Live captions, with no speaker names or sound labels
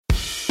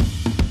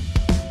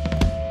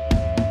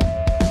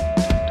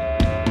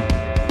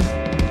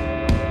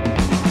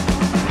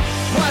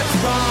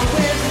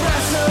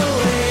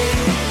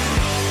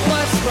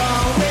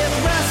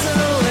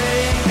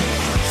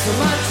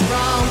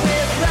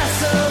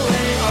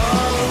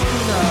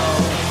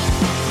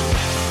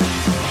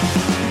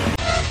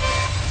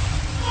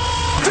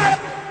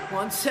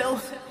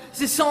So, is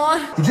this on?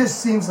 He just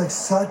seems like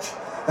such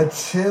a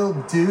chill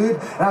dude,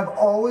 and I've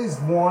always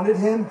wanted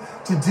him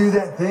to do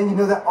that thing, you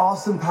know, that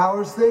Austin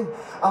Powers thing.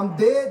 I'm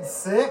dead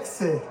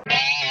sexy.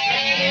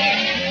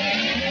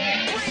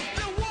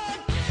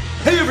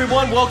 Hey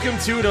everyone, welcome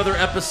to another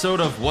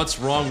episode of What's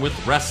Wrong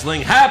with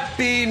Wrestling.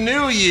 Happy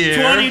New Year!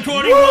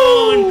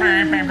 2021!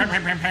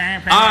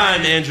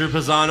 I'm Andrew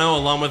Pisano,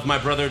 along with my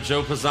brother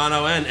Joe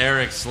Pisano and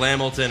Eric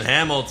Slamilton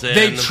Hamilton.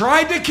 They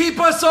tried to keep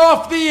us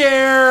off the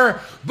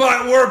air,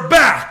 but we're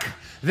back.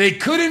 They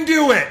couldn't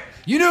do it.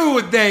 You know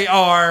what they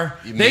are.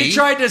 Me? They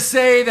tried to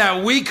say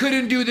that we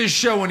couldn't do this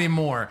show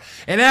anymore.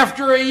 And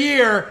after a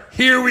year,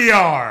 here we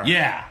are.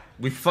 Yeah.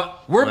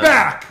 We're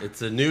back.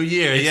 It's a new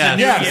year, It's yes. a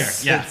new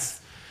Yes. year. Yes.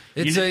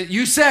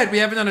 You said we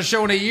haven't done a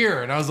show in a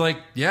year, and I was like,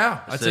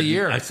 yeah, that's a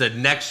year. I said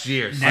next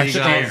year. Next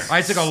year.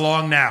 I took a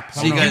long nap.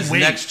 See you guys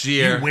next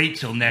year. You wait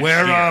till next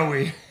Where year. are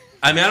we?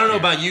 I mean, I don't know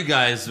about you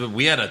guys, but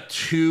we had a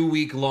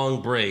 2-week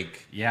long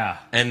break. Yeah.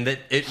 And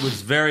it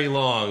was very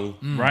long.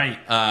 Right.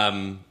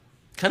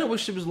 Kind of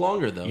wish it was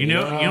longer, though. You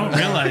don't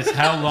realize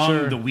how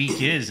long the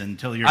week is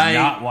until you're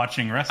not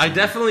watching wrestling. I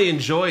definitely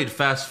enjoyed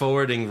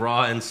fast-forwarding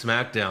Raw and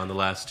SmackDown the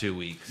last 2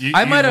 weeks.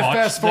 I might have watched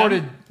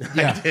fast-forwarded. them?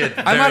 Yeah. did.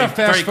 I might have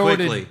Very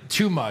fast-forwarded quickly.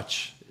 too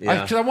much.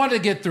 Yeah. Because I wanted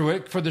to get through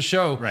it for the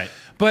show. Right.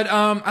 But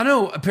I don't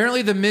know.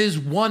 Apparently, The Miz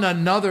won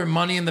another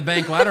Money in the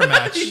Bank ladder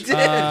match. He did,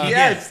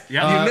 yes.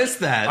 Yeah. You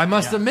missed that. I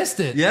must have missed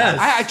it. Yes.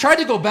 I tried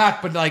to go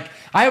back, but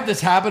I have this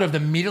habit of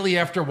immediately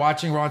after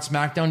watching Raw and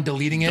SmackDown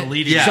deleting it,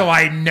 Yeah. so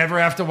I never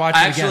have to watch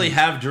I it actually again.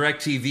 have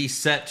DirecTV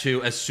set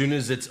to, as soon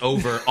as it's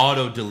over,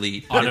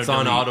 auto-delete. It's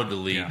on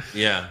auto-delete.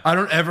 Yeah. I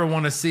don't ever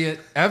want to see it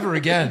ever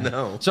again.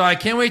 No. So I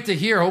can't wait to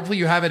hear. Hopefully,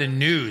 you have it in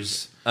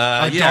news.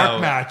 Yeah. Dark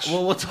match.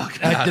 Well, we'll talk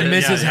about At the it.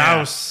 Miz's yeah.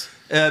 house.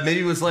 Maybe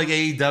it was like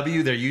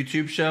AEW, their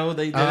YouTube show.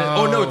 They did it.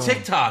 Oh, no,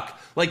 TikTok.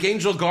 Like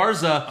Angel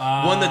Garza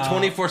won the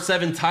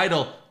 24/7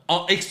 title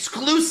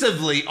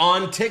exclusively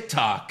on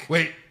TikTok.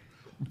 Wait.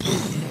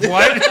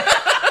 What?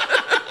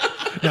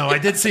 No, I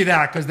did see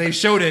that because they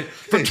showed it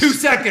for 2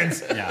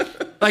 seconds. Yeah.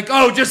 Like,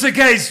 oh, just in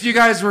case you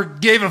guys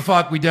gave a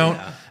fuck, we don't.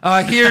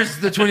 Here's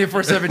the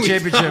 24/7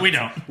 championship. We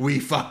don't. We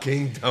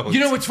fucking don't. You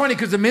know what's funny?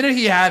 Because the minute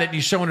he had it and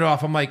he's showing it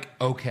off, I'm like,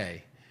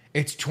 okay,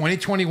 it's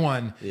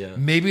 2021. Yeah.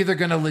 Maybe they're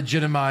going to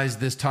legitimize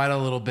this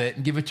title a little bit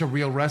and give it to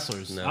real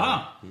wrestlers.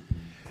 No.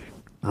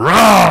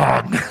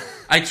 Wrong.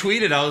 I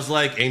tweeted, I was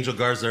like, Angel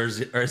Garza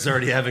is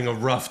already having a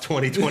rough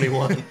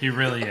 2021. He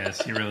really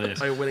is. He really is.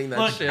 By winning that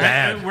Look, shit.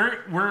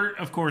 We're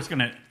of course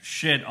gonna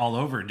shit all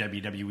over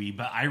WWE,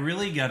 but I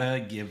really gotta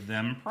give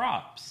them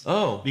props.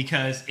 Oh.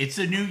 Because it's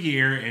a new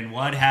year, and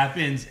what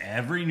happens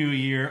every new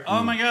year?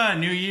 Oh my god,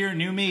 new year,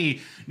 new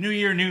me. New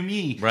year, new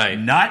me. Right.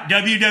 Not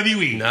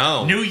WWE.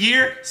 No. New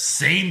year,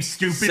 same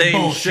stupid Same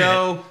bullshit.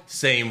 show,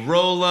 same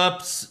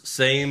roll-ups,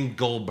 same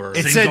Goldberg.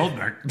 It Same said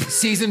Goldberg.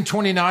 season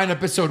 29,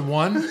 episode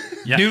 1.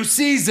 Yeah. New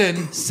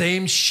season,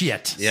 same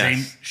shit. Yes.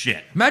 Same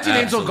shit. Imagine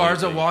Angel Absolutely.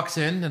 Garza walks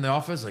in the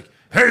office like,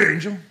 hey,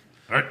 Angel.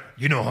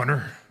 You know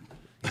Hunter.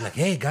 He's like,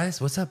 hey, guys,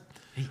 what's up?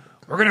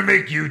 We're going to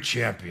make you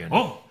champion.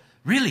 Oh,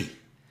 really?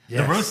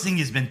 Yes. The roasting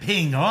has been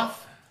paying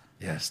off?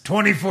 Yes,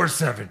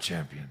 24/7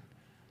 champion.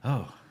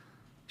 Oh.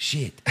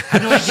 Shit. How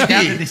do I get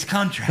out of this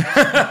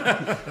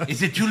contract?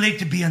 Is it too late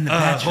to be on the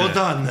Bachelor? Hold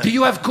on. Do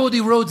you have Cody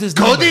Rhodes'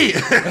 Cody!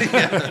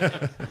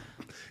 Yeah.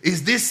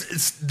 Is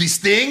this the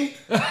Sting?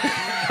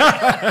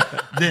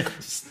 The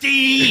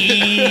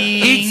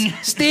Sting.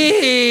 It's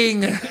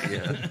Sting.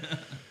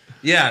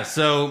 Yeah,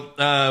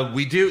 so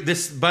we do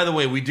this. By the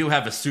way, we do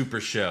have a super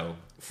show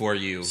for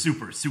you.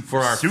 Super.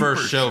 For our super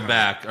first show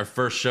back, our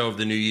first show of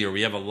the new year.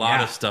 We have a lot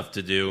Yeah. of stuff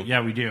to do.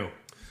 Yeah, we do.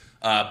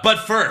 But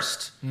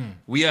first,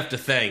 we have to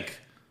thank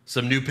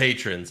some new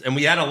patrons. And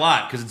we had a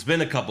lot because it's been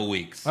a couple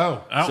weeks.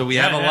 Oh. So we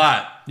yeah, have a yeah.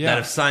 lot Yeah. that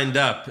have signed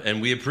up,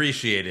 and we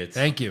appreciate it.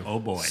 Thank you. Oh,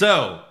 boy.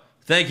 So,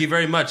 thank you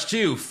very much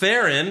to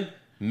Farron,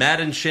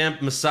 Madden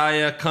Champ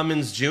Messiah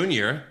Cummins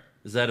Jr.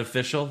 Is that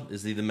official?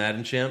 Is he the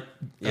Madden Champ?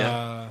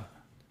 Yeah.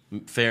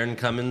 Farron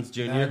Cummins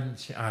Jr.?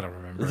 I don't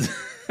remember.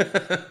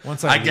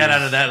 Once I got lose.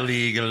 out of that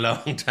league a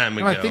long time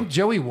ago. No, I think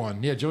Joey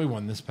won. Yeah, Joey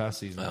won this past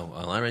season. Oh,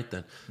 well, all right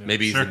then.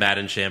 Maybe he's Sure. the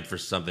Madden Champ for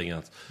something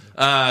else.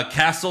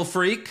 Castle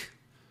Freak,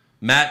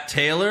 Matt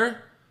Taylor,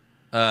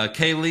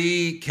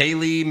 Kaylee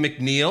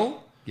McNeil,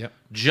 Yep.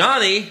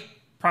 Johnny,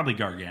 Probably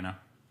Gargano.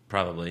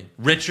 probably,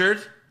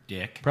 Richard,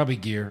 Dick. Probably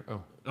gear.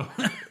 Oh,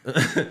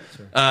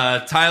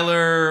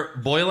 Tyler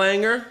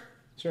Boylanger,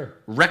 sure.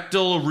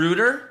 Rectal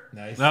Rooter,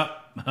 Nice.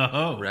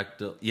 Oh.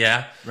 Rectal,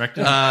 yeah,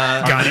 Rectum.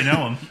 Gotta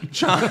know him.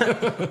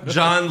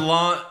 John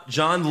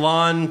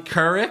Lon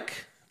Currick,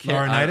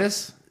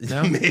 Laurinaitis?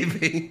 No?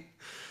 maybe,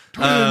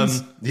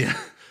 Twins. yeah,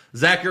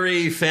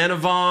 Zachary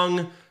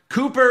Fanavong,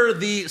 Cooper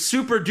the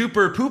Super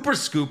Duper Pooper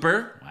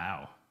Scooper,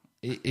 Wow.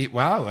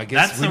 Wow, I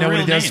guess That's we a know what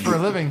real he does name. for a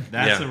living.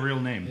 That's Yeah. a real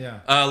name.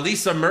 Yeah.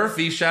 Lisa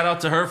Murphy, shout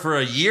out to her for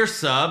a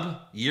year-long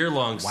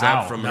Wow,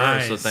 sub from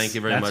her, so nice. thank you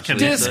very That's much,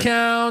 commitment. Lisa.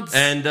 Discounts.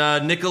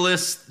 And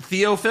Nicholas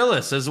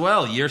Theophilus as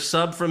well, year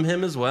sub from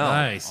him as well.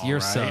 Nice. You're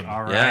All right, sub.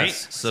 all right.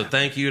 Yes, so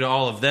thank you to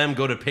all of them.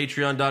 Go to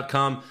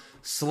patreon.com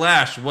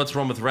patreon.com/What's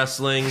Wrong with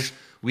Wrestling.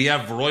 We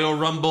have Royal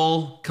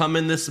Rumble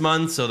coming this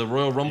month, so the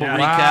Royal Rumble recap.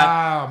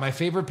 Wow, my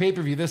favorite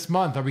pay-per-view this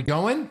month. Are we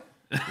going?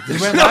 We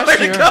went last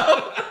year.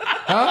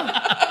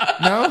 Huh?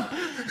 No?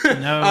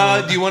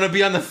 No. Do you want to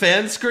be on the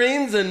fan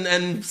screens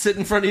and sit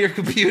in front of your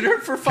computer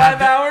for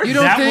 5 hours? You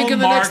don't That think will in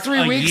the next mark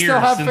 3 a weeks year they'll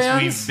have since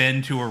fans? We've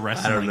been to a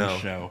wrestling know.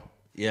 show.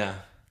 Yeah.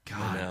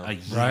 God, I know. a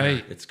year.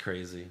 Right. It's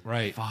crazy.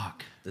 Right.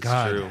 Fuck. It's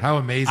God, true. how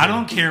amazing. I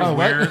don't care Oh, what?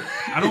 where.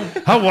 I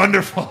don't. How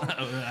wonderful.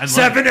 I love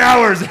 7 it.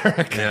 hours,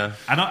 Eric. Yeah.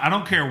 I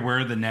don't care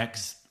where the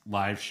next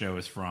live show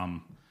is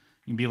from.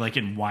 You can be like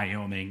in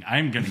Wyoming.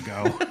 I'm gonna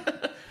go.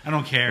 I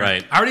don't care.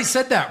 Right. I already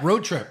said that.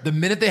 Road trip. The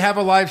minute they have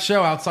a live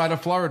show outside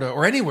of Florida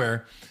or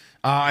anywhere,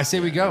 I say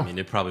we go. I mean,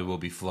 it probably will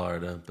be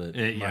Florida, but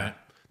Yeah.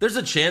 there's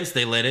a chance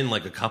they let in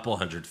like a couple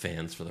hundred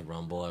fans for the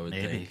Rumble, I would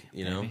Maybe. think.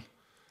 You know?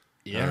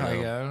 Yeah, I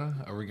don't know.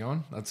 Are we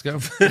going? Let's go.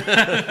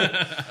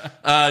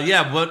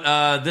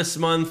 But this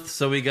month,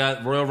 so we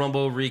got Royal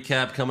Rumble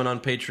recap coming on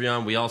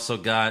Patreon. We also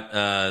got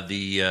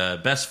the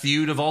best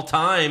feud of all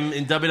time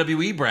in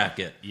WWE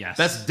bracket. Yes.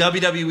 Best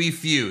WWE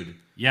feud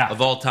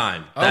of all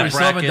time. Oh, we still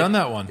haven't bracket done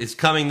that one. Is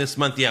coming this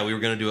month. Yeah, we were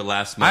going to do it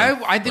last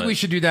month. I think but we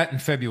should do that in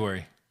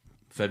February.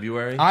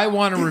 February? I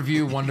want to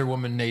review Wonder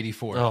Woman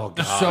 84. Oh,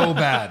 God. So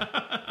bad.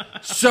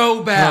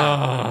 So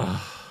bad.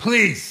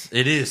 Please.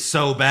 It is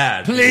so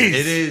bad. Please.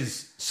 It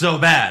is so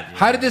bad.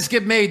 How did this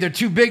get made? They're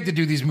too big to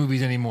do these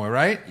movies anymore,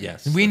 right?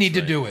 Yes, We that's need to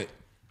right. do it.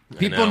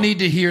 People know. need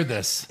to hear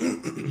this.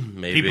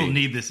 Maybe. People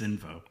need this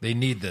info. They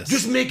need this.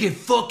 Just make it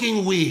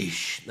fucking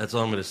wish. That's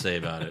all I'm going to say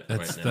about it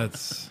right now.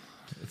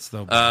 It's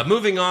the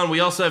Moving on, we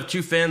also have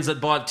 2 fans that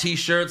bought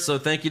T-shirts. So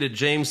thank you to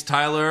James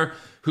Tyler,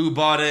 who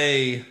bought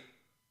a...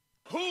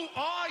 Who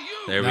are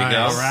you? There we Nice.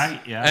 go. All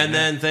right, yeah, And yeah.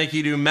 then thank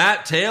you to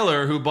Matt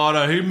Taylor, who bought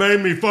a "He Made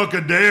Me Fuck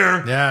a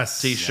Dare"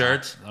 yes.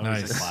 T-shirt. That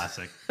was Nice. a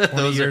classic.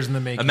 20 years in the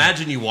making.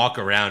 Imagine you walk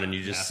around and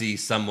you just see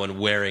someone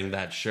wearing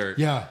that shirt.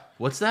 Yeah.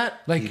 What's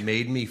that? Like- He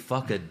made me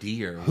fuck a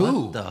deer.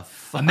 Who? What the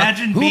fuck?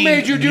 Imagine Who being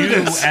made you do new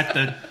this? at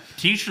the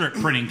T-shirt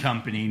printing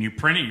company, and you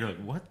print it. You're like,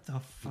 what the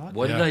fuck?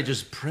 What did Yeah. I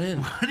just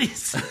print? What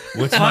is?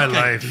 What's my fuck, a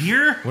life?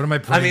 deer? What am I I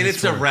printing mean, this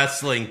it's a for?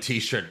 wrestling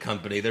T-shirt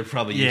company. They're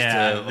probably used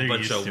Yeah, to a they're bunch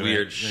used of to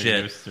weird it. They're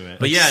shit. used to it.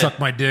 But yeah, Suck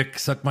my dick,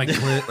 suck my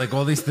clit, like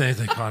all these things.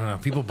 Like, I don't know.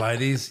 People buy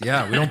these.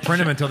 Yeah, we don't print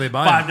them until they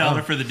buy them.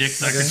 $5 for the dick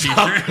sucker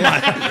T-shirt.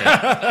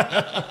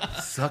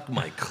 suck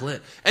my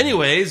clit.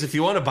 Anyways, if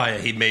you want to buy a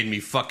 "He Made Me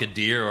Fuck a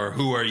Deer" or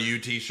 "Who Are You"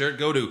 T-shirt,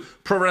 go to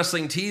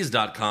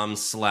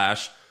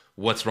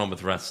prowrestlingtees.com/What's Wrong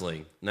with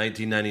Wrestling.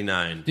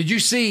 $19.99. Did you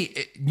see?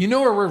 You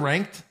know where we're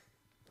ranked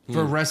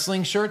for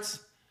wrestling shirts?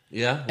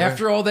 Yeah.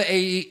 After all the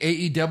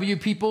AEW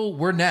people,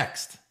 we're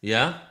next.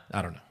 Yeah.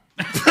 I don't know.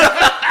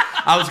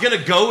 I was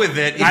gonna go with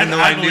it, even though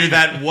I knew believe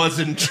that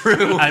wasn't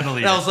true. I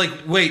believe And I it. was like,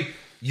 wait,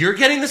 you're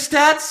getting the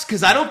stats?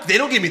 Because they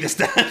don't give me the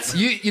stats.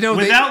 You know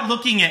Without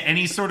looking at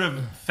any sort of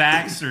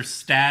facts or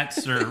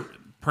stats or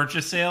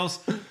purchase sales,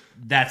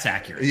 that's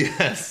accurate.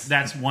 Yes.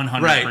 That's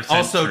 100% Right.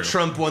 Also, true.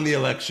 Trump won the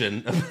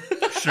election.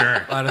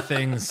 Sure. a lot of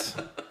things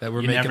that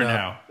we're You making never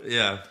up. know.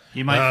 yeah.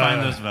 He might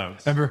find those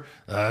votes. Remember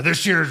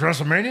this year's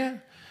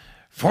WrestleMania?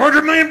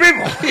 400 million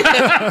people.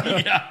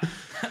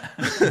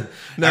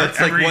 No, it's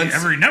like once.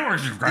 every network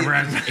subscriber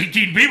has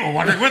 18 people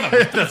watching with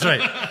them. That's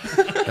right.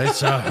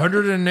 It's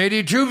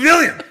 182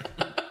 million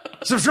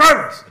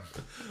subscribers.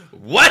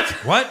 What?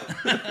 What?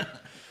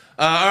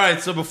 All right.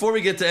 So before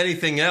we get to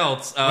anything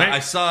else, Wait. I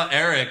saw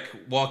Eric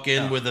walk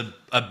in with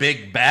a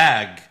big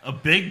bag A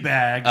big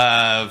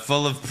bag.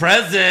 full of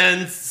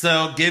presents.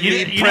 So give me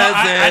you know, presents.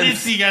 I didn't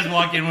see you guys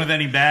walk in with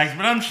any bags,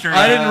 but I'm sure.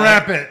 I didn't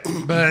wrap it,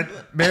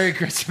 but Merry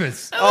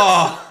Christmas.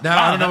 Oh, No,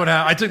 I don't know what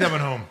happened. I took that one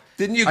home.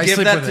 didn't you I give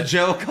sleep that with to it.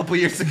 Joe a couple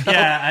years ago?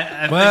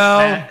 Yeah, I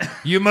Well, think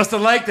that, you must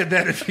have liked it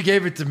then if you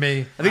gave it to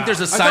me. I think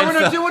there's a I thought we're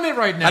Seinfeld. not doing it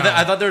right now.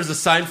 I thought there was a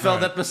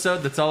Seinfeld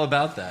episode that's all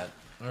about that.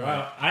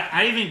 wow,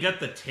 I even got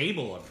the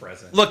table a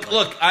present. Look,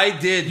 I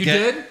did. you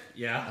get, did?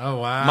 Yeah. Oh,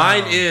 wow.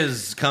 Mine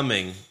is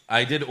coming.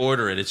 I did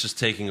order it. It's just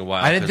taking a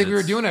while. I didn't 'cause think we were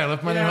it's- doing it. I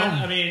left mine at Yeah,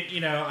 home. I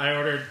mean, I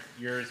ordered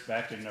yours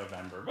back in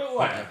November, but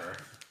whatever.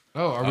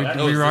 Oh, are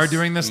Oh, we is are this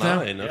doing this now?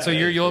 mine? So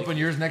Okay. you'll open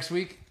yours next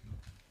week?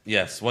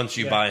 Yes, once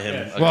you buy him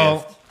yeah. a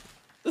Well,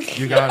 gift.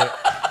 you got it.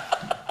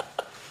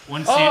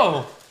 Once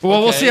Oh, Well,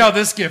 we'll okay. see how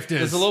this gift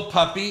There's is. a little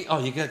puppy.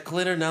 Oh, you got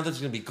glitter. Now there's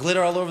going to be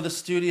glitter all over the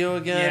studio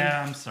again.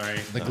 yeah, I'm sorry.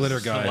 The glitter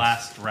It's guy. The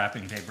last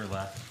wrapping paper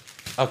left.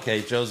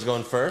 Okay, Joe's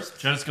going first.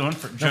 Joe's going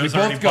for. No, we Joe's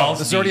already both go. balls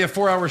This is already a deep.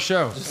 4-hour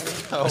show.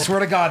 I swear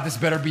to God, this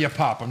better be a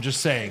pop. I'm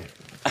just saying.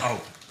 Oh,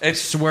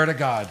 It's Swear to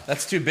God.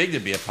 that's too big to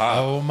be a pop.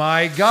 Oh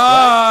my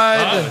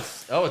God.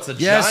 Oh, it's a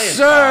Yes, giant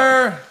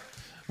sir.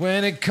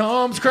 When it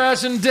comes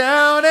crashing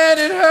down and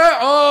it hurt.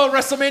 Oh,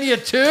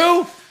 WrestleMania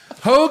 2?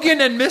 Hogan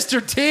and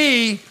Mr.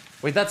 T. pop.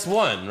 Wait, that's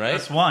one, right?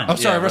 that's one. Oh,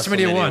 sorry, Yeah,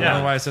 WrestleMania 1. I WrestleMania don't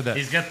know why I said that.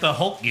 He's got the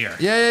Hulk gear.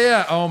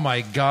 Yeah. Oh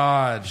my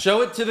God.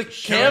 Show it to the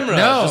camera,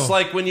 No. just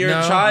like when you're No.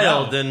 a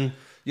child No. and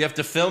you have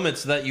to film it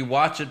so that you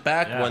watch it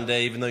back Yeah. one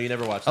day, even though you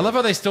never watched it. I love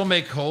how they still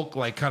make Hulk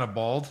like kind of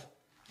bald.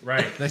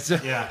 Right. That's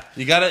Yeah.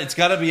 It's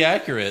gotta be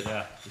accurate.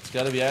 Yeah. It's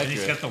gotta be And he's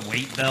accurate. got the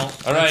weight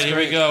belt. All right, That's here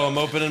great. we go. I'm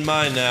opening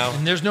mine now.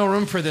 And there's no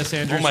room for this,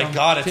 Andrew. Oh my so I'm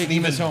God,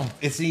 taking this home.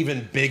 it's an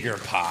even bigger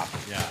pop.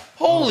 Yeah.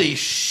 Holy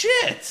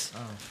shit!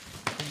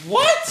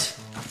 What?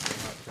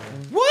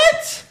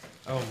 What?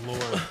 Oh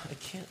Lord. I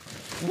can't.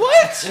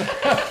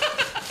 What?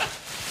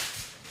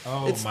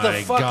 Oh It's my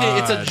the fucking. God.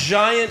 It's a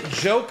giant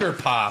Joker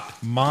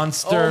pop.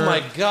 monster. Oh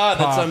my God,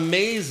 pop. that's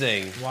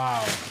amazing.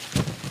 Wow.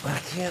 I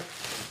can't.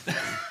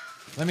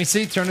 Let me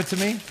see. Turn it to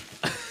me.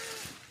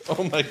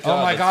 Oh my God. Oh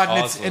my that's God.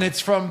 awesome. And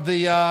it's from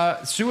the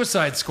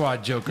Suicide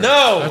Squad Joker.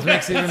 No! That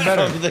makes it even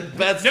better. the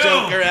best No.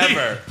 Joker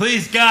ever.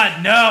 Please,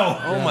 God, no.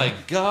 Oh my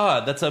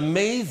God, that's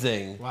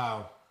amazing.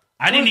 Wow.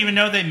 I didn't even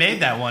know they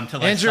made that one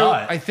till Andrew, I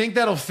saw it. I think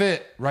that'll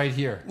fit right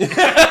here.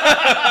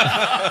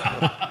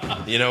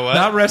 You know what?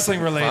 Not wrestling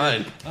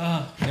related.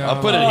 Fine. No,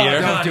 I'll put it here.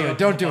 Don't do it.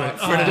 Don't do it.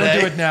 Don't today.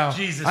 do it now.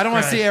 Jesus I don't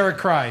want to Christ. see Eric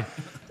cry.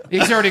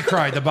 He's already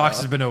cried. The box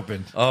has been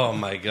opened. Oh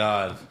my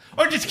God.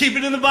 Or just keep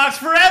it in the box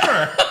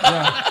forever.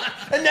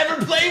 I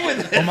never play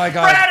with it. Oh my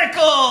God.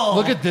 Radical.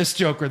 Look at this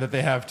Joker that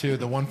they have too.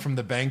 The one from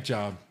the bank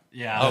job.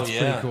 Yeah. Oh that's yeah.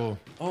 Pretty cool.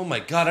 Oh my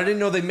God, I didn't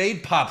know they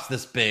made pops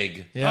this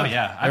big. Yeah. Oh,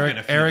 yeah. I've got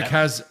a few Eric that-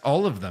 has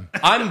all of them.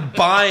 I'm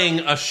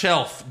buying a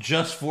shelf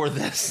just for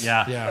this.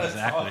 Yeah. Yeah.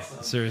 Exactly.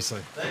 Seriously.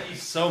 Thank you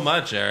so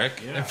much,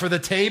 Eric. And for the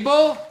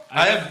table,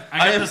 I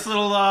got this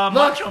little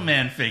Macho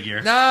Man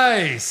figure.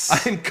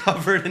 nice. I'm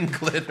covered in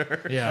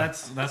glitter. Yeah.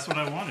 That's what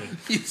I wanted.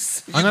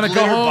 I'm going to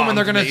go home and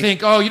they're going to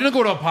think, oh, you didn't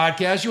go to a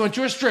podcast. You went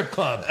to a strip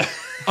club.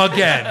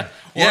 Again.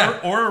 Yeah.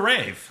 Or a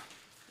rave.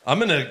 I'm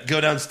gonna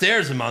go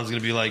downstairs and Mom's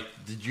gonna be like,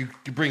 "Did you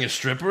bring a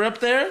stripper up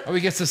there?" Oh, he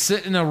gets to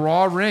sit in a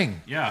raw ring.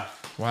 Yeah.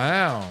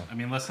 Wow. I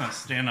mean, let's not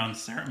stand on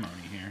ceremony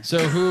here. So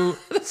who?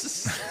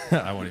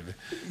 I won't even.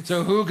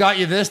 So who got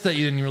you this that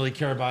you didn't really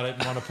care about it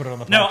and want to put it on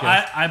the podcast? No,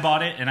 I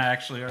bought it and I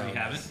actually already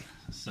have it.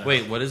 So,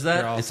 Wait, what is You're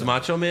that? awesome. It's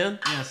Macho Man.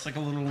 yeah, it's like a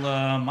little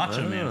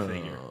Macho Man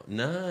figure. Oh,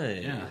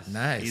 nice. Yeah,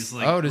 Nice. He's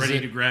like Oh, does ready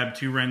it- to grab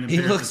two random He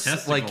pairs of looks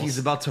testicles. like he's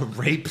about to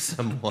rape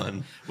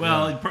someone.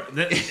 Well,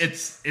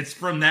 it's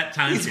from that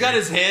time. He's got period.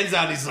 his hands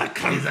out. He's like,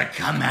 He's like,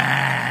 come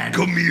on.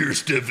 "Come here,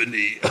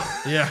 Stephanie."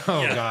 Yeah.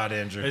 Oh Yeah. God,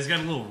 Andrew. He's got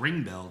a little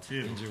ring bell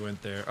too. You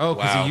went there. Oh,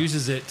 because Wow. he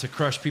uses it to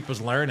crush people's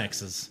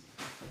larynxes.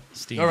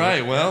 Steve. All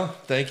right. Well,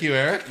 thank you,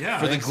 Eric, Yeah.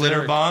 for the Thanks, glitter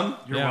Eric. bomb.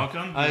 You're Yeah.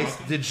 welcome. You're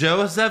welcome. Did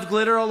Joe have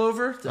glitter all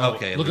over?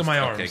 Okay. Look at my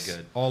arms. Okay,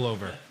 good. All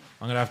over.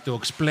 I'm gonna have to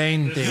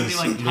explain There's gonna be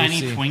things. like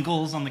tiny Lucy.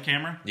 twinkles on the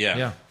camera. Yeah.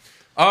 Yeah.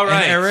 All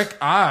right. And Eric,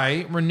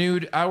 I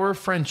renewed our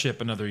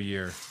friendship another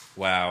year.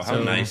 Wow. How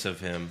So- nice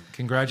of him.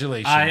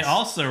 Congratulations. I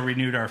also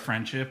renewed our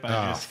friendship. I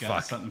Oh, just got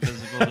fuck. something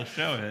physical to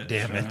show it.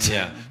 Damn it. So-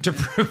 Yeah. to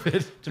prove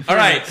it. All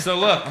right. So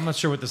look. I'm not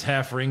sure what this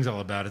half ring's all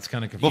about. It's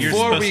kind of You're confusing.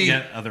 Before supposed we- to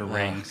get other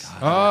rings.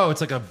 Oh,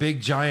 it's like a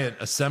big giant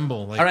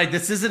assemble. Like, All right.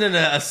 This isn't an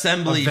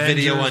assembly Avengers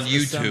video on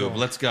YouTube. Assemble.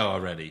 Let's go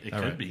already. It all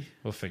could right. be.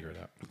 We'll figure it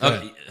out. Go Okay.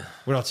 ahead.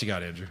 What else you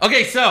got, Andrew?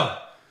 Okay, so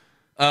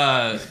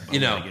you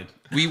know,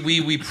 Bow-legged.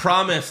 we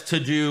promised to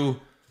do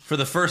for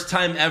the first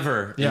time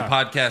ever Yeah. in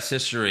podcast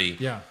history.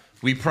 Yeah.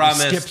 We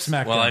promised. Skip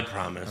SmackDown. Well, I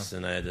promised,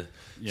 and I had to.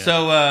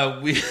 So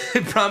we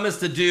promised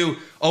to do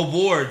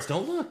awards.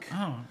 Don't look.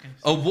 Oh, okay.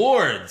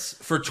 Awards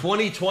for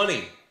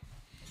 2020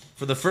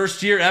 for the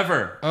first year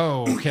ever.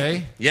 Oh,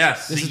 okay.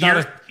 Yes, This The is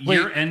not wait.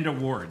 year-end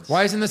awards.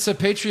 Why isn't this a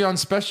Patreon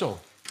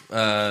special?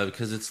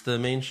 because it's the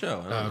main show.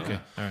 I don't Oh, know. okay.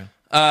 All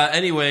right.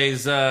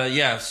 Anyways,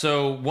 yeah.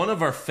 So one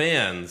of our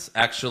fans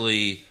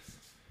actually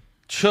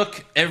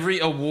took every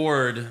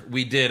award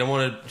we did. I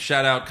want to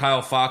shout out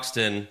Kyle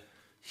Foxton.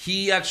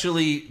 He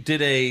actually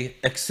did a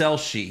Excel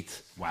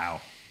sheet,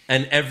 Wow.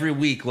 and every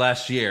week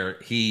last year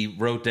he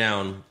wrote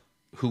down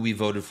who we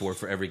voted for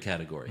every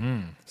category.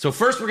 So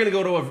first we're going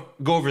to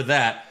go over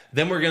that.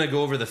 Then we're going to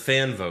go over the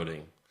fan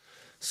voting.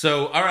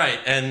 So all right,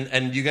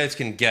 and you guys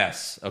can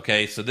guess.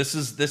 Okay, so this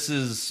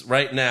is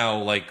right now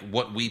like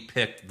what we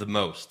picked the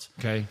most.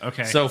 Okay.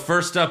 Okay. So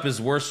first up is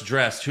worst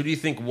dressed. Who do you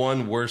think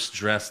won worst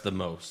dressed the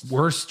most?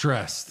 Worst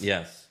dressed.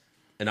 Yes.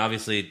 And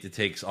obviously it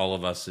takes all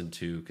of us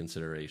into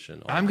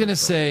consideration. I'm going to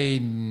say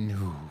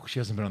no, she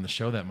hasn't been on the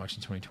show that much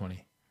in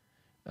 2020.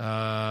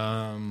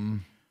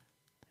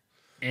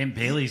 Aunt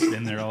Bailey's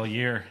been there all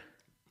year.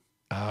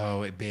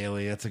 Oh,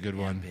 Bailey. That's a good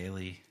one.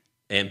 Bailey.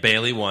 And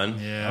Bailey won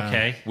Yeah.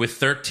 Okay. with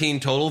 13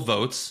 total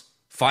votes.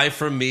 5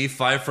 from me,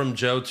 5 from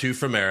Joe, 2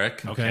 from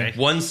Eric. Okay.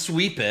 1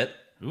 sweep it.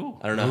 Ooh.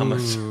 I don't know how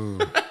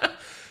much.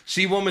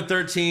 She won with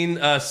 13.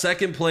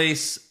 Second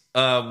place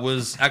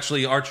was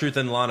actually R-Truth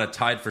and Lana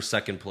tied for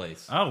second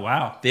place. Oh,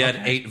 wow. They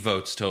had 8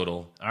 votes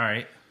total. All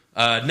right.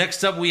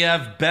 Next up, we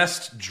have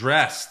best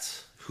dressed.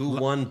 Who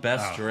won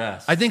best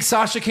dressed? I think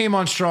Sasha came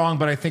on strong,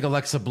 but I think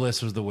Alexa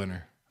Bliss was the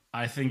winner.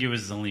 I think it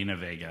was Zelina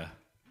Vega.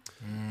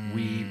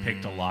 We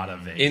picked a lot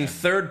of Vega. In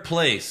third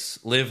place,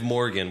 Liv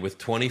Morgan with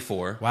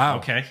 24. Wow.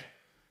 Okay.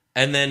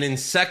 And then in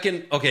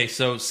second,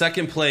 so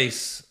second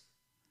place,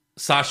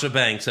 Sasha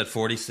Banks at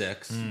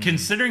 46.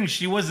 Considering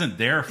she wasn't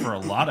there for a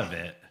lot of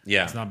it.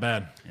 Yeah. It's not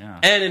bad. Yeah.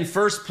 And in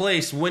first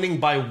place, winning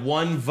by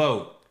 1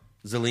 vote,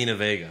 Zelina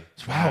Vega.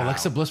 Wow,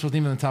 Alexa Bliss wasn't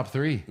even in the top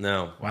 3.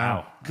 No.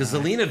 Wow. Because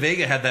Zelina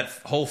Vega had that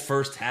whole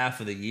first half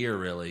of the year,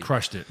 really.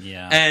 Crushed it.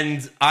 Yeah.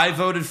 And I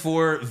voted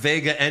for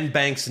Vega and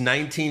Banks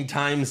 19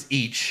 times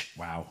each.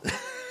 Wow.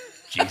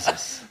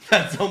 Jesus.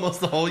 That's almost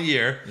the whole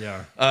year.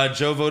 Yeah.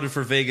 Joe voted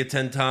for Vega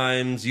 10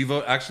 times.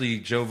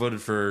 Joe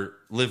voted for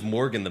Liv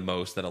Morgan the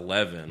most at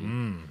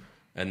 11.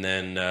 And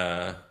then,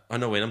 oh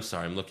no, wait, I'm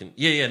sorry. I'm looking.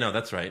 Yeah, no,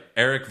 that's right.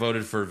 Eric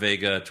voted for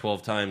Vega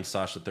 12 times,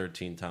 Sasha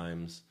 13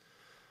 times,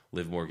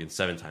 Liv Morgan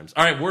 7 times.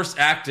 All right, worst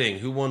acting.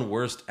 Who won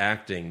worst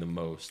acting the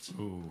most?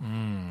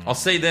 I'll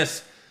say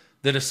this.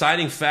 The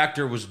deciding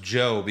factor was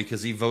Joe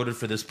because he voted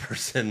for this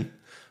person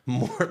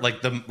more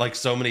like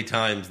so many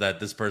times that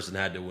this person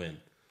had to win.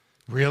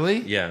 Really?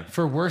 Yeah.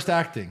 For worst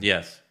acting?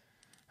 Yes.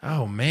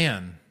 Oh,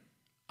 man.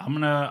 I'm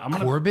gonna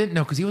Corbin?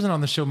 No, because he wasn't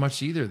on the show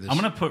much either. I'm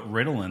gonna put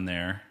Riddle in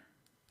there.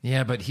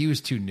 Yeah, but he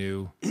was too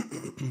new.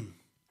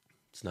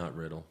 It's not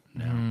Riddle.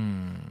 No.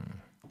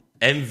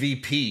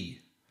 MVP.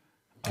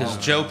 Because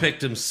Joe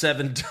picked him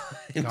 7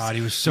 times. God,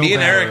 he was so Me and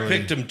bad Eric early.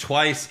 picked him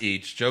twice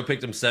each. Joe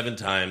picked him 7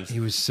 times. He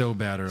was so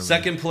bad early.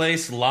 Second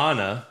place,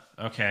 Lana.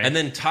 Okay. And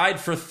then tied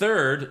for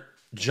third,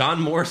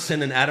 John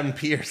Morrison and Adam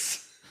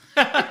Pearce.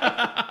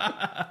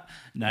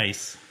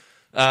 Nice.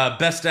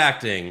 Best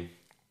acting.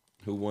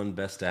 Who won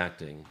best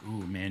acting?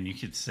 Ooh, man, you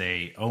could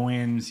say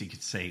Owens. You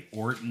could say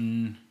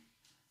Orton.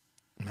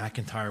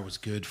 McIntyre was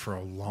good for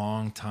a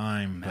long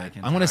time, but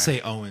McIntyre. I'm going to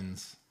say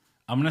Owens.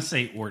 I'm gonna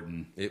say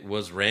Orton. It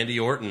was Randy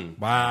Orton.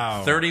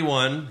 Wow.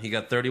 31. He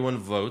got 31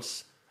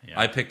 votes. Yeah.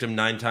 I picked him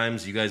 9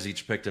 times. You guys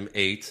each picked him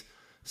 8.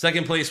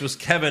 Second place was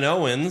Kevin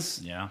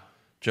Owens. Yeah.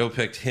 Joe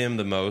picked him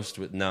the most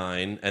with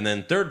 9. And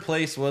then third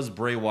place was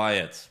Bray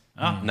Wyatt.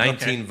 Oh,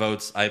 19 okay.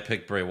 votes. I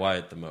picked Bray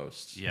Wyatt the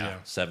most. Yeah.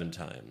 7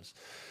 times.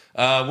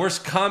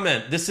 Worst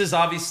comment. This is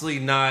obviously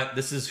not...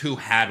 This is who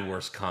had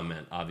worst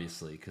comment,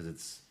 obviously, because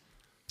it's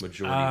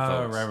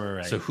majority votes.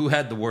 Right. So who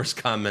had the worst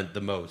comment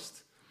the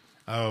most?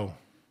 Oh.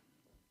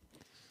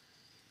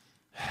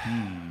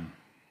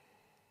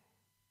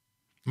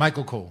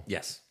 Michael Cole.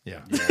 Yes.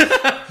 Yeah.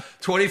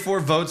 24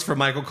 votes for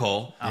Michael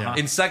Cole.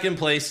 In second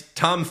place,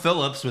 Tom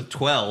Phillips with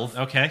 12.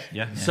 Okay.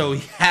 Yeah. So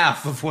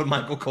half of what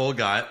Michael Cole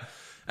got.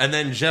 And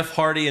then Jeff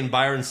Hardy and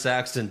Byron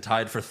Saxton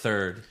tied for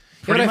third.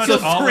 Pretty I much feel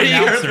all 3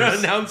 are announcers.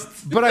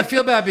 announced. But I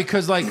feel bad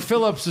because like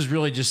Phillips is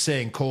really just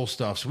saying Cole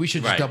stuff, so we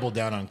should just Right. double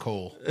down on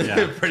Cole.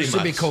 Yeah. Pretty It should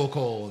much. be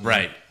Cole. And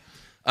Right.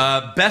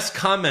 Best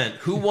comment.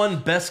 Who won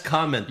best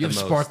comment You the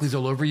have most? sparklies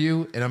all over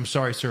you, and I'm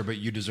sorry, sir, but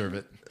you deserve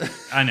it.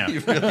 I know.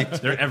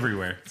 They're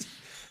everywhere. It's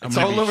I'm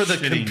gonna all be over the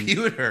shitting-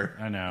 computer.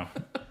 I know.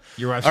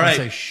 You're right. All right.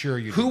 Say sure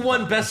you. Who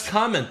won best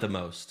comment the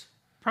most?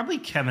 Probably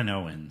Kevin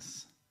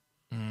Owens.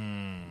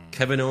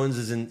 Kevin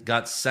Owens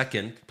got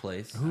second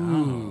place.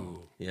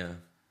 Ooh. Yeah.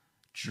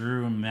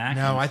 Drew McIntyre.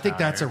 No, I think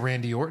that's a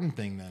Randy Orton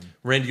thing then.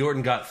 Randy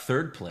Orton got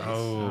third place.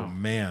 Oh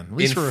man. At In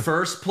least for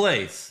first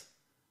place,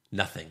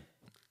 nothing.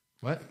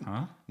 what?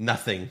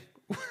 Nothing.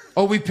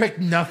 Oh, we picked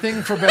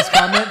nothing for best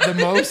comment the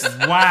most.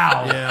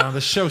 Wow. Yeah,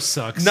 the show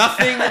sucks.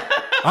 Nothing.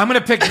 I'm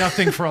gonna pick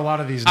nothing for a lot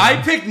of these. Now.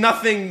 I picked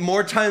nothing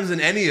more times than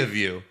any of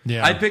you.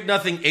 Yeah. I picked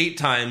nothing 8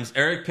 times.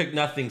 Eric picked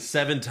nothing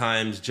 7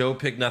 times. Joe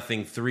picked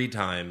nothing 3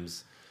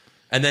 times.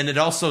 And then it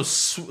also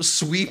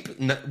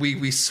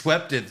we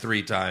swept it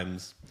 3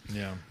 times.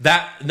 Yeah.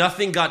 That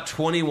nothing got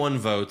 21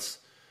 votes.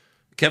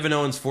 Kevin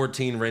Owens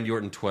 14, Randy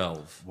Orton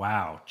 12.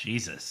 Wow.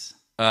 Jesus.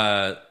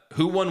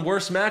 Who won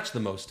worst match the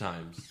most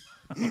times?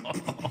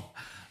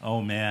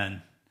 Oh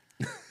man.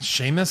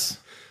 Sheamus.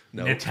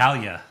 No.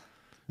 Natalia.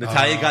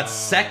 Natalia got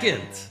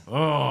second.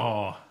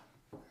 Oh.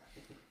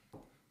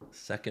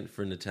 Second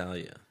for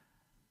Natalia.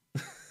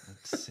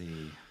 Let's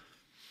see.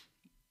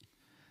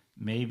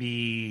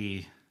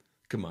 Maybe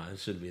Come on, it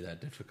shouldn't be that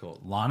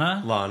difficult.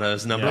 Lana. Lana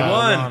is number Yeah,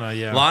 1. Lana,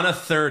 yeah. Lana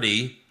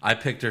 30. I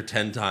picked her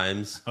 10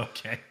 times.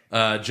 Okay.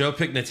 Joe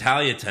picked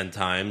Natalia 10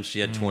 times. She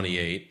had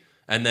 28.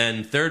 And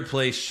then third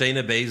place,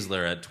 Shayna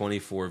Baszler at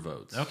 24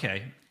 votes.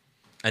 Okay.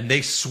 And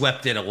they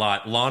swept it a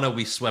lot. Lana,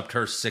 we swept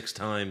her 6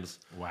 times.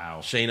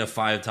 Wow. Shayna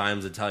 5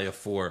 times. Natalia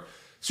 4.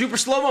 Super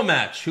slow-mo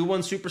match. Who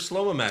won super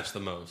slow-mo match the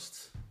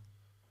most?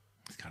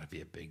 It's gotta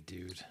be a big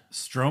dude.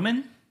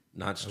 Strowman.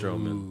 Not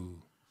Strowman.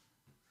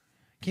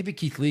 Can't be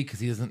Keith Lee because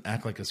he doesn't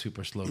act like a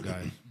super slow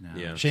guy.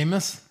 Yeah.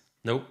 Sheamus?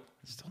 Nope.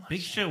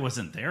 Big Show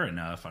wasn't there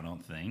enough. I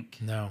don't think.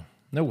 No.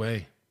 No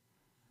way.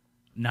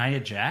 Nia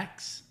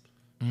Jax.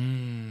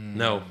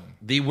 No.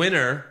 The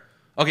winner...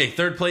 Okay,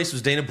 third place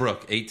was Dana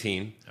Brooke,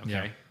 18. Okay.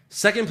 Yeah.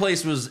 Second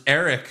place was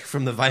Eric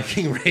from the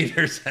Viking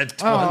Raiders at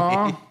 20.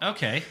 Aw.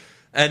 Okay.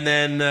 And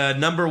then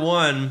number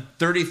 1,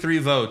 33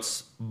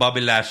 votes,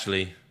 Bobby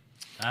Lashley.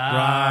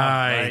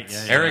 Right.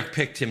 Yeah. Eric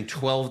picked him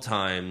 12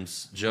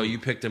 times. Joe, you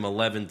picked him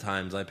 11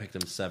 times. I picked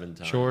him 7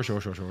 times. Sure.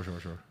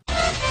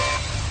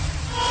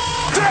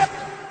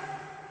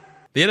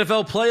 The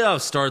NFL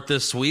playoffs start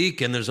this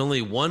week, and there's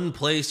only one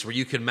place where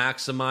you can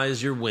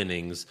maximize your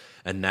winnings,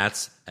 and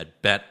that's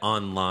at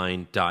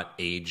betonline.ag.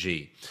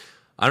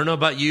 I don't know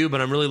about you,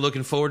 but I'm really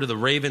looking forward to the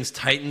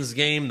Ravens-Titans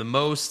game the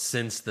most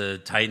since the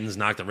Titans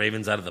knocked the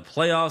Ravens out of the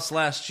playoffs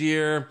last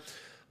year.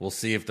 We'll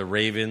see if the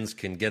Ravens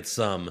can get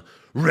some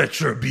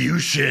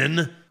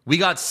retribution. We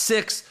got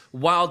 6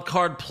 wild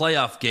card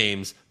playoff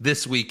games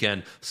this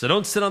weekend, so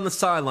don't sit on the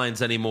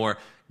sidelines anymore.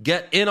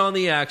 Get in on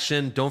the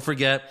action. Don't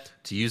forget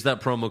to use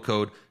that promo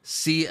code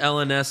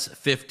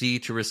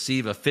CLNS50 to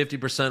receive a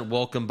 50%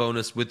 welcome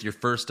bonus with your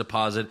first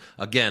deposit.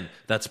 Again,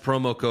 that's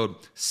promo code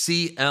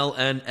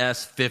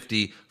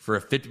CLNS50 for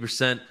a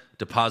 50%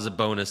 deposit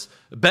bonus.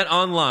 Bet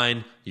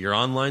online, your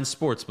online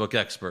sportsbook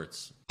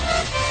experts.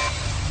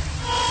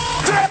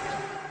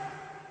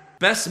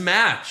 Best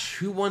match.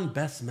 Who won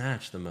best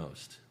match the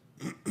most?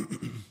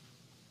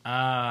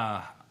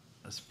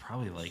 That's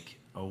probably like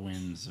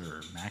Owens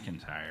or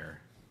McIntyre.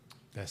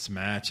 Best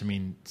match. I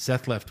mean,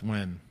 Seth left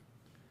when?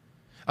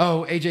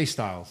 Oh, AJ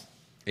Styles.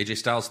 AJ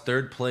Styles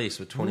third place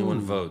with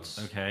 21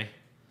 votes. Okay.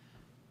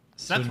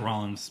 Seth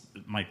Rollins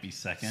might be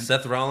second.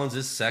 Seth Rollins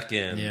is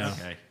second. Yeah.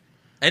 Okay.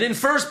 And in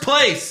first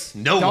place,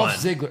 no Dolph one.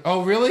 Ziggler.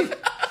 Oh, really?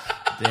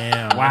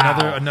 Damn.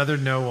 Wow. Another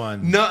no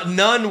one.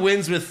 None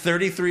wins with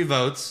 33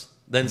 votes.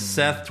 Then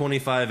Seth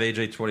 25,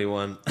 AJ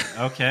 21.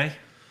 Okay.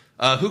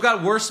 Who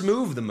got worst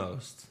move the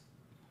most?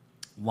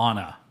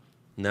 Lana.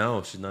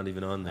 No, she's not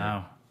even on there.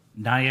 No.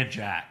 Nia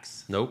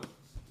Jax. Nope,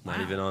 not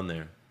even on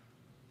there.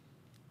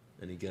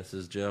 Any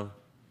guesses, Joe?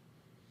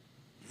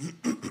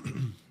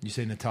 You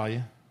say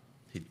Natalia?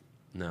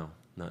 No,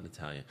 not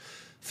Natalia.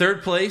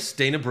 Third place,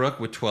 Dana Brooke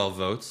with 12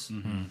 votes.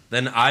 Mm-hmm.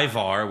 Then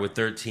Ivar with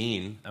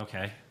 13.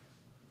 Okay.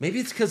 Maybe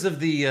it's because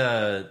of the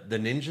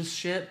ninja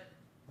shit.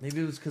 Maybe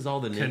it was because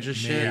all the ninja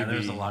shit. Yeah,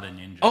 there's a lot of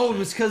ninja. Oh, it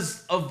was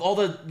because of all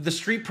the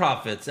Street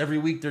Profits. Every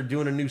week they're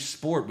doing a new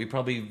sport. We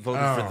probably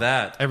voted for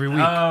that. Every week.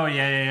 Oh,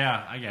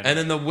 yeah. I get it. And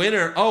then the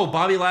winner,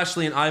 Bobby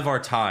Lashley and Ivar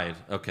tied.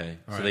 Okay,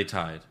 so they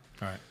tied.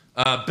 All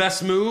right.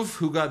 Best move.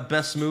 Who got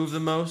best move the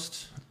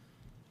most?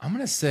 I'm going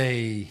to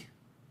say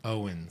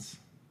Owens.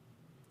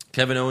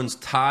 Kevin Owens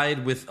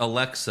tied with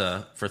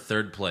Alexa for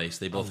third place.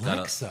 They both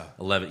Alexa? got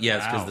 11. Yeah,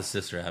 it's because Wow. the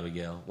sister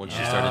Abigail. When she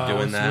started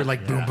doing So that. we're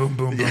like boom, boom,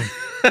 boom,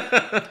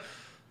 boom.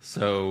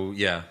 So,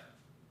 yeah.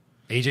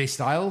 AJ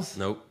Styles?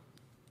 Nope.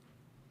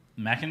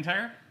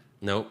 McIntyre?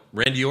 Nope.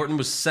 Randy Orton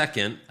was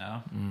second.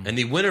 Oh. And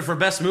the winner for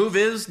best move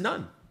is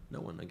none. No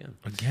one again.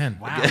 Again.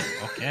 Wow.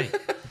 Okay.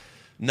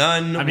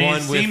 None I mean, won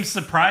it with seems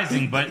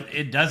surprising, but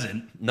it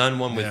doesn't. none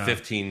won with Yeah.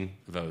 15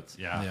 votes.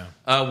 Yeah.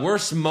 Yeah.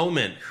 Worst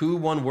moment. Who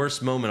won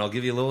worst moment? I'll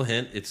give you a little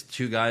hint. It's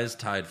 2 guys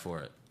tied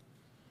for it.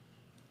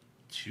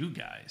 2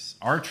 guys.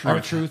 R-Truth,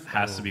 R-Truth?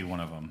 has to be one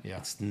of them. Yeah.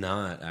 It's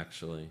not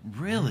actually.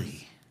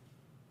 Really?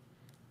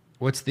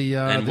 What's the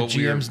And what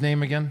GM's we're-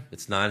 name again?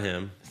 It's not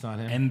him. It's not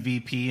him.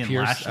 MVP and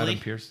Pierce, Lashley? Adam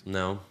Pierce.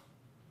 No.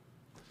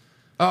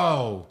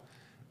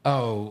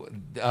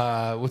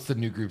 What's the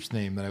new group's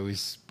name that I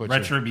always butcher?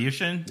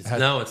 Retribution?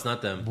 No, it's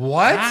not them.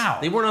 What? Wow.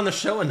 They weren't on the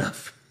show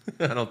enough.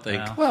 I don't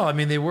think. Wow. Well, I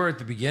mean, they were at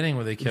the beginning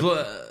where they kept.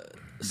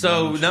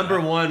 So number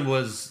 1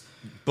 was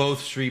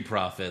both Street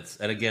Profits,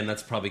 and again,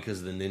 that's probably because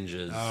of the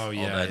ninjas. Oh, all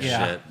yeah, that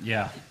Yeah. shit.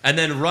 Yeah. And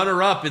then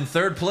runner-up in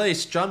third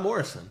place, John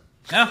Morrison.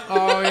 Oh,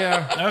 Oh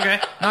yeah,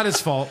 okay. not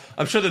his fault.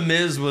 I'm sure the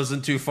Miz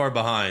wasn't too far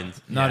behind.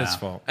 Not Yeah. his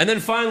fault. And then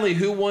finally,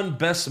 who won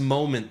best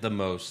moment the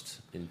most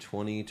in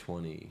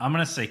 2020? I'm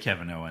going to say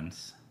Kevin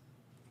Owens.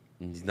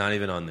 He's not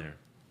even on there.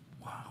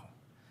 Wow.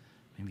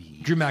 Maybe.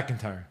 Drew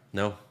McIntyre.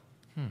 No.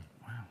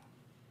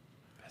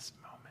 Best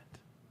moment.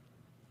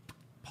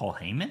 Paul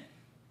Heyman?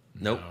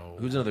 Nope. No.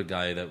 Who's another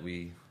guy that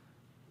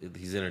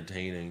he's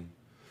entertaining?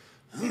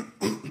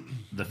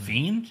 The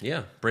Fiend?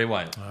 Yeah, Bray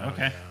Wyatt.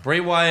 Okay. Bray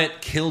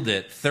Wyatt killed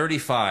it,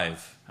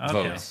 35 Okay.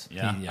 votes.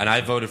 Yeah. And I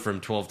voted for him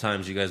 12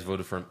 times. You guys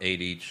voted for him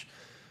 8 each.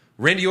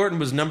 Randy Orton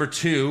was number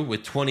 2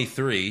 with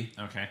 23.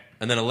 Okay.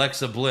 And then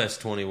Alexa Bliss,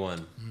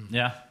 21.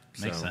 Yeah.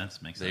 Makes So,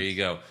 sense. Makes sense. There you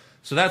go.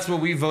 So that's what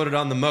we voted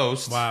on the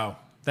most. Wow.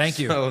 Thank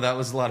you. So that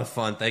was a lot of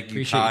fun. Thank you,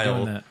 Appreciate you Kyle,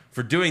 doing that.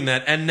 for doing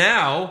that. And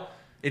now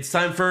it's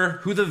time for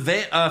who the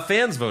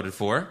fans voted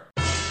for.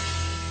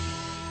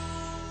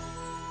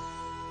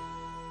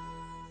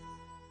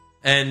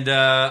 And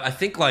I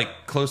think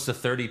like close to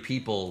 30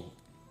 people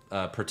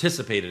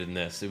participated in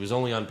this. It was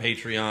only on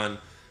Patreon.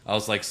 I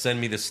was like, send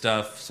me the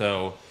stuff.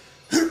 So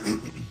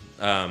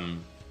I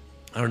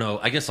don't know.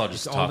 I guess I'll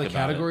just All talk the about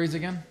categories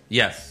again? it.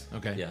 Yes.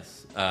 Okay.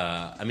 Yes.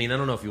 I mean, I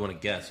don't know if you want to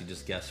guess. You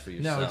just guess for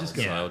yourself. just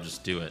go. So I'll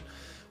just do it.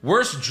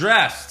 Worst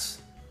dressed.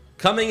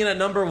 Coming in at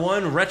number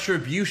 1,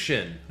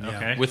 Retribution.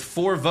 Okay. With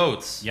 4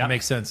 votes. Yeah. That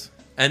makes sense.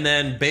 And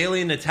then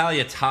Bailey and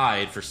Natalia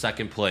tied for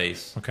second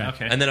place. Okay.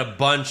 Okay. And then a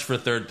bunch for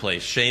third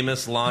place.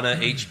 Sheamus, Lana,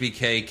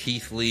 HBK,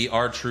 Keith Lee,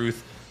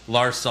 R-Truth,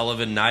 Lars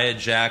Sullivan, Nia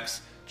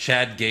Jax,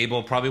 Chad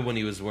Gable, probably when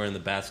he was wearing the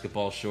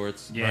basketball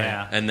shorts.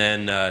 Yeah. And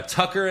then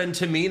Tucker and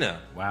Tamina.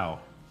 Wow.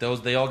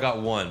 They all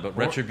got 1, but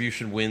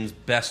Retribution wins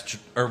best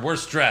or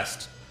worst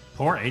dressed.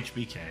 Poor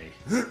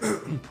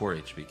HBK. Poor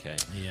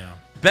HBK. Yeah.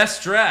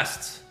 Best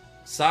dressed.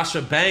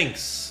 Sasha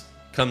Banks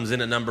comes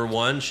in at number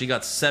 1. She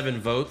got 7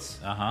 votes.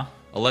 Uh-huh.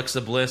 Alexa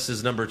Bliss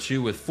is number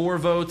 2 with 4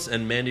 votes,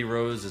 and Mandy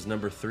Rose is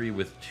number 3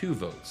 with 2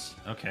 votes.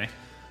 Okay.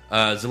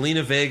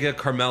 Zelina Vega,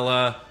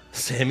 Carmella,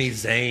 Sami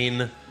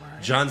Zayn,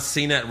 John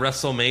Cena at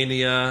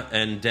WrestleMania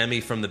and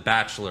Demi from The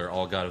Bachelor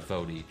all got a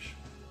vote each.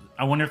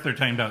 I wonder if they're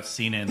talking about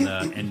Cena in the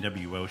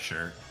NWO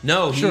shirt.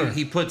 No, Sure.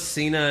 he put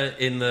Cena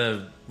in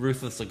the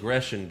Ruthless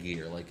Aggression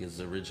gear, like his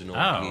original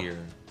gear.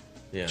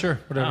 Yeah. Sure,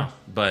 whatever. Oh.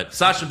 But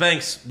Sasha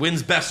Banks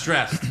wins Best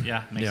Dressed.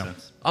 Yeah, makes Yeah.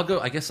 sense.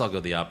 I guess I'll go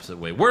the opposite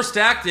way. Worst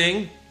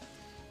acting.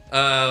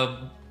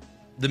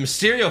 The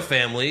Mysterio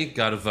family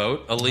got a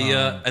vote.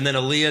 Aaliyah and then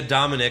Aaliyah,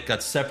 Dominic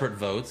got separate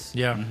votes.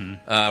 Yeah.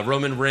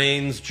 Roman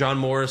Reigns, John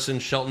Morrison,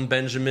 Shelton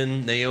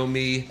Benjamin,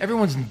 Naomi,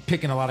 Everyone's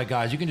picking a lot of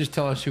guys. You can just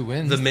tell us who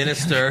wins. the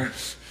Minister.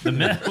 What?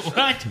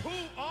 Who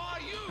are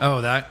you?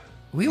 Oh, that.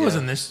 He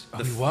wasn't this.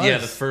 Oh, he was. yeah,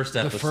 the first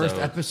The first episode.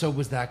 episode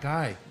was that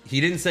guy.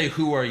 He didn't say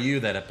 "Who are you"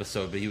 that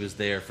episode, but he was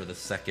there for the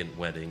second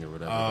wedding or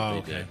whatever that they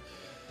okay. did.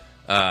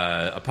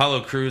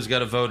 Apollo Crews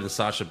got a vote and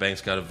Sasha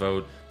Banks got a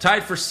vote.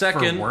 Tied for For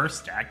second.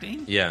 worst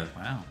acting? Yeah.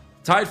 Wow.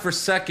 Tied for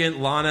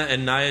second, Lana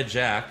and Nia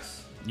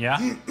Jax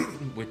Yeah.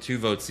 with 2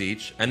 votes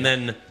each. And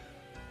then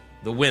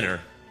the winner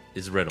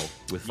is Riddle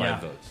with 5 Yeah.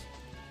 votes.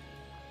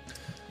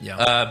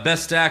 Yeah.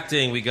 Best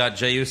acting, we got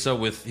Jey Uso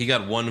he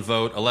got 1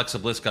 vote. Alexa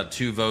Bliss got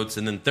 2 votes.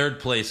 And then third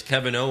place,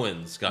 Kevin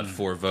Owens got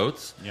 4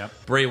 votes. Yep.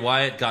 Bray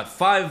Wyatt got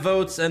 5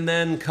 votes. And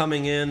then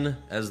coming in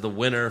as the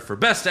winner for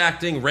best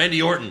acting,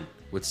 Randy Orton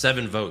with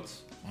 7 votes.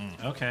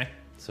 Okay.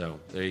 So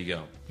there you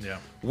go. yeah.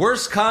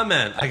 Worst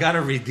comment. I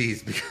gotta read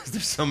these because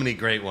there's so many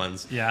great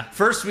ones. Yeah.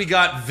 First, we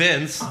got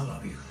Vince. I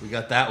love you. We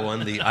got that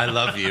one. The I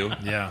love you.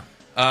 Yeah.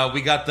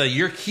 We got the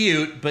you're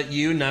cute, but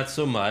you not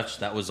so much.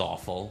 That was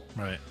awful.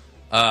 Right.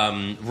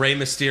 Rey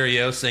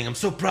Mysterio saying I'm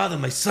so proud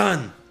of my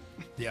son.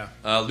 Yeah.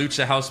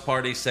 Lucha House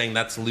Party saying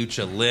that's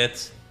Lucha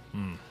lit.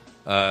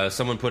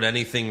 Someone put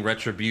anything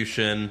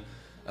Retribution.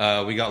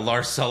 We got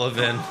Lars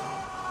Sullivan.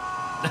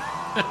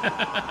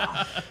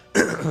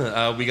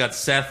 We got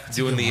Seth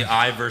doing the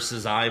I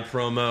versus I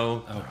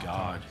promo. Oh,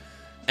 God.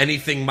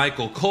 Anything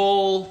Michael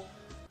Cole.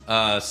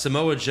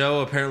 Samoa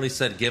Joe apparently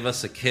said give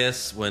us a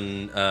kiss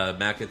when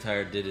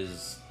McIntyre did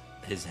his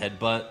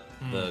headbutt,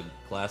 the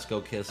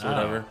Glasgow kiss or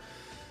whatever.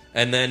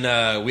 And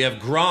then we have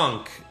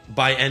Gronk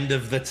by end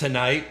of the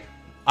tonight.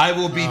 I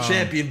will be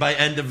champion by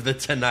end of the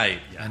tonight.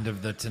 End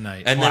of the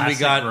tonight. And then we Classic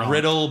got Gronk.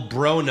 Riddle,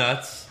 Bro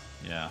Nuts.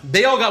 Yeah.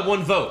 They all got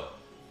 1 vote.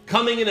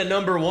 Coming in at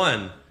number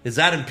 1 is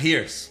Adam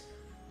Pearce.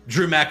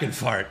 Drew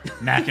McIntyre.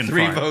 McIntyre.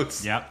 3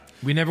 votes. Yep.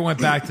 we never went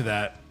back to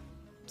that.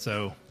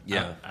 So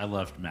Yeah. I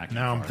loved McIntyre.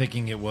 now I'm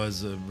thinking it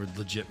was a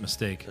legit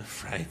mistake.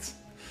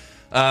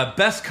 Right.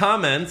 Best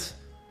comment.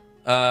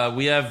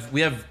 We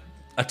have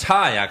a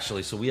tie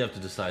actually, so we have to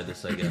decide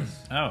this, I guess.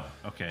 Oh,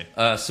 okay.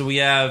 So we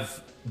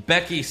have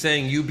Becky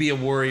saying "You be a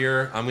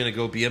warrior, I'm gonna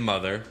go be a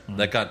mother."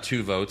 That got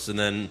 2 votes, and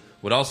then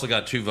what also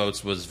got 2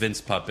 votes was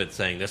Vince Puppet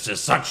saying "This is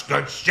such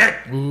good shit."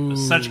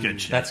 Such good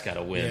shit. That's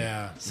gotta win.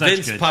 Yeah. Such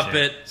Vince good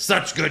Puppet,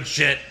 such good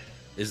shit,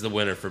 is the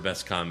winner for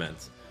best comment.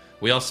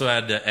 We also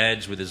had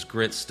Edge with his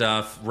grit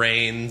stuff.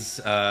 Reigns.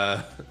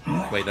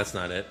 Wait, that's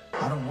not it.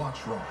 I don't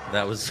watch Raw.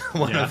 That was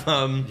one Yeah. of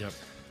them.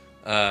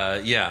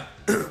 Yep. Yeah.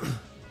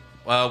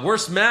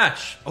 Worst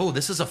match. Oh,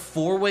 this is a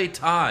 4-way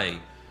tie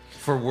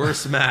for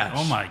worst match.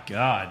 Oh, my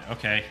God.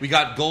 Okay. We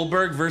got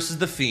Goldberg versus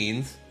The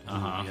Fiend.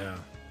 Yeah.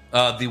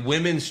 The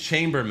women's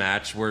chamber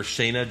match where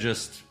Shayna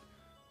just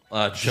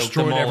choked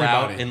Destroyed them all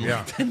out everybody. in Yeah.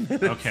 like 10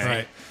 minutes. Okay.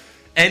 Right.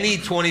 Any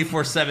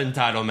 24/7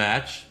 title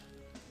match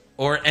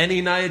or any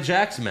Nia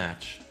Jax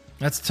match.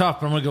 That's tough,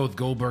 but I'm going to go with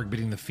Goldberg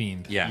beating The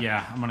Fiend. Yeah,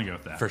 Yeah, I'm going to go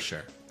with that. for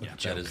sure. Yeah.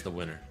 That is the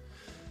winner.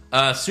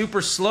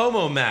 Super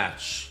slow-mo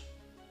match.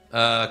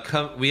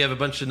 We have a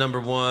bunch of number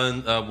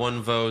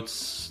 1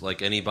 votes,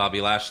 like any Bobby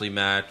Lashley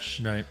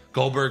match. Right.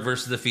 Goldberg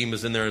versus The Fiend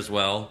was in there as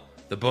well.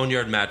 The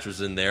Boneyard match was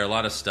in there. A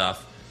lot of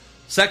stuff.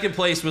 Second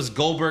place was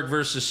Goldberg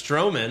versus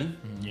Strowman.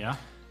 Yeah.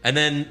 And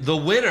then the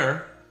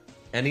winner,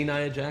 any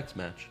Nia Jax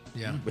match.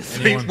 Yeah. With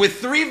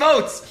 3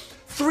 votes.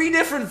 3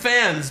 different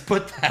fans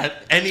put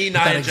that any Nia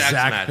That Jax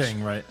exact match.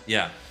 thing, right?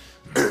 Yeah.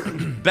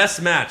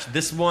 Best match.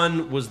 This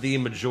one was the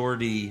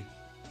majority.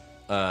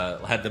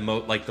 Had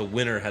the the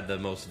winner had the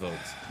most votes.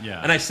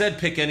 Yeah. And I said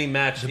pick any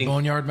match. The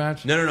Boneyard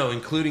match? No,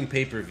 including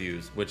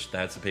pay-per-views, which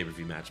that's a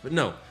pay-per-view match. But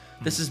no,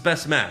 this is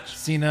best match.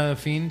 Cena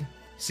Fiend?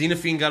 Cena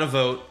Fiend got a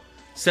vote.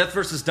 Seth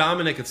versus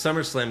Dominic at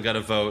SummerSlam got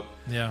a vote.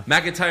 Yeah.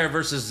 McIntyre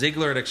versus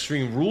Ziggler at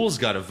Extreme Rules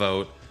got a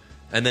vote.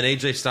 And then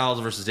AJ Styles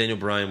versus Daniel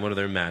Bryan, one of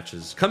their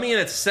matches. Coming in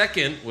at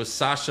second was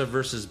Sasha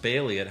versus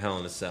Bayley at Hell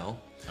in a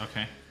Cell.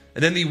 Okay.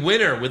 And then the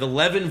winner with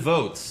 11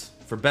 votes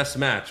for best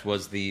match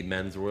was the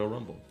Men's Royal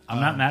Rumble. I'm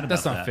not mad about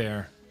That's that. not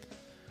fair.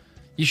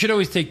 You should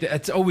always take the.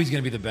 It's always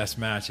going to be the best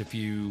match if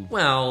you.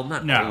 Well,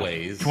 not No.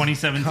 always.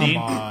 2017.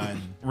 Come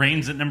on.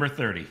 Reigns at number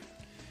 30.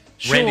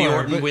 Randy Sure,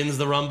 Orton but- wins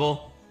the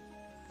Rumble.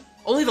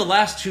 Only the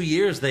last 2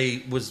 years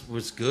they was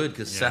good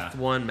because Yeah. Seth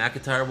won,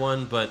 McIntyre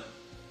won, but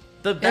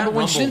that Yeah, but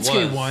when Rumble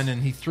Shinsuke was, won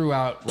and he threw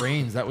out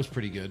Reigns, that was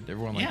pretty good.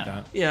 Everyone liked Yeah.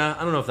 that. Yeah,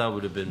 I don't know if that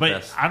would have been But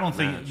best. I don't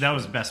think match. that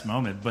was best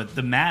moment. But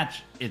the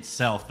match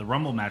itself, the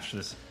Rumble match,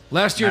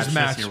 Last year's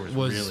match this year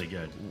was really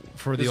good.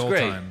 for the It was old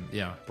great. time.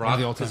 Yeah, one Brock, of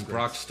the old time. because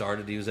Brock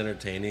started, he was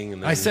entertaining.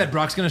 And then I said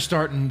Brock's going to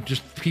start and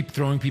just keep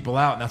throwing people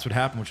out, and that's what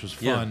happened, which was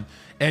Yeah. fun.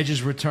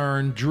 Edge's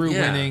return, Drew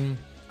Yeah. winning,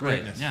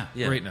 Great. greatness,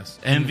 Yeah. greatness.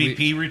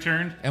 MVP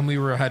returned. and we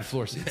had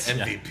floor seats.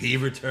 MVP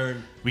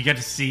return. We got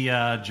to see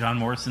John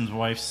Morrison's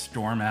wife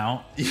storm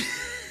out.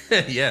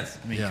 Yes.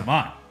 I mean, Yeah. come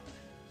on.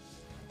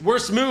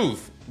 Worst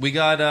move. We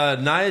got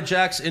Nia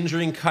Jax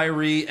injuring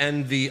Kyrie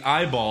and the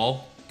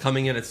eyeball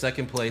coming in at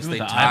second place. Ooh, They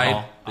the tied.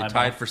 eyeball. They Eyeball.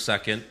 tied for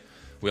second.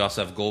 We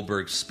also have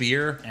Goldberg's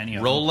spear, Any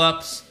of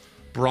roll-ups,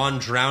 Braun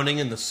drowning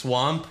in the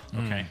swamp,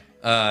 Okay.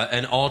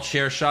 and all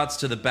chair shots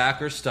to the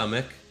back or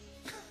stomach.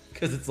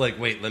 Because it's like,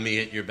 wait, let me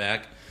hit your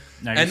back.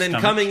 Now your And then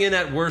stomach. coming in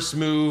at worst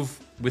move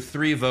with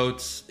 3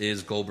 votes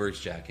is Goldberg's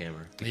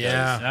jackhammer. Because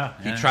Yeah.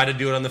 Yeah. He tried to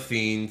do it on the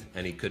Fiend,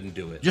 and he couldn't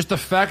do it. Just the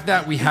fact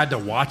that we had to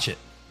watch it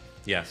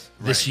Yes.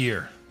 this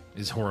year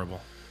is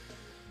horrible.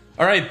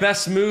 All right,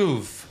 best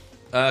move.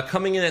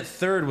 Coming in at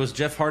third was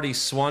Jeff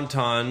Hardy's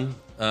Swanton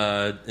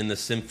in the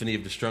Symphony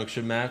of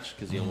Destruction match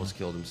because he almost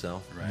killed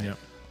himself. Right.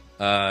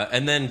 Yep.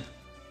 And then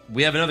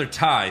we have another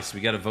tie, so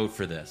we got to vote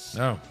for this.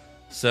 Oh,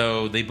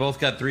 So they both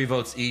got 3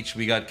 votes each.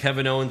 We got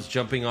Kevin Owens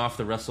jumping off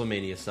the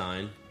WrestleMania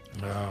sign.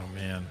 oh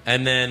man.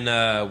 And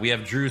then we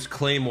have Drew's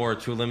Claymore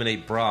to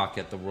eliminate Brock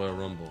at the Royal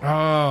Rumble.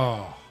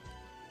 Oh,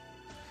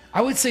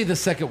 I would say the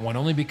second one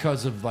only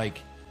because of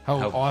like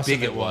how awesome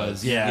big it was.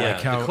 was. Yeah, Yeah,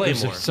 like how the it was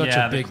Claymore. such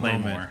Yeah, a the big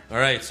Claymore. moment. All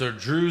right, so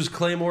Drew's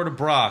Claymore to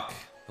Brock,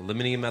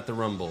 eliminating him at the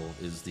Rumble,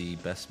 is the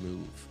best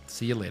move.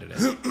 See you later.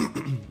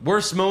 Dave.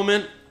 Worst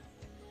moment,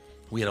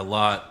 we had a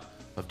lot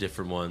of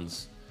different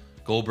ones.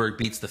 Goldberg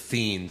beats The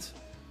Fiend,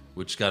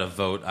 which got a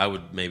vote. I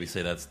would maybe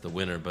say that's the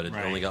winner, but it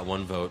Right. only got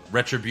 1 vote.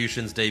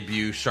 Retribution's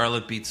debut.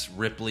 Charlotte beats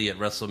Ripley at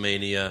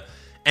WrestleMania.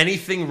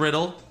 Anything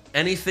Riddle.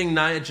 Anything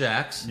Nia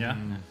Jax. Yeah.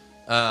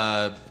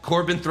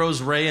 Corbin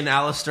throws Ray and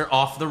Alistair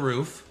off the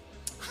roof.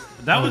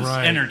 That was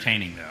right.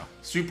 entertaining, though.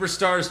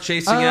 Superstars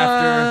chasing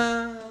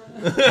after...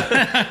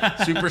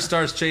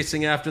 Superstars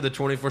chasing after the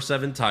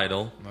 24/7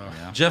 title.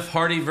 Yeah. Jeff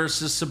Hardy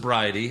versus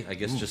Sobriety. I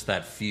guess just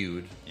that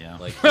feud. Yeah.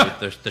 Like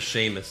the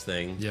Sheamus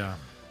thing. Yeah.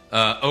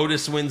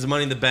 Otis wins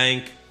Money in the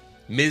Bank.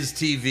 Miz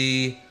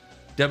TV.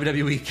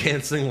 WWE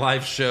canceling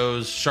live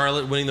shows.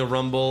 Charlotte winning the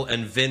Rumble.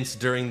 And Vince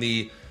during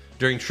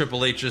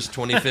Triple H's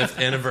 25th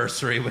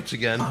anniversary, which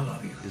again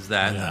is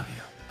that.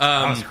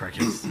 That was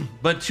crickets.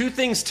 But 2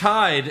 things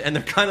tied, and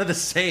they're kind of the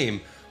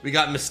same. We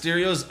got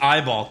Mysterio's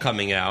eyeball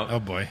coming out. Oh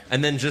boy.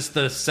 And then just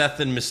the Seth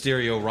and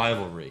Mysterio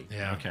rivalry.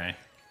 Yeah. Okay.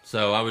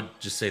 So I would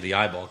just say the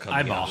eyeball coming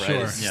Eyeball, out, right?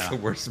 sure. It's Yeah. the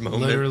worst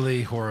moment.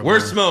 Literally horrible.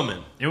 Worst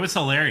moment. It was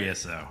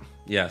hilarious, though.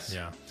 Yes.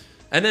 Yeah.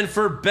 And then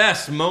for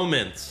best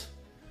moment,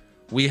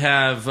 we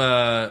have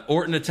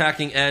Orton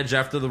attacking Edge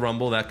after the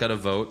Rumble. That got a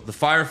vote. The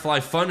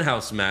Firefly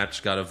Funhouse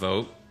match got a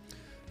vote.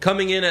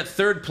 Coming in at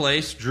third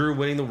place, Drew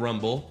winning the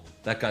Rumble.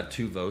 That got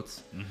 2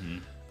 votes.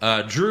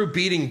 Drew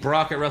beating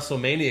Brock at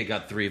WrestleMania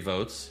got 3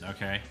 votes.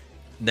 Okay.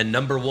 And then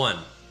number 1.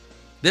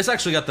 This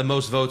actually got the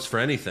most votes for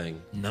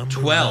anything. Number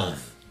 12. one.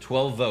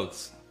 12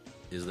 votes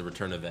is the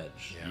return of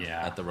Edge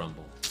Yeah. at the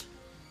Rumble.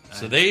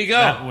 So there you go.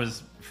 That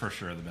was for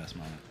sure the best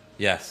moment.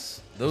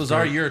 Yes. Those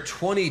are your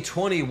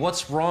 2020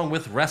 What's Wrong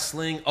with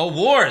Wrestling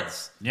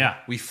awards. Yeah.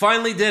 We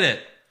finally did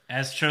it.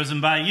 As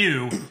chosen by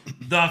you,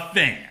 the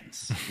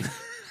fans.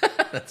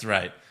 That's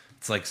right.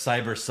 It's like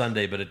Cyber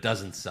Sunday, but it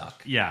doesn't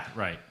suck. Yeah,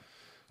 right.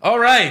 All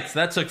right.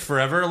 That took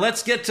forever.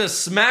 Let's get to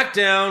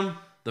SmackDown.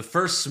 The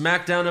first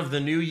SmackDown of the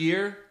new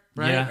year,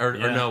 right? Yeah, Or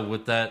yeah. no,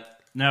 with that.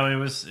 No, it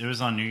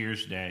was on New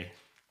Year's Day.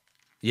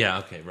 Yeah,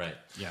 okay, right.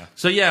 Yeah.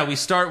 So, yeah, we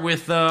start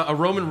with a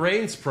Roman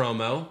Reigns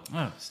promo.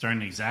 Oh,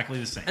 starting exactly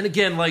the same. And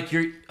again, like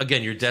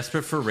you're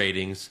desperate for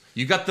ratings.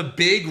 You got the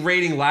big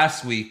rating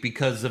last week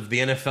because of the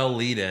NFL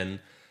lead-in,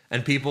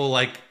 and people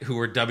like who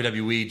were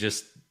WWE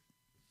just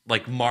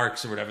like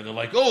marks or whatever. They're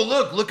like,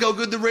 "Oh, look how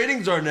good the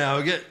ratings are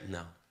now."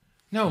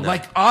 No,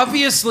 like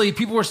obviously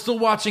people are still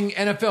watching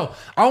NFL.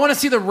 I want to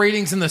see the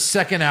ratings in the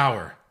second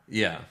hour.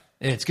 Yeah.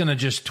 It's gonna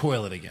just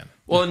toilet again.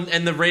 Well,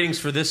 and the ratings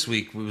for this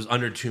week was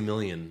under 2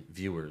 million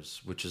viewers,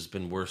 which has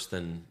been worse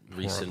than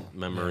recent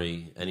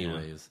memory,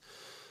 anyways.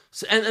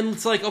 So, and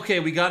it's like, okay,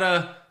 we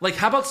gotta like,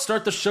 how about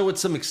start the show with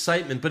some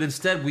excitement? But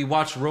instead, we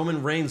watch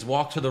Roman Reigns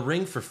walk to the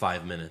ring for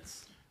 5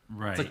 minutes.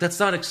 Right. It's like that's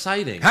not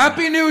exciting.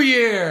 Happy New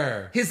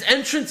Year! His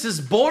entrance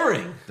is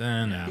boring.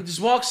 He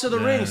just walks to the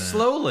ring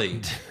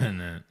slowly.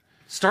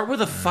 Start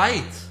with a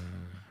fight.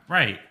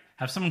 Right.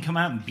 Have someone come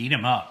out and beat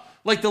him up.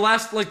 Like the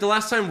last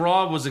time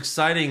Raw was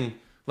exciting,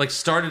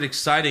 started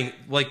exciting,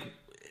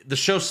 the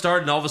show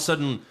started and all of a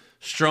sudden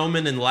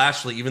Strowman and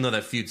Lashley, even though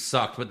that feud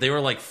sucked, but they were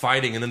like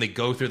fighting and then they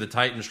go through the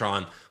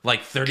Titantron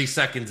like 30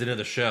 seconds into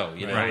the show,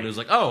 you know? Right. And it was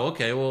like, oh,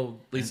 okay, well,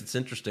 at least it's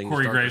interesting.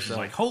 Corey Start the Graves show. was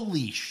like,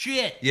 holy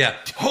shit. Yeah.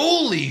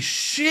 Holy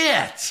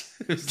shit!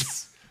 It was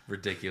this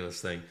ridiculous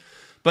thing.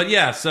 But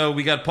yeah, so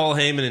we got Paul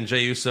Heyman and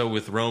Jey Uso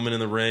with Roman in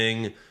the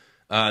ring.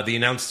 The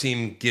announce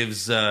team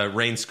gives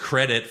Reigns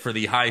credit for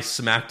the high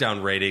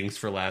SmackDown ratings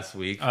for last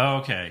week. Oh,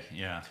 okay.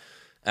 Yeah.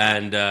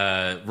 And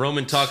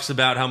Roman talks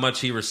about how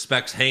much he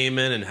respects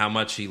Heyman and how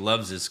much he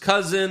loves his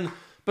cousin.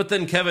 But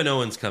then Kevin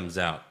Owens comes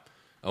out.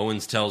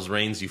 Owens tells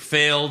Reigns, "You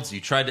failed. You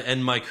tried to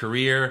end my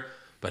career.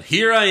 But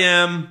here I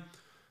am."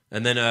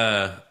 And then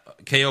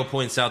KO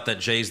points out that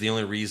Jay's the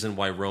only reason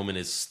why Roman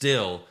is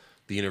still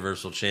the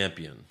Universal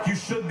Champion. You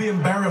should be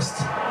embarrassed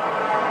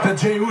that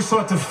Jey Uso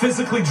had to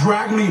physically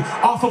drag me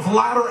off of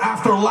ladder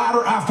after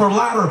ladder after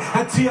ladder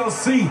at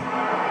TLC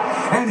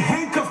and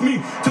handcuff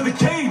me to the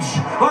cage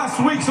last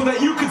week so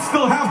that you could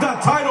still have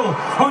that title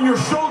on your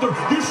shoulder.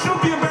 You should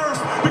be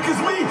embarrassed because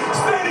me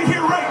standing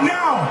here right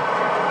now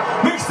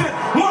makes it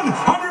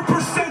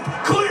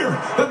 100% clear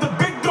that the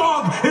big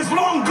dog is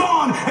long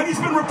gone and he's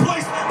been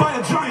replaced by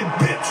a giant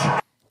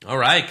bitch. All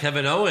right,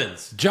 Kevin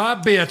Owens.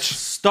 Job, bitch.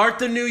 Start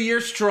the new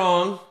year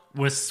strong.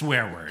 With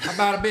swear words. How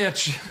about a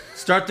bitch?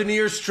 Start the new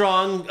year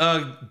strong.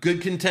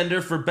 Good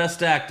contender for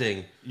Best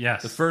Acting.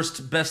 Yes. The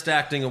first Best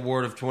Acting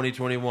award of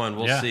 2021.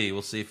 We'll Yeah. see.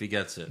 We'll see if he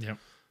gets it. Yep.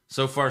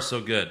 So far,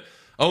 so good.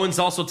 Owens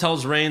also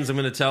tells Reigns, "I'm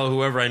going to tell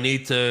whoever I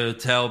need to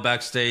tell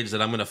backstage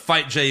that I'm going to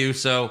fight Jey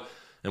Uso.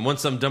 And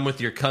once I'm done with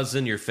your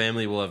cousin, your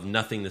family will have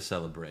nothing to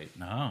celebrate."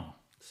 No.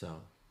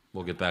 So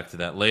we'll get back to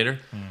that later.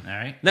 All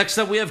right. Next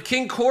up, we have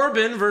King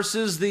Corbin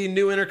versus the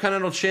new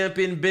Intercontinental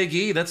Champion, Big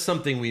E. That's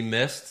something we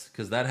missed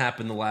because that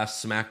happened the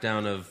last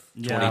SmackDown of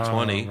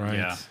 2020. Oh,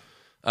 right.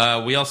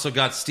 Yeah. We also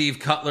got Steve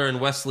Cutler and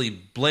Wesley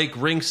Blake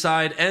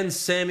ringside and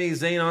Sami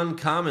Zayn on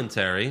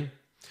commentary.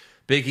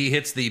 Big E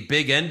hits the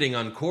big ending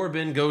on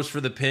Corbin, goes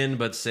for the pin,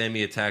 but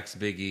Sami attacks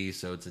Big E,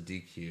 so it's a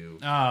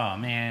DQ. Oh,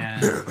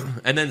 man.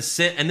 And then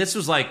this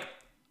was like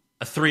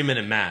a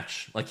 3-minute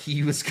match. Like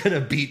he was going to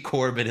beat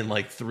Corbin in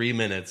like 3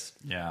 minutes.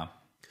 Yeah.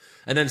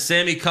 And then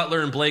Sammy, Cutler,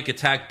 and Blake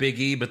attack Big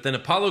E, but then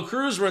Apollo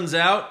Crews runs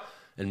out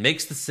and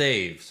makes the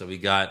save. So we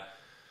got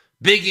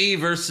Big E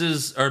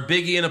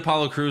and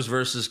Apollo Crews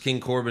versus King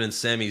Corbin and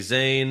Sami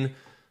Zayn.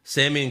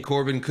 Sammy and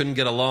Corbin couldn't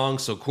get along,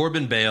 so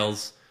Corbin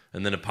bails,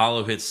 and then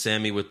Apollo hits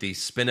Sammy with the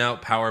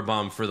spin-out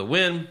powerbomb for the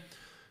win. And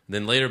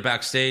then later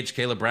backstage,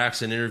 Kayla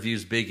Braxton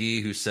interviews Big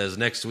E, who says,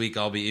 "Next week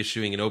I'll be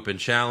issuing an open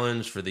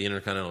challenge for the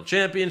Intercontinental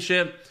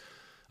Championship."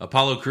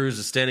 Apollo Crews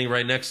is standing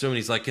right next to him, and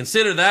he's like,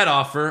 "Consider that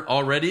offer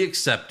already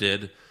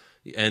accepted."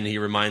 And he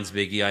reminds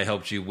Big E, "I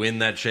helped you win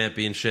that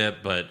championship,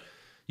 but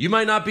you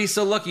might not be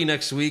so lucky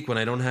next week when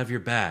I don't have your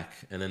back."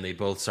 And then they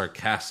both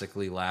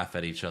sarcastically laugh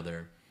at each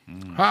other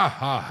Ha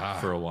ha ha.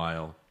 for a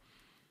while.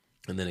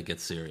 And then it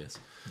gets serious.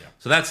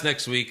 So that's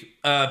next week.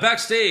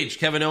 Backstage,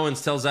 Kevin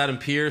Owens tells Adam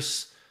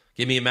Pearce,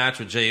 "Give me a match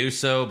with Jey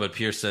Uso," but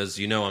Pearce says,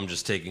 "I'm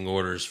just taking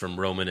orders from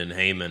Roman and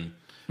Heyman."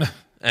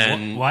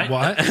 And What?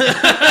 What?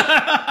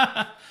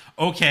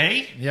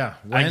 Okay. Yeah.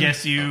 I when?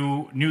 guess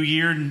you, new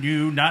year,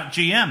 new, not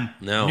GM.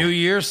 no. New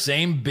Year,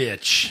 same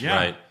bitch. Yeah.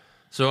 Right.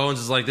 So Owens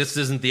is like, "This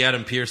isn't the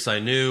Adam Pearce I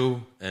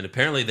knew." And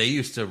apparently they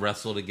used to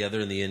wrestle together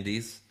in the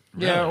Indies.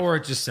 Yeah, or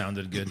it just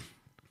sounded good.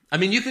 I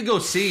mean, you could go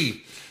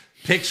see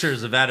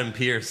pictures of Adam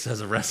Pearce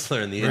as a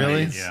wrestler in the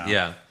Really? Indies.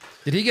 Yeah.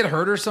 Did he get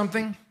hurt or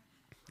something?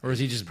 Or is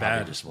he just Probably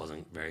bad? just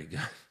wasn't very good.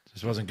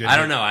 Just wasn't good. I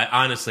don't know.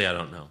 Honestly, I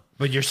don't know.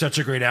 But you're such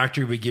a great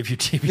actor, we give you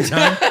TV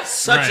time.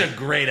 Such Right. a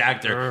great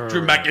actor.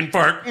 Drew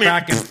McIntyre.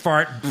 Back and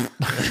fart.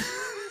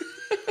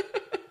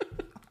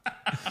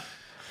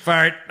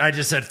 Fart. I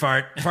just said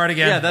fart. Fart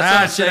again. Yeah, that's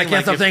what I'm shit, saying. I can't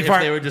Like, stop saying if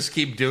fart. they would just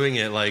keep doing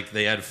it, like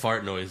they had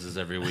fart noises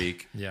every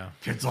week. Yeah.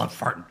 Kids love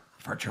farting.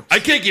 Fart jokes. I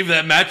can't give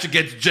that match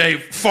against Jay.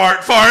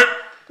 Fart, fart,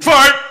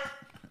 fart.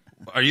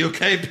 Are you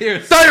okay,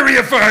 Pierce?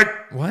 Diarrhea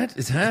fart. What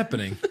is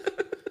happening?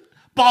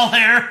 Ball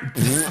hair.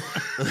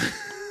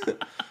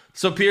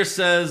 So Pierce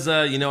says,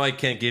 I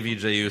can't give you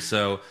Jey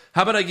Uso.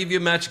 How about I give you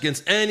a match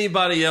against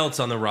anybody else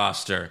on the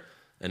roster?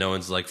 And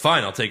Owens like,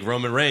 "Fine, I'll take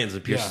Roman Reigns."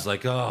 And Pierce Yeah. is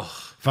like, "Oh,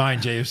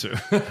 Fine, Jey Uso.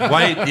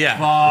 why?" Yeah.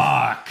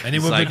 Fuck. He's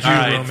Anyone like, but you, "All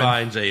right, Roman.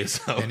 fine, Jey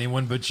Uso."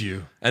 Anyone but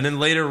you. And then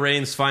later,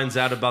 Reigns finds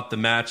out about the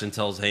match and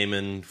tells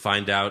Heyman,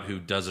 "Find out who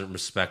doesn't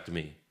respect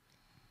me."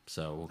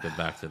 So we'll get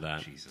back to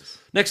that. Jesus.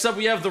 Next up,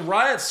 we have the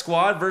Riot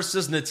Squad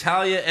versus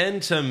Natalya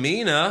and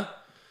Tamina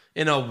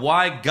in a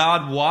Why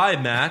God Why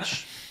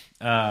match.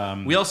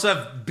 We also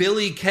have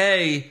Billie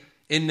Kay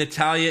in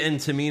Natalya and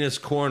Tamina's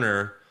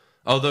corner,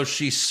 although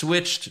she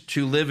switched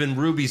to live in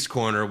Ruby's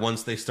corner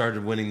once they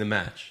started winning the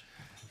match.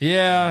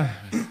 Yeah.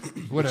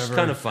 Whatever. It's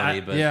kind of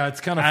funny, but Yeah,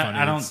 it's kind of funny.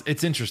 I don't-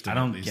 It's interesting. I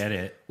don't at least. get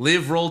it.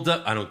 Liv rolled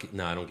up. I don't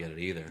get it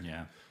either.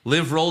 Yeah.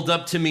 Liv rolled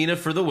up Tamina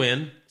for the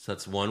win, so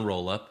that's one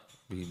roll up.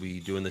 We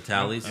doing the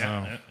tallies.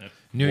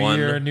 New One.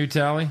 year, new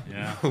tally.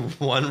 Yeah.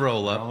 One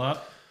roll up. Roll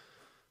up.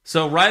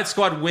 So Riot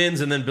Squad wins,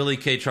 and then Billie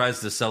Kay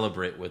tries to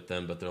celebrate with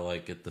them, but they're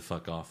like, "Get the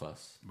fuck off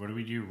us." What do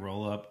we do?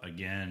 Roll up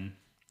again.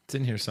 It's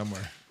in here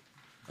somewhere.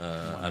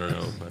 I don't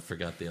know. I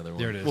forgot the other one.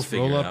 There it is. We'll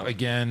figure Roll it up out.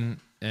 again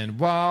and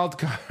wild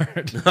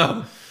card.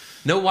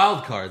 No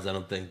wild cards, I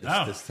don't think,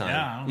 Oh, this time.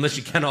 yeah, I don't Unless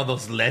you count all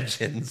those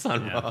legends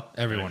on Raw.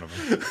 Every one of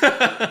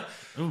them.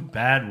 Ooh,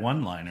 bad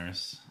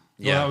one-liners.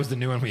 Yeah, that was the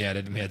new one we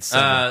added. We had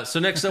 7. So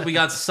next up, we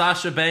got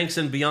Sasha Banks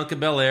and Bianca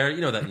Belair. You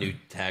know that new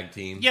tag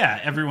team. Yeah,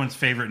 everyone's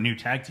favorite new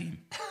tag team.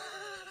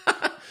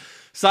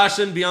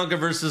 Sasha and Bianca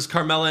versus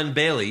Carmella and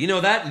Bayley. You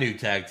know that new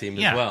tag team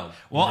as well.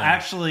 Well,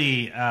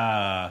 actually,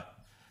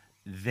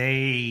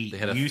 they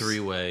had a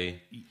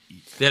three-way.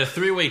 They had a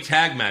three-way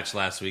tag match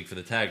last week for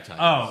the tag titles.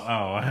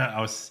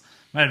 I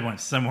might have went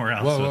somewhere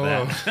else with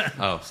that.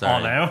 Oh,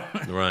 sorry. Although,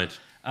 Right.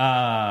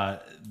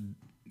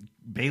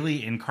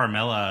 Bayley and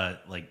Carmella,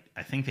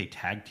 I think they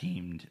tag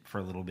teamed for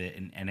a little bit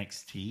in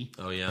NXT.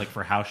 Oh, yeah.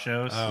 For house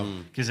shows.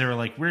 Because they were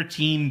like, we're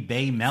Team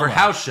Bay Mella. For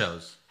house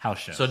shows. House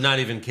shows. So not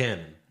even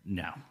canon.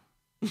 No.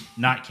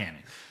 Not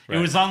canon. It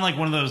was on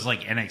one of those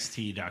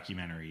NXT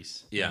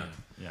documentaries. Yeah.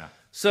 Yeah.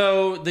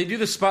 So they do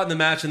the spot in the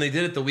match, and they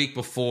did it the week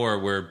before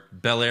where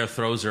Belair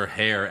throws her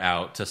hair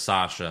out to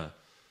Sasha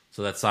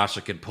so that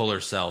Sasha could pull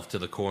herself to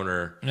the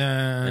corner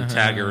and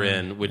tag her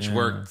in, which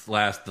worked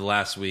the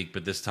last week,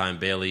 but this time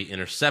Bayley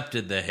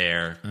intercepted the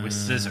hair. With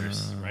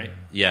scissors, right?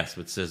 Yes,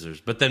 with scissors.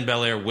 But then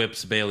Belair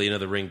whips Bayley into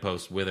the ring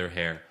post with her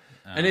hair.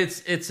 And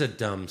it's a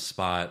dumb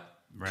spot.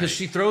 Because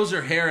she throws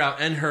her hair out,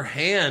 and her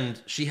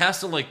hand, she has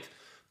to,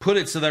 put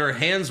it so that her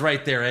hand's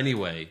right there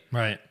anyway.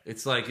 Right.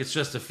 It's it's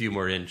just a few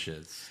more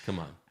inches. Come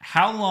on.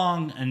 How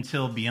long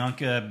until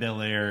Bianca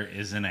Belair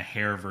is in a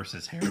hair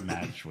versus hair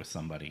match with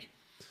somebody?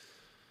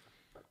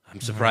 I'm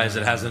surprised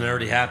it hasn't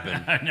already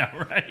happened. I know,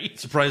 right?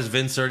 Surprised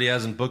Vince already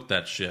hasn't booked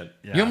that shit.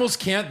 Yeah. You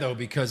almost can't, though,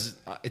 because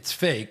it's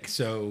fake.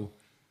 So,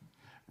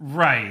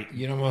 right.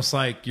 You almost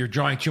you're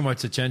drawing too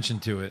much attention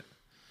to it.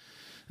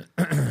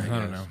 I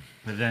don't know.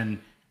 But then,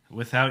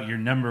 without your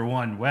number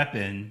one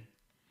weapon...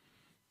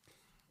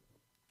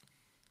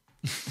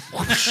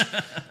 All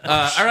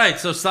right,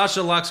 so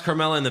Sasha locks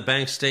Carmella in the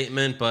bank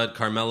statement, but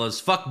Carmella's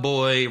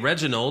fuckboy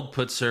Reginald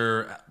pulls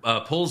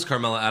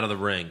Carmella out of the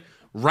ring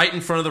right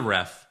in front of the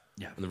ref.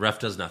 Yeah. And the ref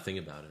does nothing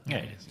about it. Yeah,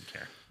 he doesn't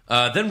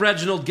care. Then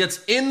Reginald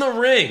gets in the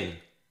ring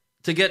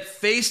to get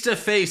face to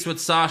face with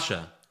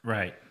Sasha.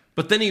 Right.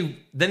 But then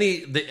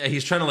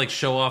he's trying to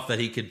show off that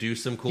he could do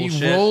some cool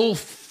shit. He roll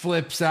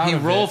flips out.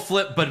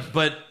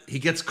 But he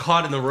gets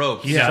caught in the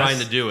ropes trying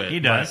to do it. He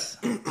does.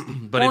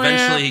 But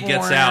eventually he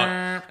gets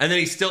out, and then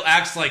he still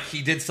acts like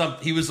he did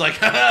something. He was like,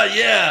 haha,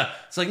 yeah.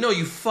 It's like, no,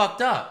 you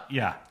fucked up.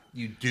 Yeah.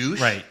 You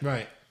douche.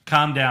 Right.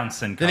 Calm down,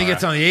 Sin Cara. Then he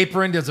gets on the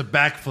apron, does a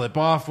backflip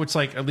off, which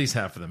at least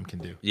half of them can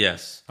do.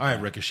 Yes. All right,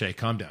 Ricochet,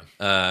 calm down.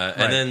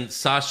 And then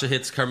Sasha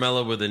hits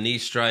Carmella with a knee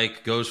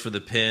strike, goes for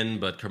the pin,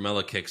 but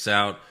Carmella kicks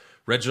out.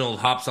 Reginald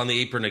hops on the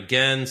apron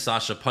again.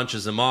 Sasha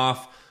punches him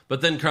off,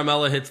 but then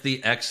Carmella hits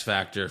the X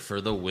Factor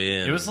for the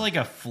win. It was like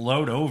a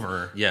float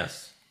over.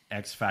 Yes.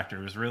 X Factor.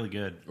 It was really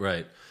good.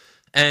 Right.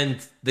 And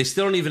they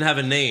still don't even have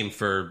a name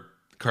for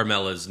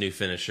Carmella's new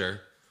finisher.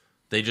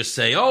 They just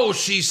say, oh,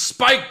 she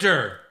spiked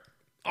her.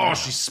 Oh,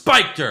 she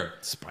spiked her.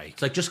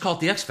 Spike. It's just call it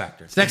the X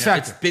Factor. It's the X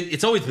Factor.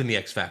 It's always been the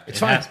X Factor. It's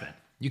fine. has been.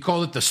 You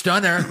call it the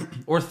stunner.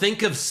 Or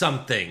think of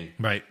something.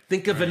 Right.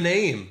 Think of a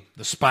name.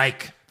 The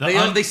spike.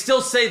 They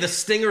still say the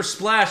Stinger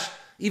Splash,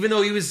 even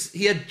though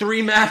he had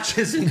 3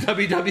 matches in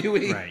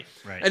WWE. Right.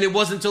 And it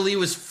wasn't until he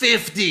was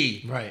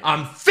 50. Right.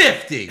 I'm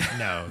 50.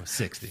 No,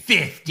 60.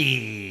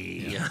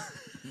 50. Yeah.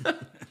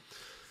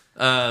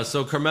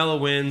 So Carmella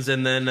wins,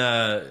 and then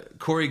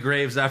Corey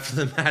Graves after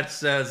the match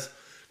says,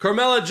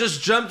 Carmella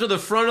just jumped to the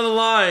front of the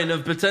line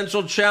of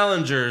potential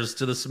challengers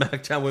to the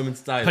SmackDown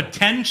Women's title.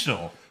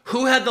 Potential.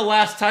 Who had the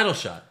last title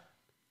shot?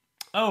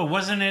 Oh,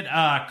 wasn't it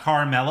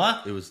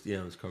Carmella? It was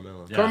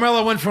Carmella. Yeah.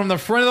 Carmella went from the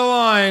front of the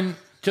line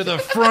to the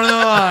front of the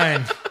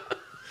line.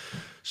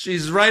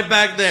 She's right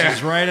back there.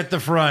 She's right at the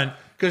front.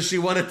 Because she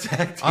won a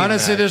tag team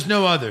Honestly, match. there's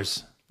no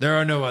others. There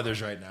are no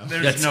others right now.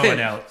 There's That's no it. one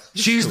else.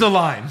 She's the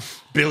line.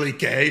 Billy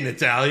Kay,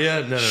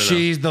 Natalia. No.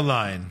 She's the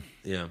line.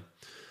 Yeah.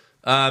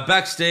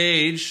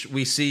 Backstage,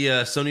 we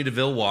see Sonya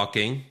Deville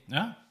walking.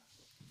 Yeah.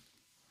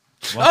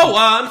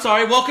 I'm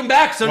sorry. Welcome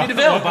back, Sonya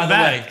Deville, by the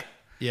way.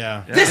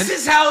 Yeah. This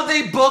is how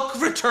they book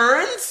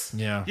returns?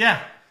 Yeah.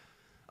 Yeah.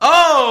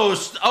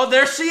 Oh,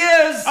 there she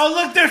is. Oh,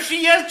 look, there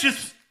she is,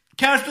 just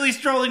casually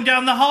strolling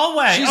down the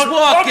hallway. She's Oh,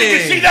 walking.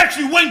 did you see that?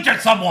 She winked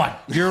at someone.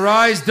 Your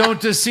eyes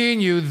don't deceive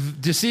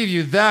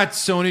you. That's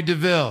Sonya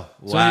Deville.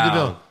 Sonya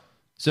Deville.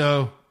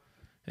 So,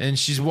 and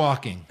she's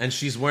walking. And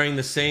she's wearing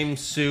the same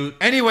suit.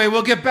 Anyway,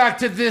 we'll get back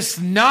to this.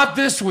 Not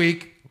this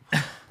week.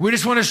 We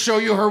just want to show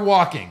you her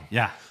walking.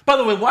 Yeah. By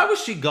the way, why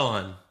was she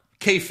gone?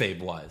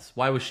 Kayfabe-wise,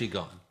 why was she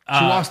gone?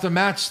 She lost a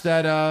match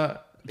that To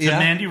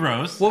Mandy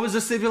Rose. What was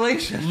the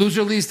stipulation?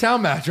 loser leaves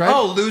town match, right?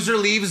 Oh, loser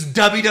leaves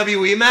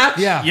WWE match?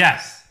 yeah.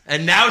 Yes.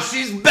 And now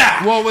she's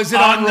back. Well, was it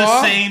on, On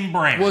Raw? the same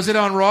brand. Was it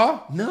on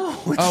Raw? No.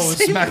 Oh,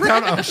 it's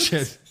SmackDown? Oh,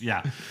 shit.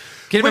 Yeah.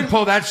 Can't even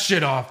pull that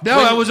shit off.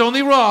 No, that was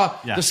only Raw.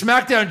 Yeah. The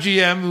SmackDown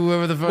GM,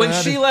 whoever the fuck. When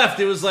she left,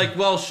 it was like,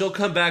 well, she'll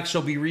come back.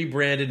 She'll be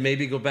rebranded.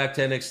 Maybe go back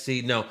to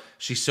NXT. No,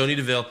 she's Sonya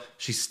Deville.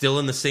 She's still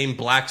in the same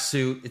black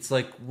suit. It's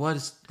like, what?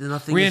 Is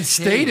nothing?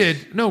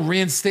 Reinstated? No,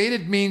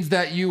 reinstated means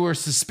that you were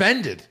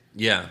suspended.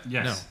 Yeah.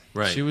 Yes.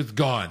 No. Right. She was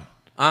gone.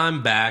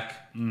 I'm back.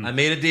 I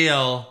made a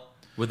deal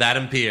with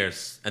Adam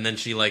Pearce. And then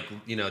she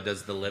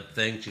does the lip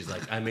thing. She's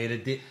like, I made a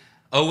deal.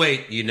 Oh,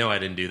 wait. I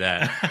didn't do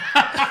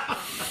that.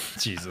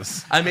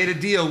 Jesus. I made a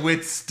deal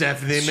with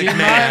Stephanie She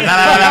McMahon.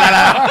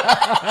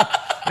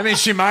 I mean,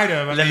 she might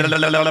have. I mean, you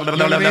know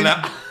what I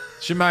mean?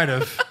 She might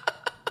have.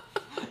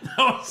 That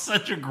was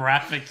such a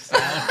graphic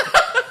sound.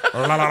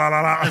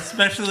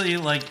 Especially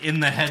like in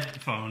the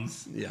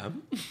headphones. Yeah.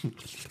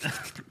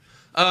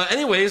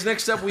 Anyways,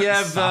 next up we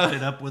have Sop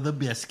it up with a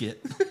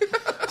biscuit.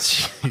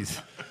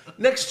 Jeez.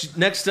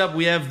 next up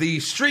we have the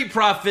Street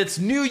Profits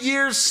New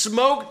Year's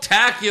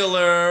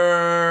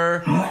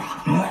Smoke-tacular.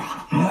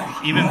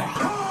 Even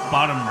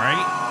bottom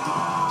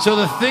right. So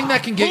the thing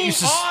that can get Who you,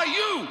 are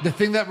you? the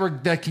thing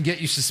that can get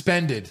you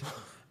suspended,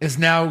 is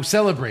now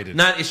celebrated.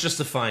 It's just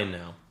a fine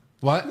now.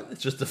 What?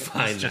 It's just a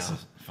fine It's just now.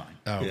 fine.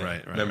 Oh, Yeah.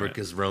 right. Remember,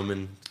 because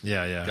Roman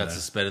got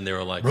suspended, and they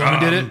were like, Roman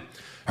did it.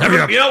 Hurry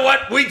up. You know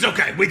what? Weed's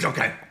okay.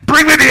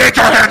 Bring me the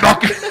HR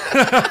handbook.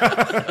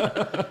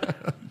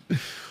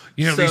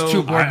 You know, these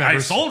two board I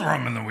members. sold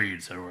rum in the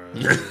weed, so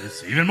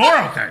it's even more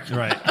okay.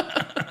 Right.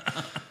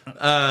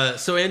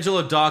 So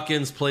Angelo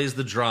Dawkins plays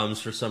the drums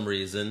for some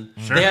reason.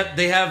 Sure.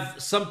 They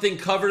have something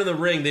covered in the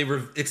ring.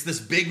 It's this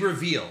big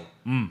reveal,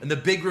 and the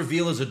big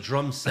reveal is a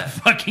drum set.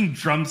 Fucking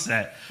drum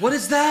set. What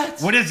is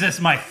that? What is this,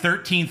 my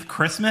 13th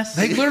Christmas?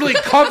 They literally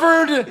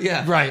covered.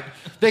 Yeah. Right.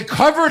 They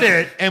covered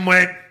it and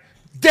went,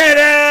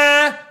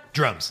 da-da!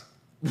 Drums.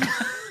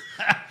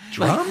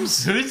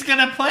 Drums? Who's going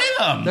to play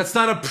them? That's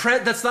not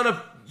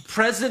a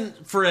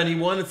present for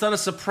anyone. It's not a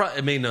surprise.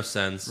 It made no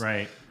sense.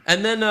 Right.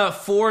 And then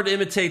Ford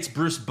imitates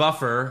Bruce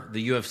Buffer,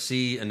 the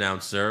UFC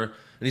announcer, and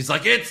he's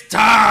like, "It's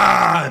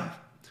time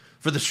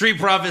for the Street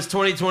Profits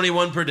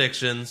 2021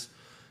 predictions."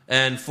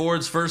 And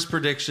Ford's first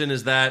prediction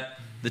is that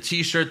the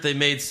T-shirt they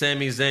made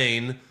Sami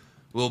Zayn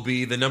will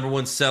be the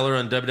 #1 seller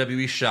on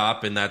WWE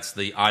Shop, and that's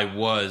the "I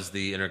was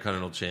the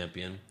Intercontinental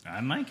Champion." I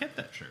might get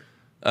that shirt.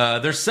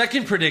 Their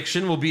second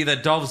prediction will be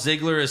that Dolph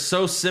Ziggler is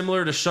so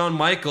similar to Shawn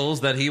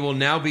Michaels that he will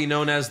now be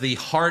known as the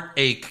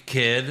Heartache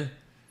Kid.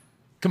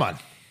 Come on.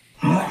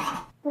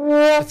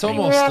 It's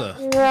almost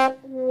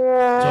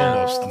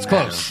It's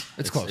close.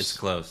 It's close. It's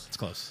close. It's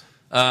close.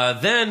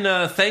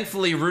 Then,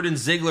 thankfully, Rude and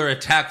Ziggler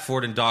attack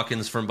Ford and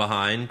Dawkins from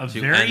behind A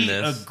to very end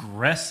this.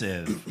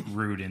 aggressive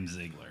Rude and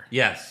Ziggler.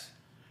 Yes.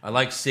 I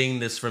like seeing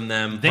this from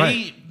them.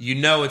 They You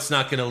know it's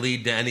not going to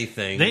lead to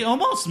anything. they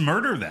almost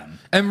murder them.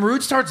 And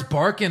Rude starts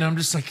barking. I'm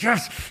just like,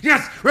 yes,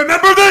 yes.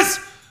 Remember this?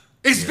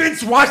 Is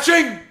Vince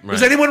watching? Does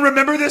Right. anyone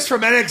remember this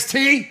from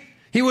NXT?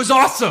 He was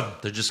awesome.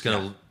 They're just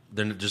going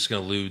to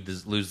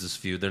lose this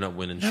feud. They're not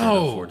winning shit,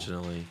 No.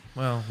 unfortunately.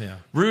 Well, yeah.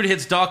 Rude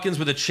hits Dawkins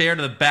with a chair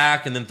to the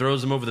back and then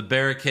throws him over the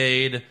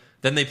barricade.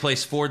 Then they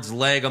place Ford's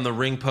leg on the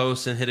ring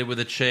post and hit it with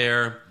a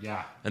chair.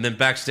 Yeah. And then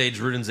backstage,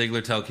 Rude and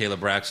Ziggler tell Kayla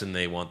Braxton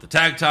they want the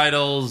tag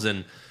titles.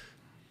 And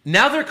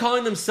now they're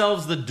calling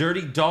themselves the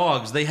Dirty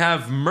Dogs. They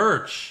have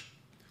merch.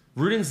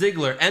 Rude and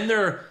Ziggler. And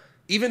their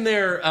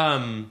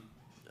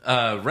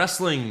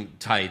wrestling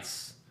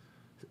tights.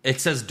 It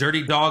says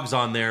Dirty Dogs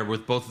on there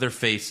with both of their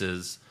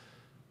faces.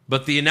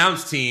 But the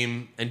announce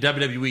team and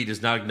WWE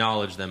does not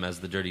acknowledge them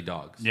as the Dirty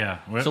Dogs. Yeah.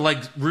 So, like,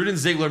 Rude and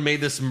Ziggler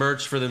made this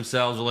merch for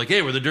themselves. They're like,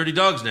 hey, we're the Dirty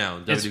Dogs now.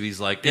 And WWE's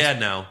like, yeah,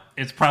 no.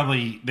 They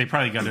probably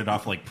got it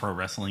off like pro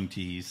wrestling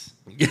tees.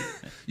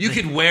 You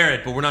could wear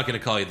it, but we're not going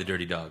to call you the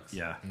Dirty Dogs.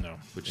 Yeah. No.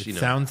 Which, It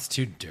sounds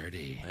too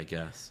dirty. I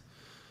guess.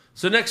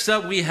 So next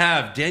up, we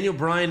have Daniel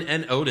Bryan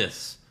and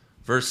Otis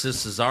versus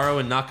Cesaro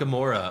and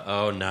Nakamura.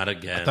 Oh, not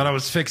again. Thought I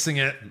was fixing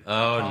it.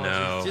 Oh,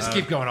 no. Just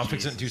keep going. I'll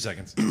fix it in 2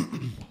 seconds.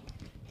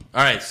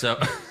 All right, so...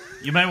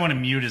 You might want to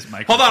mute his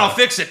microphone. Hold on, I'll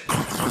fix it.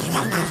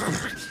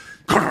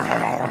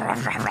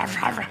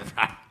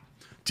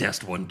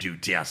 Test 1, 2,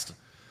 test.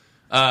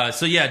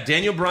 So yeah,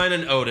 Daniel Bryan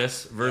and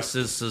Otis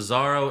versus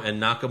Cesaro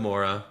and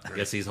Nakamura. I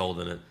guess he's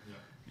holding it.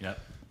 Yep.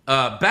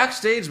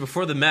 Backstage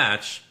before the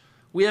match,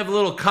 we have a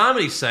little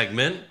comedy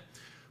segment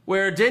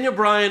where Daniel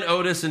Bryan,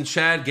 Otis, and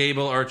Chad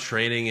Gable are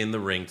training in the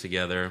ring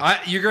together.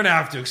 You're going to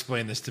have to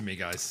explain this to me,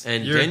 guys.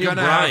 And you're Daniel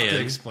gonna have Bryan-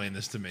 to explain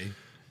this to me.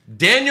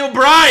 Daniel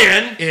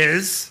Bryan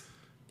Is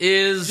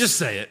is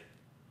say it.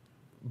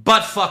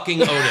 butt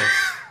fucking Otis.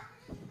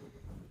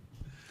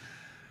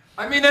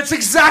 I mean, that's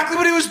exactly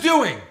what he was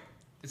doing.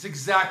 It's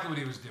exactly what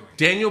he was doing.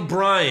 Daniel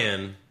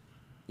Bryan,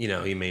 he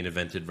main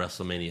evented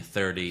WrestleMania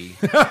 30,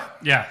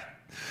 Yeah.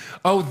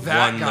 Oh,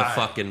 that won guy. the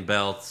fucking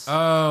belts.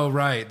 Oh,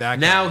 right. That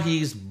guy. Now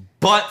he's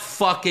butt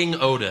fucking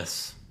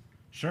Otis.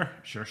 Sure.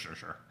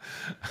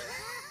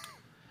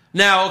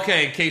 Now,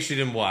 okay, in case you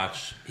didn't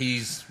watch,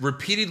 he's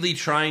repeatedly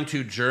trying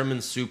to German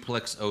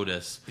suplex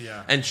Otis.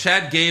 Yeah. And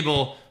Chad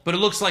Gable, but it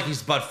looks like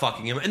he's butt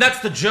fucking him. And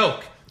that's the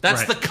joke.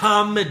 That's Right. the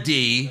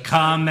comedy.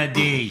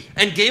 Comedy.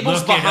 And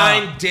Gable's Look it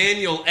behind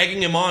Daniel,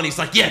 egging him on. He's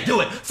like, yeah,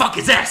 do it. Fuck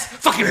his ass.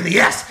 Fuck him in the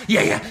ass.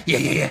 Yeah.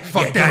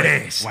 Fuck that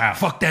ass. Wow.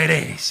 Fuck that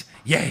ass.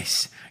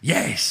 Yes.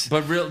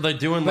 But they're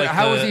doing But like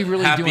how the is he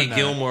really Happy doing that?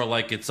 Gilmore,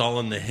 like it's all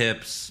in the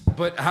hips.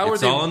 But how are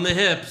It's they? all in the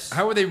hips.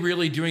 How are they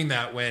really doing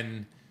that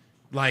when,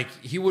 like,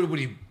 would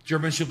he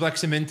German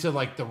suplex him into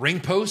like the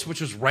ring post,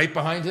 which was right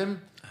behind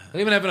him? They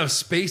don't even have enough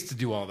space to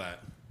do all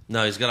that.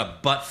 No, he's got to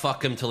butt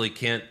fuck him till he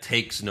can't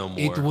takes no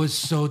more. It was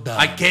so dumb.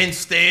 I can't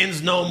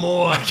stands no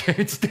more.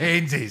 can't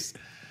stand this.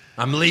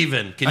 I'm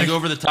leaving. Can you go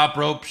over the top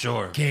rope?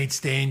 Sure. Can't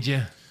stand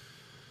you.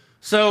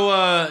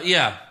 So,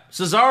 yeah.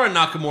 Cesaro and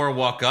Nakamura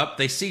walk up.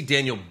 They see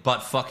Daniel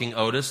butt fucking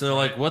Otis, and they're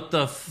like, what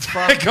the I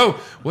fuck? go,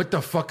 what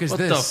the fuck is What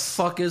this?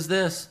 the fuck is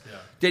this? Yeah.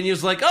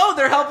 Daniel's like, oh,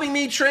 they're helping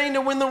me train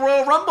to win the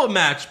Royal Rumble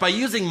match by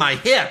using my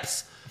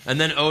hips. And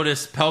then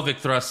Otis pelvic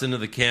thrusts into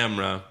the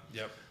camera.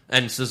 Yep.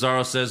 And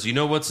Cesaro says, you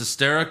know what's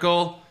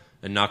hysterical?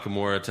 And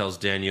Nakamura tells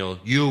Daniel,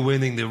 you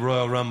winning the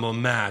Royal Rumble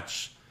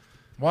match.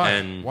 Why?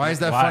 And Why is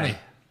that Why? funny?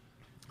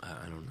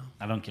 I don't know.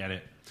 I don't get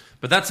it.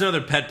 But that's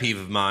another pet peeve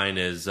of mine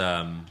is,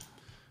 no,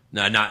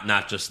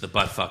 not just the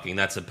butt fucking.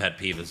 That's a pet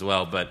peeve as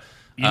well. But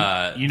You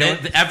know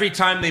what? every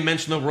time they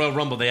mention the Royal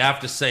Rumble, they have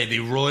to say the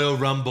Royal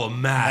Rumble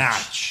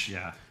match.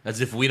 Yeah.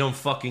 As if we don't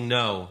fucking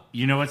know.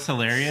 You know what's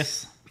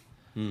hilarious?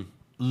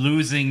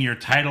 Losing your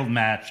title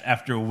match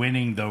after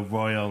winning the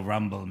Royal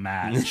Rumble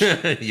match.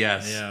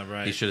 Yes. Yeah,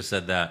 right. He should have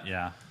said that.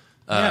 Yeah.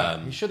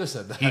 Yeah, you should have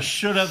said that. He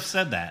should have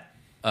said that.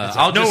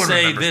 I'll No just one say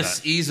remembers this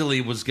that. easily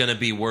was going to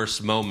be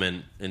worst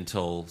moment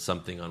until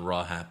something on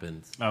Raw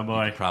happened. Oh,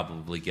 boy. You could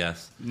probably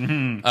guess.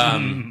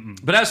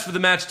 But as for the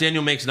match,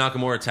 Daniel makes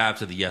Nakamura tap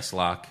to the yes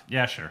lock.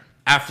 Yeah, sure.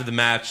 After the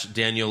match,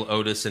 Daniel,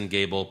 Otis, and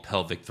Gable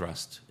pelvic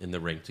thrust in the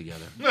ring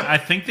together. I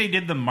think they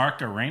did the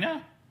Mark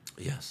Arena.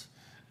 Yes.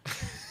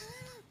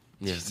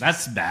 Yes.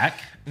 That's back.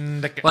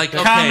 Like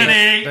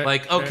Comedy.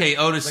 okay,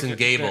 Otis and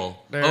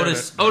Gable.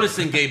 Otis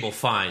and Gable,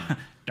 fine.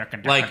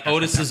 Like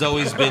Otis has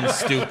always been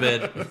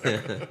stupid.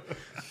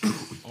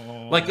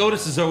 Like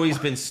Otis has always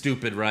been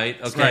stupid, right?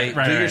 Okay,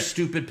 Right, do your right.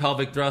 stupid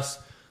pelvic thrust.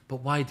 But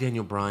why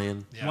Daniel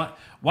Bryan?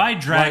 Why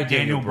drag Why Daniel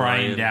Daniel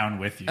Bryan Bryan? down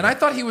with you? And I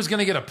thought he was going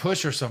to get a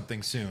push or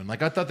something soon.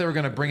 Like, I thought they were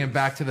going to bring him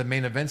back to the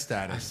main event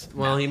status.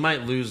 Well, he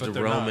might lose to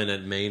they're Roman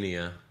at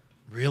Mania.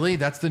 Really?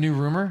 That's the new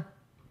rumor?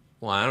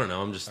 Well, I don't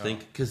know. I'm just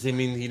thinking because I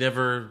mean he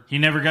never He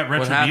never got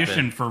happened?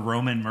 retribution for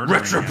Roman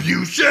murdering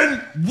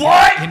him.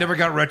 What? He never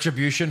got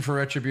retribution for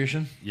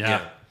retribution? Yeah.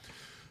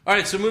 All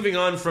right. So moving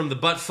on from the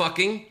butt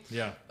fucking.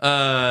 Yeah.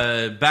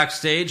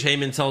 Backstage,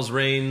 Heyman tells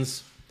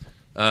Reigns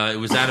it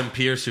was Adam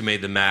Pearce who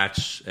made the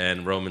match,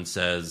 and Roman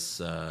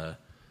says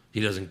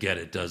he doesn't get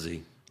it, does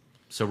he?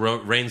 So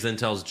Reigns then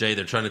tells Jay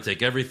they're trying to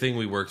take everything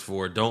we worked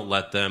for. Don't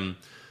let them.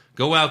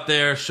 Go out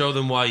there, show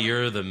them why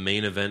you're the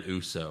main event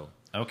Uso.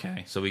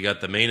 Okay. So we got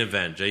the main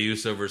event, Jey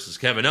Uso versus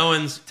Kevin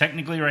Owens.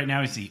 Technically, right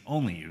now, he's the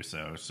only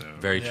Uso. So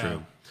Very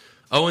true.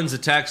 Owens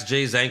attacks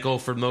Jay's ankle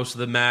for most of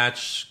the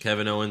match.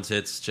 Kevin Owens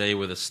hits Jay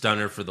with a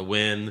stunner for the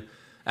win.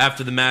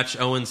 After the match,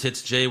 Owens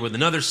hits Jay with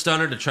another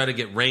stunner to try to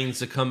get Reigns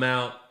to come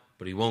out,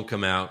 but he won't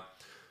come out.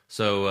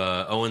 So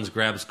Owens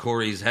grabs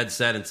Corey's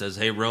headset and says,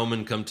 hey,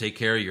 Roman, come take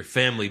care of your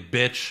family,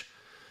 bitch.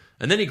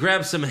 And then he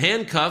grabs some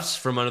handcuffs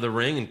from under the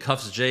ring and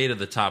cuffs Jay to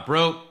the top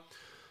rope.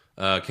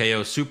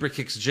 KO super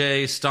kicks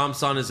Jay,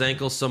 stomps on his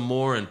ankle some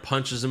more, and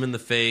punches him in the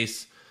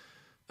face.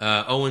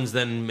 Owens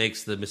then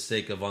makes the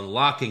mistake of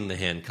unlocking the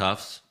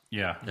handcuffs.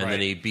 yeah, And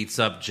then he beats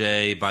up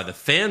Jay by the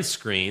fan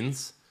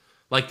screens.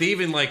 Like, they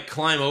even, like,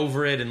 climb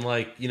over it and,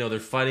 like, you know, they're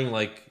fighting,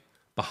 like,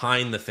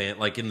 behind the fan,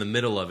 like, in the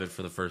middle of it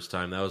for the first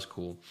time. That was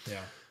cool.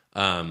 Yeah.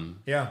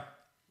 Yeah.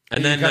 And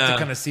you then... got to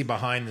kind of see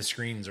behind the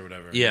screens or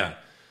whatever. Yeah.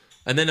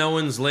 And then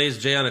Owens lays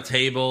Jay on a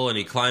table, and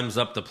he climbs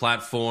up the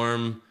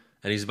platform,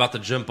 and he's about to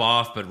jump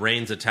off, but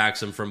Reigns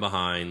attacks him from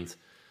behind.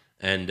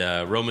 And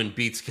Roman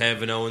beats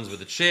Kevin Owens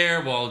with a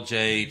chair while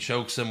Jay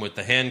chokes him with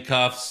the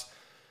handcuffs.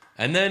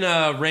 And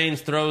then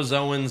Reigns throws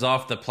Owens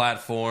off the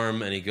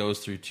platform, and he goes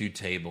through 2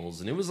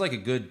 tables. And it was like a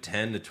good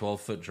 10 to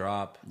 12-foot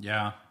drop.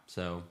 yeah.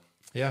 So,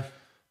 Yeah.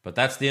 but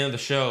that's the end of the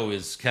show,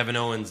 is Kevin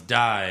Owens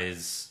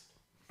dies.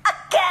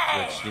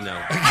 Which, you know,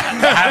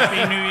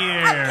 Happy New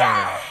Year.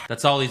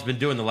 that's all he's been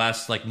doing the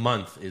last, like,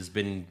 month,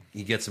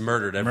 he gets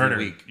murdered every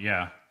week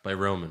Yeah, by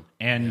Roman.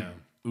 and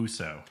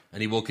Uso.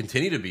 And he will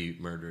continue to be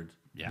murdered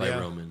by Yeah.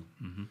 Roman.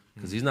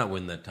 Because he's not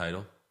winning that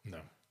title. No.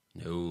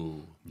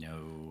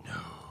 No.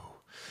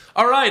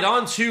 All right,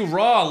 on to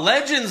Raw.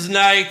 Legends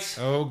Night.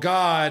 Oh,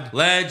 God.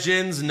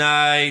 Legends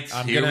Night.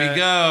 Here we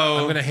go.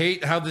 I'm going to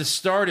hate how this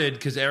started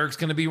because Eric's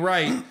going to be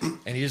right.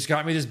 And he just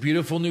got me this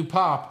beautiful new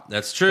pop.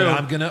 That's true. But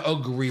I'm going to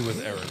agree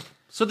with Eric.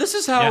 So this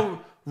is how Yeah.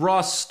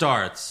 Raw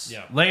starts.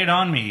 Yeah. Lay it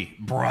on me,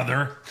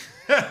 brother.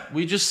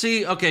 We just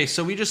see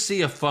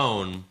a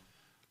phone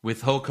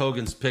with Hulk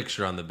Hogan's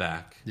picture on the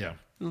back. Yeah.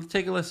 Let's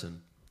take a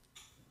listen.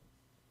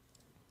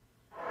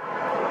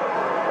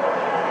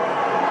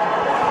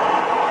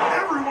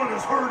 Everyone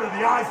has heard of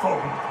the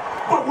iPhone,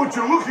 but what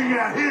you're looking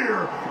at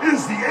here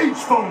is the H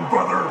phone,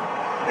 brother.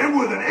 And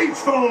with an H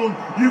phone,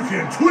 you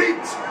can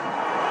tweet,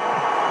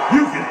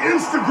 you can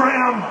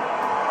Instagram,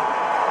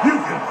 you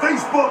can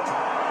Facebook,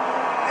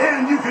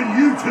 and you can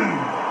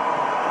YouTube.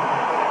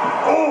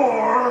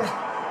 Or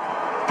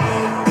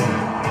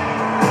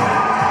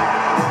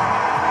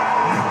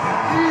you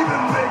can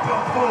even make a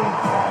phone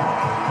call.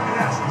 And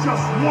that's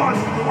just one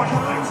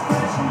question.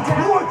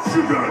 What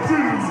you gonna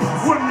do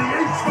when the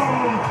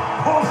H-Phone,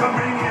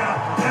 Hulkamania,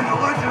 and the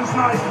Legends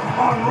Night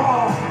on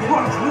Raw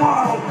runs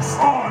wild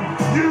on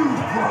you,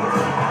 brother?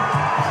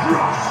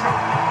 Russia.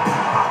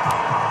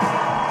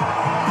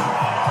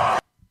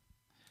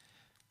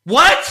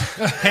 What?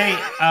 Hey,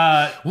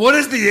 What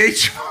is the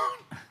H phone?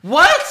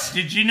 What?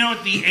 Did you know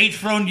at the H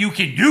phone you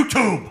can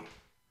YouTube?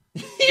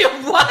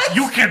 What?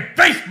 You can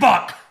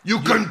Facebook. You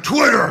can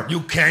Twitter.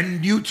 You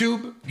can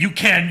YouTube? You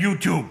can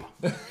YouTube.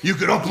 You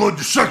can upload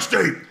the sex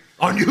tape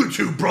on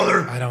YouTube,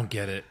 brother. I don't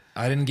get it.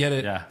 I didn't get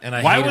it. Yeah. And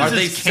I Why hate was it. Are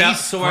they, his case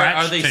so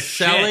are they scratched to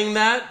selling shit?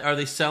 that? Are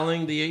they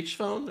selling the H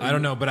phone? I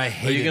don't know, but I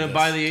hate Are it. you going to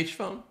buy the H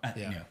phone?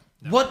 Yeah.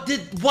 What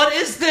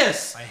is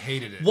this? I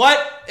hated it. What?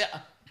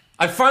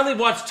 I finally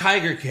watched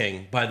Tiger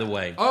King, by the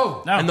way.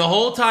 Oh. No. And the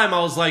whole time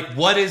I was like,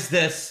 what is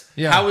this?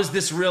 Yeah. How is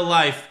this real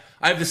life?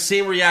 I have the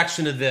same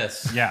reaction to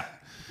this. Yeah.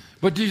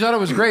 But you thought it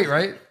was great,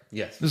 right?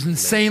 Yes. It was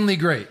insanely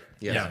great.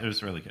 Yes. Yeah, it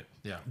was really good.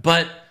 Yeah.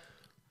 But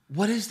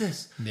what is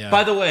this? Yeah.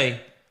 By the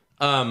way,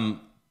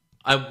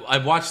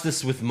 I watched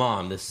this with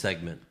Mom, this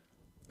segment.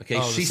 Okay, Oh,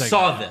 the she segment.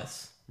 saw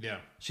this. Yeah.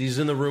 She's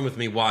in the room with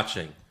me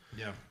watching.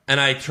 Yeah. And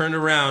I turned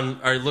around,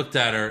 I looked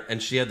at her,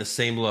 and she had the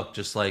same look,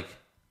 just like,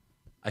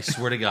 I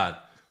swear to God,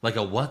 like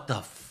a what the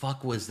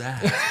fuck was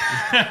that?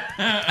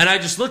 And I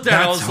just looked at her,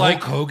 I That's was Hulk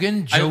like,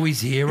 Hogan,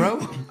 Joey's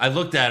hero? I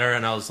looked at her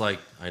and I was like,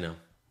 I know,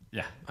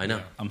 Yeah. I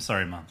know. I'm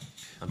sorry, Mom.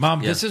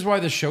 Mom, Yeah. this is why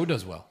the show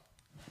does well.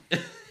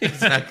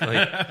 Exactly.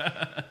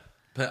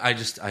 But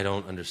I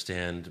don't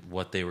understand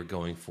what they were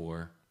going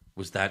for.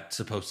 Was that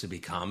supposed to be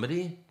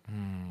comedy?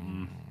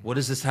 What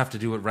does this have to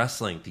do with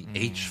wrestling? The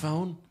H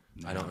phone?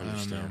 I don't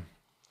understand.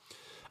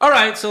 All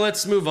right, so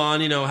let's move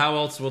on. You know, how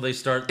else will they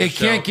start the It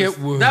show? can't get 'Cause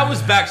worse. That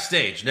was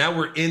backstage. Now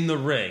we're in the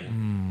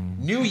ring.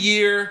 New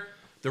year.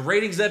 The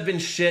ratings have been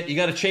shit. You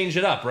got to change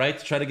it up, right?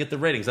 To try to get the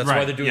ratings. That's why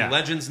Right, they're doing yeah.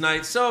 Legends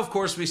Night. So, of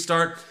course, we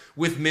start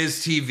with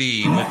Miz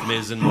TV with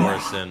Miz and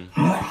Morrison.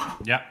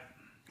 Yeah.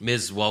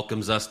 Miz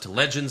welcomes us to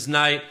Legends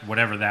Night.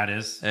 Whatever that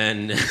is.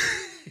 And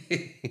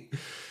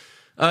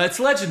it's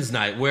Legends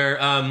Night, where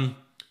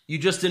you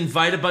just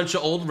invite a bunch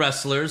of old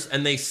wrestlers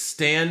and they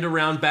stand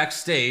around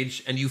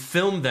backstage and you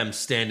film them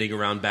standing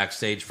around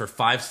backstage for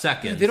 5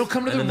 seconds. They don't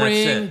come to and the then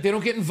that's ring. it. They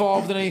don't get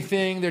involved in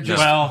anything. They're just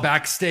Well-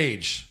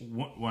 backstage.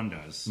 One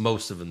does.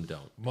 Most of them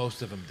don't.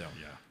 Most of them don't.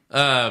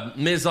 Yeah.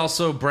 Miz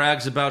also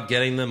brags about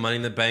getting the Money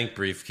in the Bank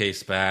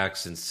briefcase back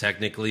since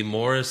technically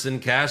Morrison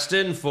cashed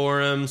in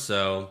for him.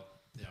 So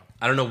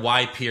I don't know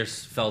why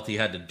Pierce felt he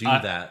had to do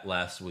that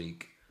last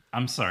week.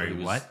 I'm sorry, It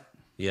was- what?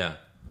 Yeah.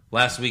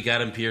 Last week,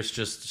 Adam Pierce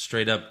just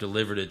straight up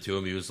delivered it to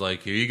him. He was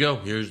like, here you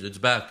go. It's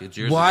back. It's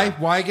yours. Why?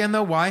 Why again,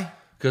 though? Why?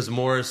 Because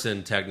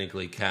Morrison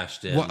technically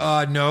cashed in.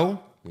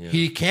 No.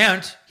 He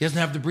can't. He doesn't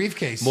have the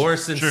briefcase.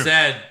 Morrison True.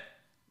 said,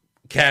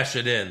 cash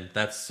it in.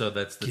 That's the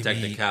Give me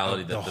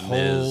technicality the that the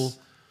whole Miz...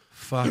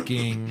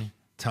 fucking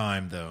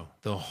time, though.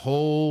 The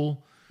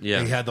whole...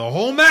 Yeah. He had the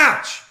whole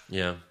match.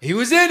 Yeah. He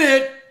was in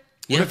it. What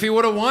Yeah. if he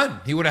would have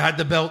won? He would have had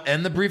the belt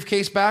and the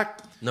briefcase back?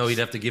 No, he'd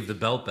have to give the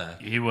belt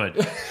back. He would.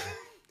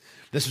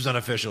 This was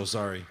unofficial,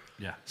 sorry.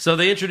 Yeah. So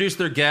they introduced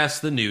their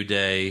guest, The New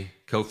Day.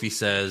 Kofi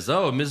says,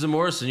 oh, Miz and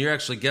Morrison, you're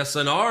actually guests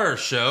on our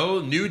show,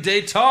 New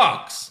Day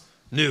Talks.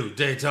 New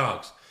Day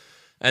Talks.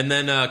 And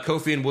then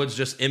Kofi and Woods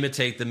just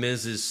imitate the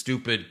Miz's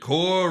stupid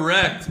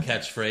correct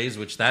catchphrase,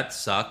 which that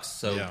sucks.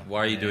 So Yeah. why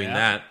are you doing Yeah.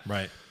 that?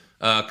 Right.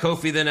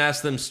 Kofi then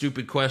asks them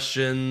stupid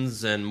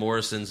questions, and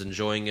Morrison's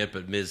enjoying it,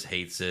 but Miz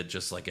hates it,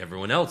 just like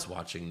everyone else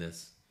watching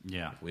this.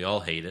 Yeah. We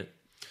all hate it.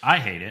 I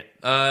hate it.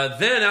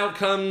 Then out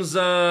comes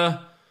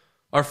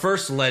our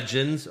first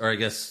legend, or I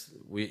guess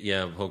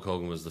Hulk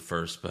Hogan was the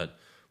first, but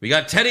we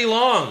got Teddy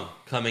Long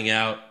coming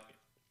out,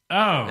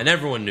 Oh. and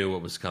everyone knew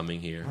what was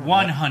coming here.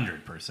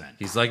 100%.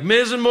 He's like,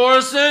 Miz and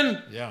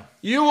Morrison, Yeah.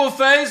 you will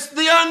face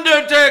The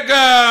Undertaker.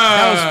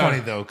 That was funny,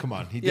 though. Come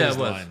on. He did Yeah, his it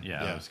was. line.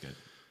 Yeah, that was good.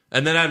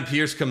 And then Adam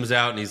Pierce comes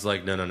out, and he's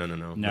like, no,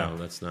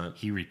 that's not.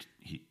 He's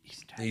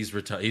dead. He's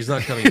retired. He's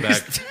not coming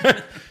back.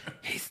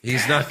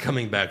 He's not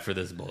coming back for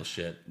this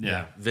bullshit.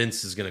 Yeah.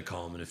 Vince is going to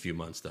call him in a few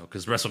months, though,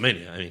 because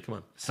WrestleMania. I mean, come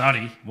on.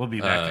 Saudi. We'll be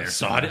back there.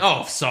 Saudi?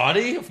 Oh,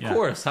 Saudi? Of Yeah.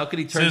 course. How could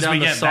he As turn soon as down we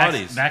the get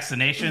Saudis?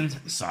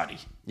 vaccinations, Saudi.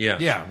 Yeah.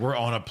 Yeah, we're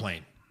on a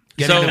plane.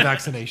 Getting So- the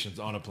vaccinations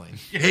on a plane.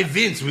 Hey,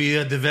 Vince, we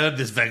developed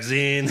this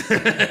vaccine.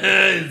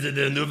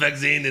 The new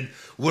vaccine. It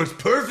works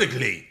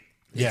perfectly.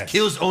 Yes.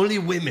 Kills only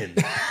women.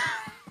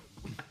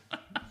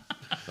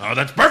 Oh,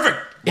 that's perfect.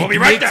 We'll be It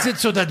right makes there. it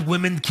so that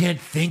women can't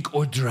think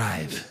or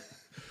drive.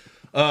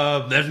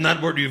 That's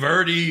not what you've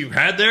already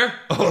had there?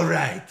 All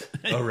right.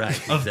 All right.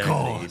 Of exactly.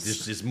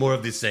 course. It's more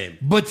of the same.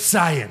 But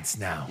science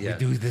now. Yeah. We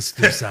do this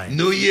through science.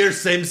 New Year,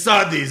 same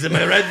Saudis. Am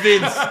I right,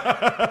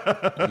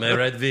 Vince? Am I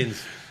right,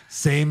 Vince?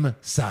 Same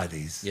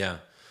Saudis. Yeah.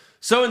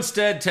 So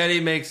instead,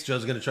 Teddy makes...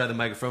 Joe's going to try the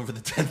microphone for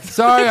the 10th.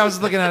 Sorry, I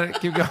was looking at it.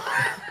 Keep going.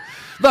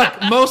 Look,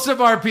 most of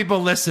our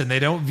people listen. They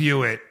don't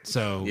view it.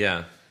 So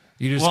Yeah.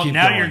 you just Well, keep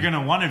now going. you're going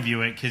to want to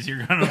view it because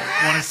you're going to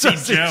want to see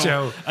See Joe,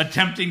 Joe.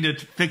 attempting to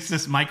fix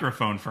this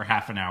microphone for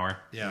half an hour.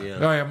 Yeah. Yeah.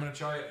 All right, I'm going to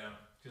try it now.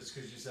 Just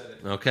because you said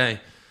it. Okay.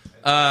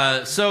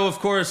 So, of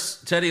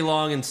course, Teddy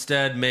Long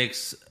instead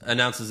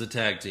announces a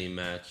tag team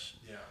match.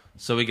 Yeah.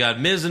 So we got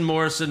Miz and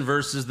Morrison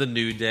versus The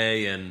New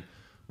Day, and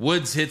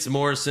Woods hits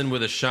Morrison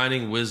with a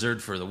Shining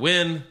Wizard for the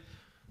win.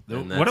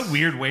 And What a that's-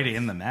 weird way to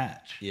end the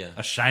match. Yeah.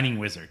 A shining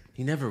wizard.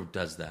 He never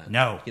does that.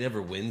 No. He never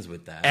wins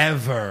with that.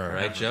 Ever. All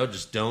right, Joe?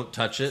 Just don't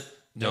touch it.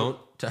 Don't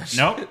touch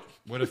Nope. it.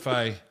 What if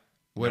I?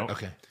 What? Nope.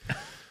 Okay.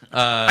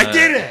 I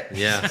did it.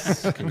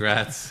 Yes,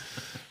 congrats.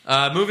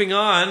 Moving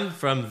on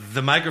from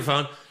the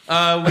microphone,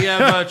 we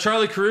have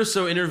Charlie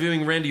Caruso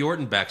interviewing Randy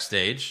Orton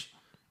backstage.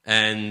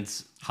 And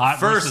Hot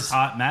versus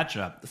hot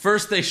matchup.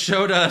 First, they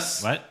showed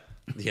us... What?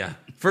 Yeah.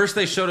 First,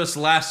 they showed us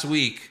last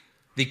week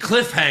the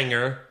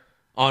cliffhanger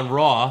on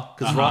Raw,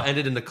 because Raw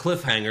ended in the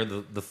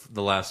cliffhanger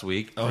the last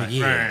week. Oh,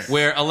 yeah.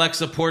 Where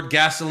Alexa poured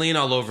gasoline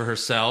all over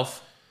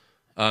herself.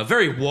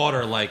 Very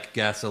water-like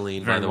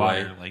gasoline, by the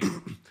way.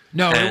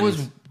 No, And-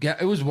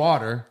 it was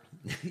water.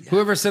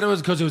 Whoever said it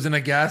was because it was in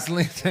a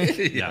gasoline tank.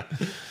 Yeah.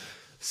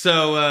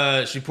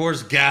 So she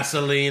pours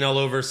gasoline all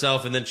over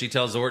herself, and then she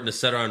tells Orton to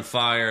set her on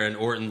fire, and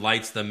Orton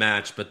lights the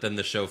match, but then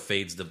the show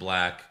fades to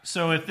black.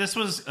 So if this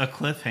was a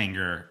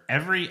cliffhanger,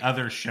 every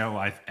other show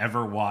I've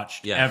ever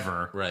watched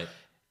Right.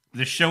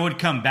 the show would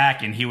come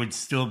back and he would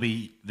still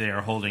be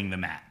there holding the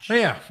match.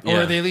 Yeah.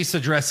 Yeah. Or they at least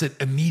address it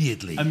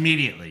immediately.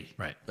 Immediately.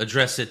 Right.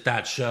 Address it,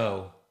 that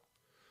show.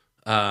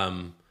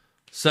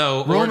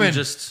 So Orton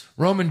just...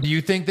 Roman, do you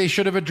think they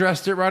should have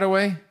addressed it right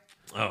away?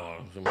 Oh,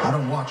 I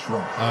don't watch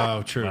Raw.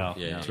 Oh, true. Well,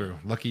 yeah. True.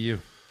 Lucky you.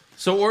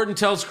 So Orton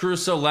tells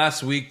Caruso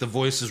last week the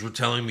voices were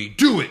telling me,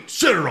 do it,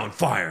 set her on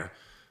fire.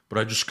 But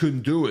I just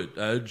couldn't do it,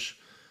 Edge.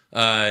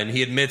 And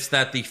he admits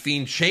that the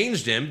Fiend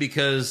changed him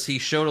because he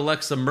showed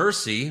Alexa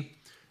mercy,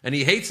 and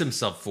he hates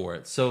himself for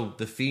it. So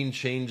the Fiend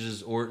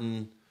changes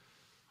Orton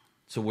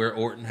to where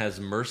Orton has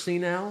mercy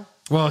now?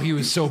 Well, he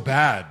was so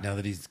bad. Now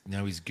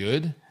he's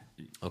good.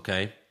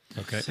 Okay.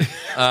 Okay. So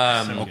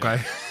okay.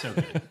 good. So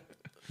good.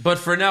 But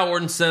for now,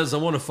 Orton says, I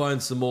want to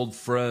find some old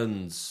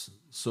friends,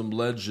 some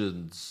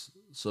legends,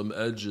 some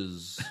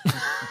edges.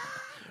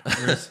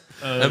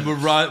 And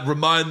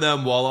remind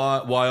them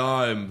why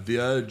I'm the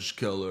Edge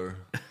killer.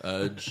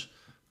 Edge.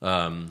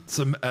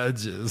 Some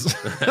edges.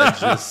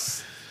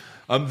 Edges.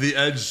 I'm the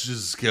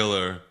Edges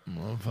killer.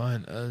 Well,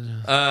 fine.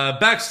 Edges.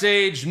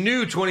 Backstage,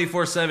 new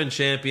 24/7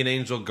 champion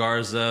Angel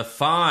Garza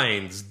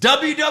finds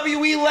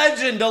WWE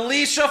legend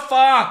Alicia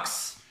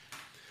Fox.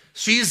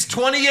 She's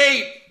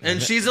 28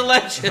 and she's a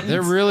legend.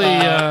 They're really.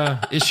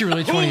 Is she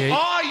really 28?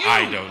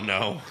 I don't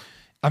know.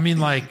 I mean,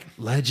 like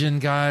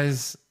legend,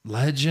 guys.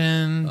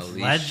 Legend. Alicia.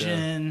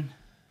 Legend.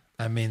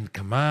 I mean,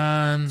 come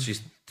on.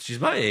 She's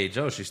my age.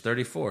 Oh, she's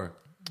 34.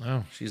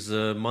 Oh, She's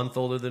a month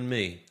older than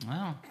me.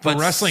 Wow. for But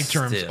wrestling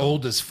terms, still.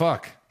 old as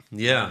fuck.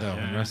 Yeah. No,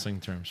 in wrestling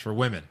terms, for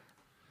women.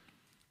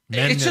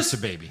 Men, It's that's just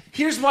a baby.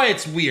 Here's why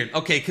it's weird.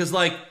 Okay, because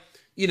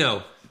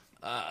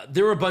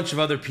there were a bunch of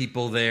other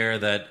people there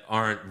that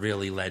aren't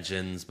really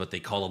legends, but they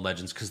call them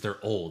legends because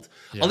they're old.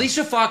 Yeah.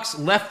 Alicia Fox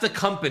left the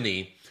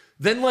company,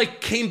 then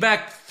came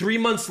back 3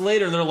 months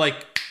later, and they're like,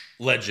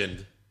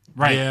 legend.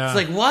 Right. Yeah. It's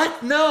like,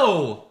 what?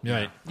 No.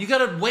 Right. You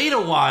gotta wait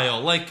a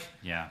while.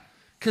 Yeah.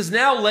 Because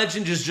now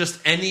legend is just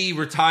any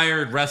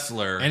retired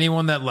wrestler.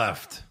 Anyone that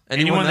left.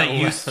 Anyone that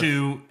left. used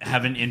to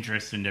have an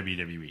interest in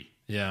WWE.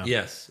 Yeah.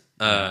 Yes.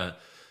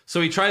 So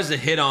he tries to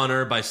hit on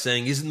her by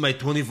saying, isn't my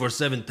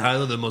 24/7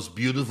 title the most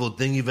beautiful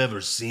thing you've ever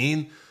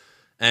seen?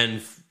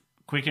 And,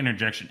 Quick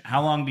interjection.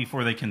 How long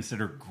before they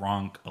consider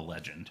Gronk a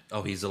legend?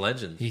 he's a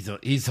legend.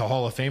 He's a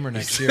Hall of Famer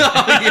next year.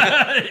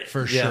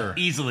 For sure.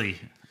 Easily.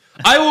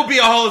 I will be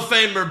a Hall of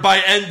Famer by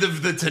end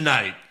of the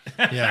tonight.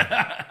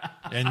 Yeah.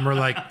 And we're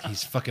like,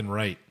 he's fucking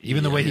right.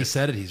 Even the way he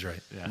said it, he's right.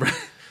 Yeah.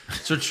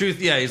 So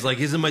he's like,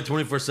 isn't my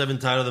 24/7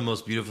 title the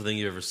most beautiful thing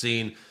you've ever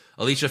seen?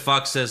 Alicia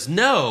Fox says,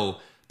 no.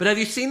 But have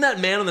you seen that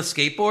man on the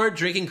skateboard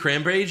drinking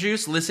cranberry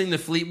juice, listening to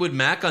Fleetwood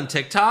Mac on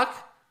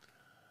TikTok?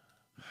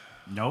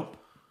 Nope.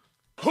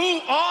 Who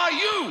are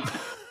you?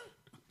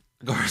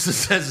 Garza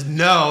says,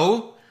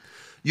 no.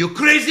 You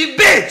crazy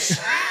bitch!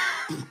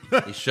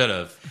 He should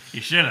have.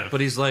 You should have.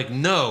 But he's like,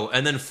 no.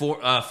 And then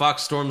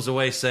Fox storms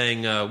away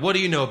saying, what do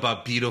you know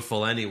about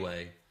beautiful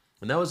anyway?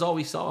 And that was all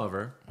we saw of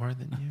her. More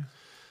than you.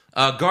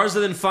 Garza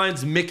then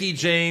finds Mickey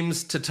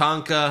James,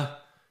 Tatanka,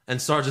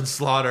 and Sergeant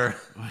Slaughter.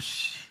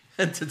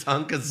 And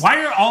Tatanka's...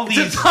 Why are all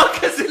these...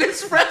 Tatanka's in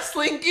his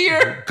wrestling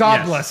gear. God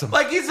Yes. bless him.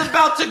 Like he's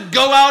about to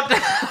go out to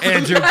have a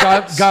Andrew,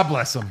 match. God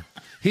bless him.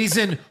 He's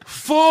in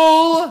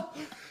full,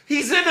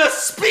 He's in a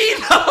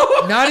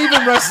Speedo. not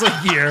even wrestling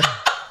gear.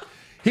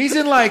 He's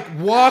in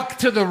walk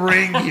to the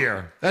ring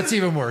gear. That's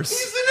even worse.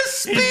 He's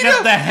in a He's got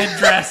Speedo. the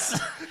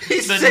headdress.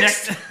 He's,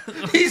 the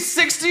he's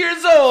 60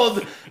 years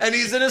old, and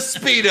he's in a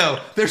Speedo.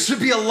 There should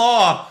be a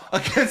law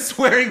against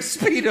wearing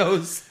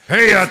Speedos.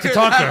 Hey, You're that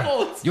Tatanka,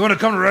 old. you want to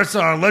come to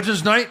wrestle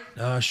Legends Night?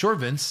 Sure,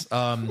 Vince.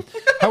 How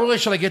early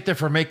should I get there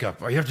for makeup?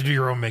 Oh, you have to do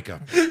your own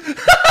makeup.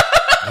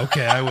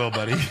 Okay, I will,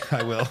 buddy.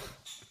 I will.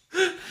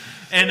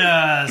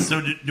 And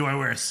so do I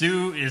wear a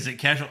suit? Is it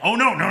casual? Oh,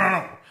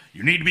 no.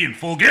 You need to be in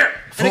full gear.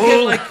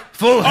 Full,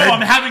 full Oh, head,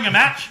 I'm having a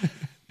match?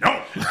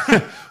 No.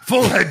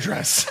 full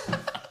headdress.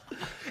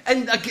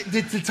 And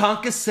did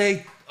Tatanka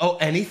say,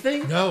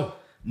 anything? No.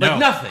 Like No.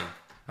 nothing.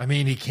 I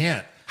mean, he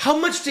can't. How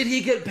much did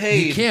he get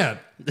paid? He can't.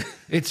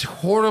 It's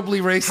horribly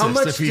racist How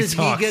much if he did he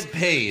talks. get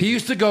paid? He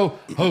used to go,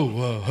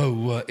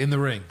 ho, in the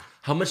ring.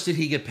 How much did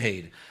he get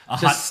paid?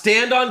 To hot-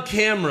 stand on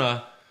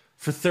camera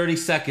for 30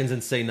 seconds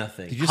and say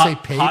nothing. Did you say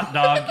paid? Hot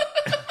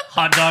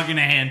dog and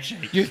a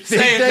handshake. You think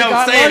Say they it. No,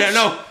 got say lunch? it.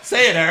 No,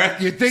 say it,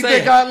 Eric. You think Say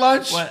they it. got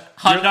lunch? What?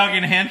 Hot dog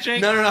and a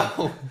handshake?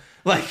 No.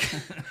 Like,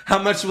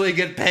 how much will he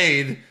get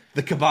paid?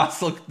 The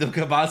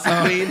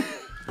kielbasa queen?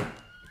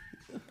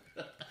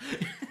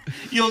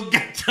 You'll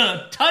get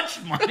to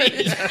touch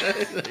money.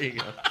 There you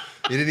go.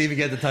 You didn't even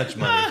get the touch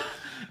money.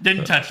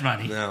 Didn't touch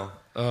money. No.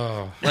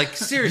 Oh, Like,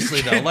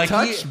 seriously, though. can't Like,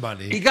 touch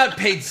money. He got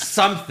paid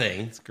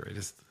something.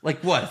 greatest.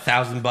 Like, what,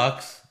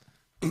 $1,000?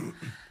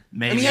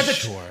 Maybe. I mean,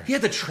 Sure. he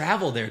had to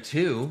travel there,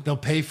 too. They'll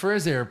pay for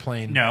his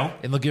airplane. No.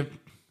 And they'll give.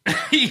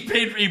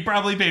 He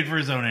probably paid for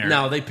his own air.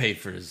 No, they paid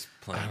for his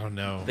plane. I don't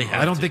know. They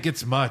have I don't to. think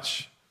it's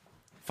much.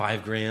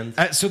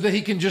 $5,000. So that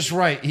he can just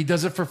write. He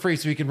does it for free,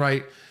 so he can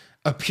write.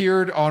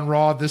 Appeared on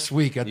Raw this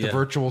week at the Yeah.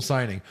 virtual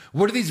signing.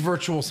 What are these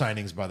virtual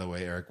signings, by the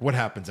way, Eric? What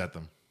happens at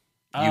them?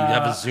 You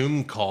have a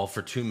Zoom call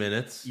for 2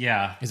 minutes.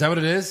 Yeah. Is that what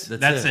it is?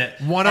 That's it.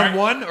 One on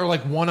one or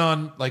like one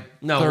on like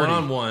No, 30?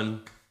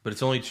 one-on-one, but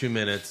it's only 2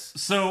 minutes.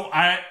 So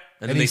And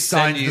And he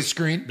signs the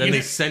screen? Then You they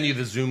know- send you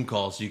the Zoom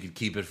call so you could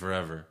keep it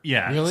forever.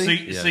 yeah.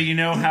 Really? So you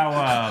know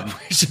how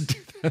We should do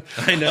that.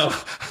 I know.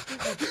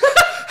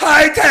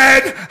 Hi,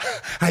 Ted.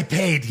 I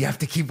paid. You have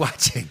to keep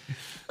watching.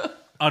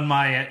 on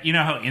my you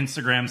know how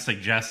Instagram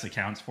suggests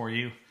accounts for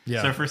you?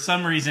 Yeah. So for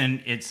some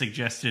reason it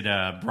suggested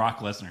a Brock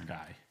Lesnar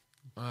guy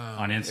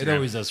on Instagram. It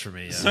always does for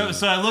me. Yeah.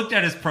 So I looked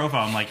at his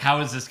profile. I'm like,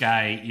 how is this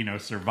guy,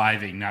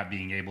 surviving not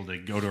being able to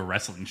go to a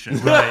wrestling show?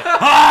 Right.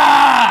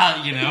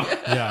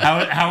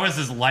 Yeah. How is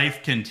his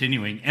life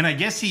continuing? And I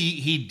guess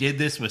he did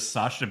this with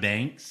Sasha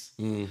Banks.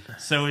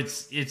 So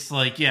it's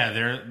like, yeah,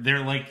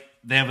 they're like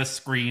they have a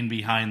screen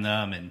behind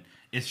them and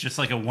it's just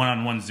like a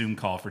one-on-one Zoom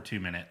call for 2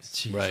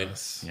 minutes. Right.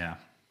 Yeah.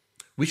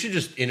 We should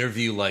just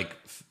interview like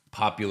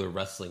popular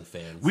wrestling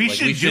fans. We Like,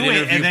 should do it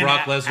interview and then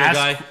Brock Lesnar ask-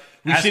 guy.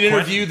 We ask should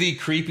interview questions. the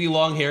creepy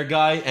long hair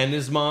guy and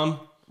his mom.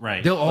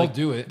 Right. They'll all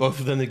do it. Both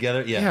of them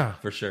together. Yeah, Yeah.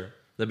 for sure.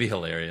 That'd be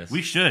hilarious.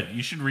 You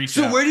should reach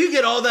so out. where do you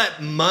get all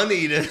that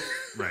money to?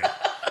 Right.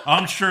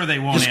 I'm sure they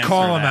won't Just answer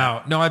call them that.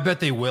 out. No, I bet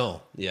they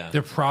will. Yeah.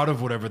 They're proud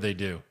of whatever they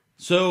do.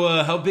 So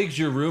how big's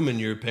your room in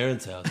your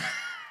parents' house?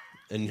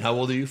 And how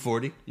old are you?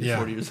 40? You're Yeah.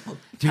 40 years old.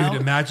 Dude,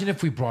 imagine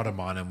if we brought him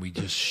on and we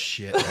just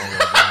shit all over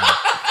him.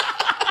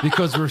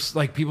 Because we're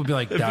like, people be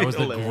like, that be was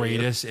the hilarious.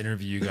 greatest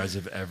interview you guys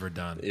have ever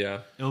done. Yeah.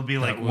 It'll be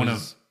like That one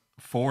was-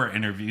 of 4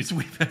 interviews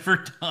we've ever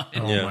done.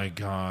 Oh Yeah. my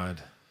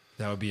God.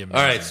 That would be amazing.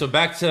 All right. So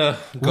back to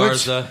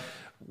Garza.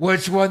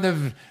 Which one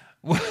of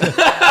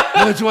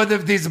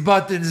these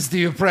buttons do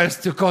you press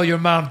to call your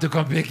mom to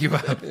come pick you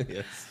up?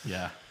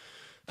 Yeah.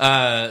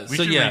 So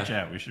should yeah, reach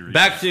out. We should reach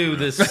back out. to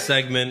this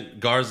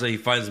segment. Garza, he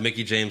finds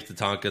Mickey James,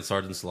 Tatanka,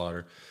 Sergeant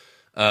Slaughter,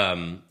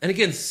 and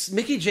again,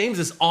 Mickey James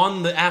is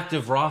on the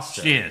active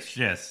roster,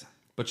 Yes.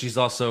 but she's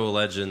also a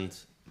legend.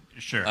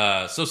 Sure.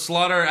 So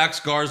Slaughter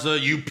asks Garza,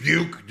 "You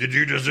puke? Did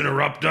you just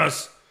interrupt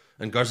us?"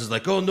 And Garza's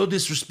like, "Oh, no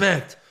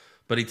disrespect,"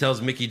 but he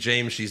tells Mickey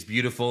James she's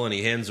beautiful, and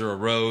he hands her a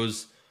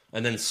rose.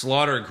 And then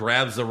Slaughter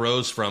grabs the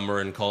rose from her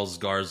and calls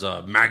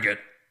Garza maggot.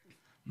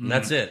 And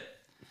that's it.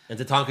 And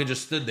Tatanka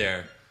just stood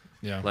there.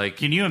 Yeah. Like,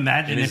 Can you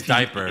imagine in his if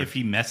diaper. if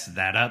he messed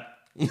that up?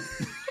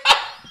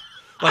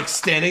 like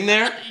standing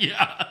there?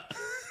 Yeah.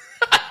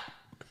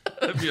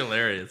 That'd be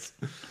hilarious.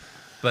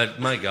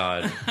 But my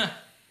God.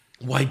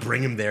 Why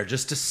bring him there?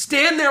 Just to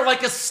stand there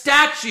like a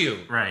statue.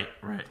 Right.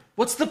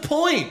 What's the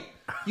point?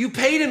 You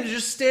paid him to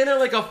just stand there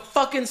like a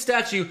fucking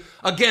statue.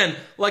 Again,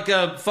 like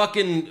a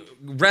fucking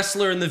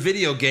wrestler in the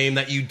video game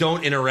that you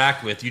don't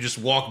interact with. You just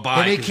walk by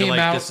Then he because you're came like,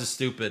 out- this is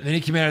stupid. And then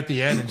he came out at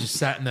the end and just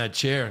sat in that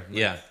chair.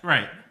 Yeah,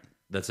 Right.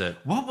 that's it.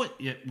 What would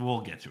yeah,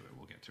 we'll get to it.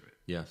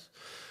 Yes.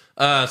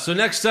 So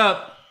next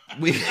up,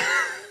 we...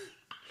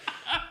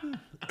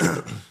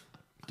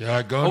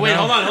 Yeah, go Oh, wait,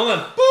 now. hold on.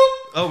 Boop.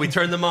 Oh, we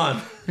turned them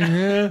on.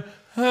 Turn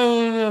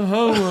him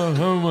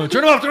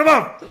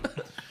off.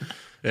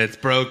 It's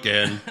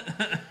broken.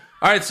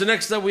 All right, so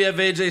next up we have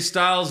AJ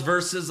Styles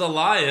versus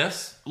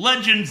Elias.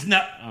 Legends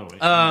no. Oh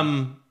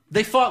wait.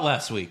 They fought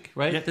last week,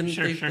 right? Yeah, Didn't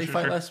sure, they sure,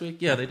 fight sure. last week?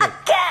 Yeah, they did.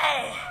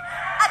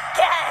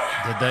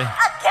 Did they?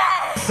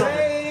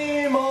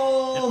 Same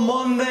old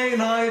Monday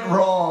Night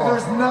Raw.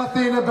 There's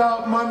nothing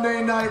about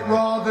Monday Night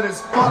Raw that is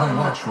fun.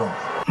 Much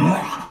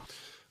Raw.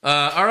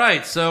 All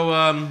right,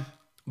 so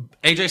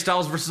AJ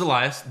Styles versus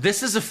Elias.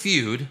 This is a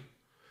feud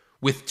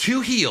with two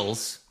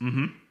heels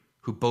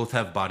who both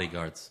have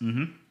bodyguards.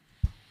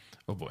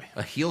 Oh boy.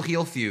 A heel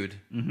feud.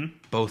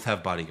 Both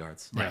have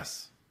bodyguards.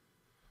 Yes.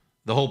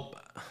 The whole.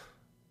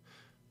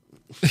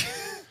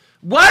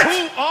 What?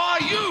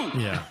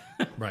 Yeah.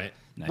 Right.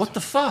 What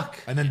the fuck?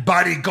 And then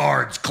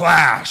bodyguards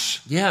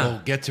clash. Yeah. We'll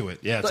get to it.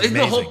 Yeah, it's Isn't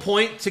amazing. the whole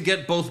point to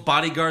get both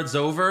bodyguards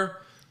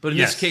over? But in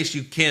Yes. this case,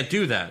 you can't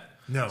do that.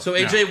 No. So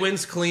AJ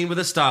wins clean with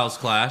a Styles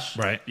clash.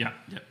 Right. Yeah.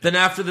 Then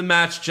after the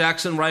match,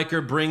 Jackson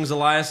Riker brings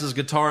Elias's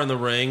guitar in the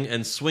ring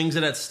and swings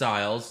it at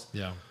Styles.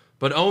 Yeah.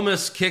 But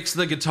Omos kicks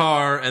the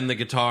guitar and the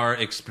guitar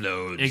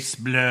explodes.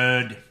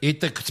 Explode.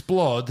 It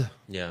explode.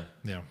 Yeah.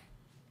 Yeah.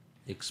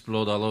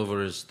 Explode all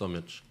over his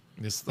stomach.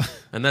 This,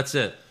 And that's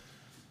it.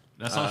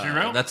 That's all she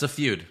wrote? That's a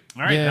feud.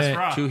 All right, Yeah. that's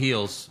Raw. 2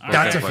 heels.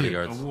 That's both a feud.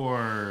 bodyguards.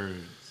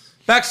 Awards.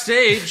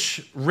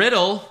 Backstage,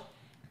 Riddle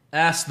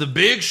asked the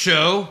Big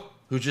Show,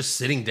 who's just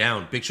sitting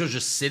down. Big Show's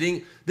just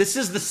sitting. This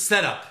is the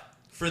setup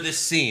for this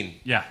scene.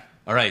 Yeah.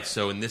 All right,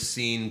 so in this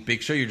scene,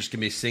 Big Show, you're just going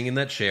to be sitting in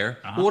that chair.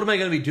 Well, what am I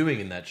going to be doing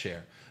in that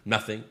chair?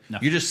 Nothing.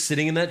 You're just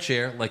sitting in that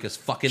chair like a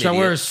fucking Should I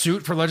idiot. wear a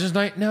suit for Legends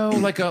Night? No,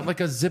 like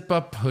a zip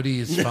up hoodie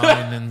is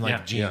fine and like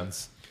Yeah.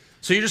 jeans.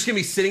 So you're just going to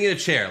be sitting in a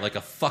chair like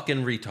a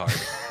fucking retard.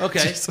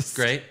 Okay, Jesus.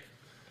 great.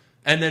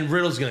 And then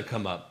Riddle's going to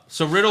come up.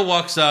 So Riddle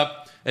walks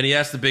up and he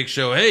asks the Big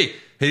Show, hey,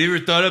 have you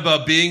ever thought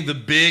about being the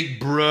big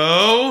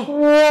bro?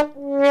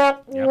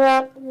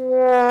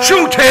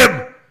 Shoot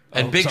him!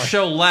 And Big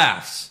Show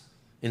laughs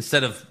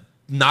instead of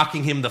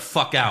knocking him the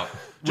fuck out.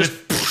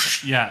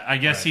 Just Yeah, I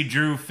guess he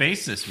drew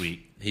face this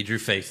week. he drew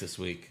face this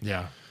week.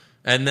 Yeah.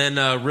 And then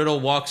Riddle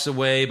walks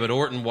away, but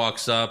Orton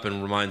walks up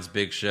and reminds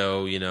Big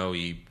Show,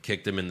 he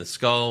kicked him in the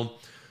skull.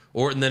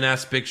 Orton then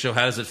asks Big Show,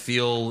 how does it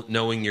feel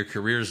knowing your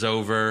career's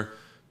over?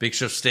 Big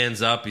Show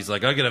stands up. He's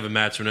like, I can have a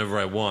match whenever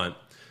I want.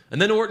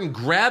 And then Orton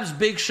grabs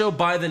Big Show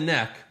by the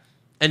neck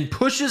and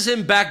pushes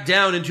him back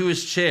down into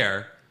his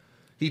chair.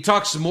 He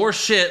talks more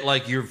shit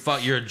like, you're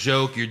a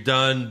joke, you're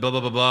done, blah, blah,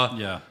 blah, blah.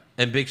 Yeah.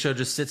 And Big Show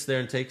just sits there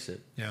and takes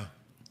it. Yeah.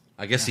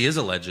 I guess he is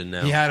a legend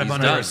now. He had him He's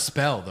under done. a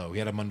spell, though. He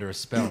had him under a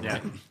spell. Yeah.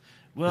 Right?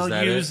 Well,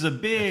 that use it? the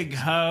big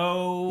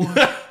hoe.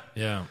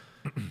 Yeah.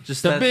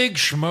 Just The that- big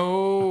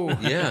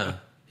schmo. Yeah.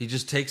 He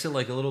just takes it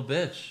like a little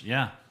bitch.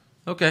 Yeah.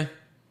 Okay.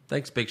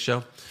 Thanks, Big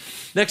Show.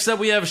 Next up,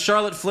 we have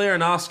Charlotte Flair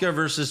and Asuka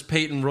versus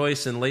Peyton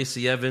Royce and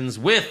Lacey Evans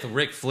with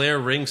Ric Flair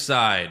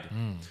ringside.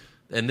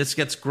 And this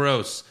gets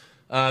gross.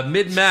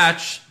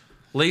 Mid-match,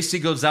 Lacey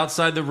goes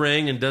outside the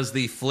ring and does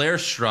the Flair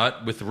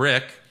strut with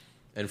Rick.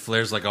 And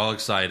Flair's like all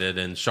excited,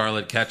 and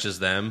Charlotte catches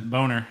them.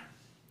 Boner.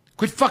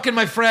 Quit fucking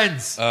my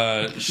friends.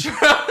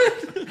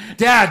 Charlotte.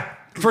 Dad,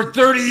 for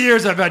 30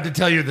 years I've had to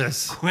tell you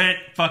this. Quit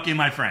fucking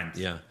my friends.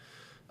 Yeah.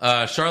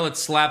 Charlotte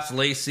slaps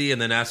Lacey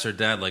and then asks her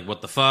dad, like,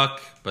 what the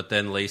fuck? But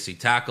then Lacey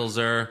tackles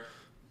her.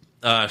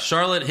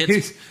 Charlotte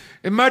hits...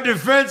 In my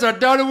defense, I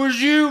thought it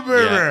was you,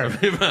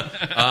 baby.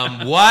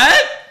 Yeah.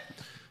 What?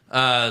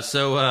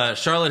 So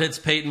Charlotte hits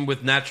Peyton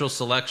with natural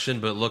selection,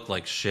 but it looked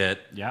like shit.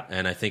 Yeah.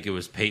 And I think it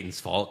was Peyton's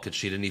fault because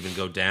she didn't even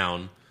go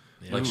down.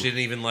 Like, she didn't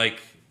even,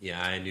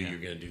 yeah, I knew you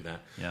were going to do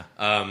that. Yeah.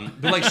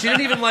 But, she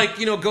didn't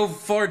even, go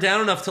far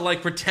down enough to,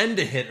 pretend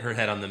to hit her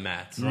head on the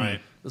mat. Right.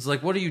 It was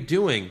like, what are you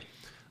doing?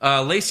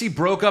 Lacey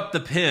broke up the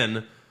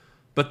pin,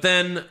 but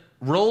then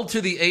rolled to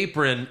the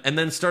apron and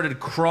then started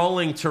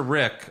crawling to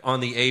Rick on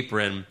the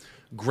apron,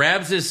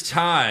 grabs his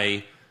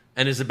tie,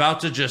 and is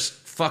about to just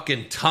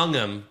fucking tongue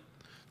him.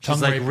 She's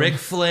Tongue like, rape him. Ric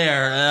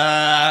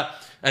Flair,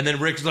 and then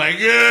Rick's like,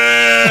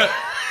 yeah!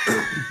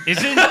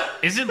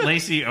 Isn't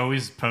Lacey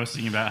always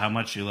posting about how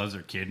much she loves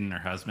her kid and her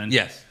husband?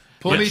 Yes.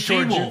 Pull But me she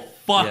towards will you.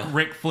 fuck Yeah.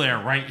 Ric Flair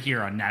right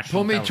here on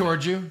national Pull me television.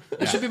 towards you.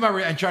 This should be my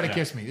and try to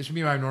kiss me. This should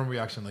be my normal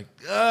reaction. Like,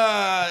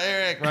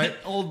 Eric, right?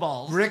 Old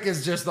balls. Rick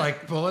is just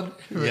like pulling.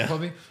 Yeah. Pull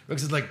me.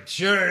 Rick's just like,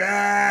 sure.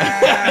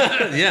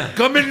 Yeah.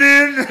 Coming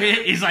in.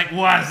 He's like,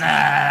 what's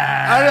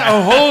that?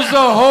 A hole's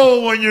a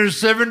hole when you're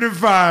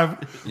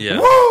 75.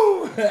 Yeah.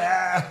 Woo!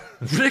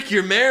 Rick,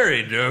 you're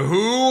married.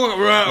 Who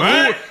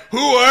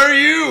are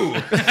you?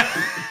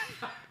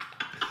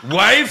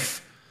 Wife?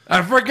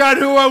 I forgot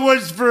who I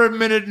was for a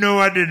minute. No,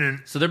 I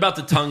didn't. So they're about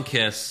to tongue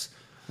kiss,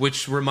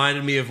 which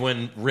reminded me of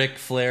when Ric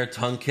Flair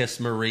tongue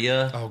kissed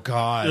Maria. Oh,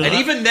 God. And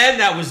even then,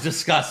 that was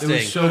disgusting. It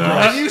was so gross.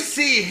 And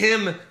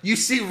you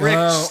see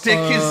Rick stick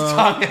his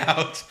tongue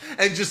out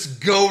and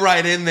just go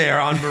right in there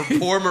on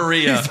poor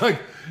Maria. He's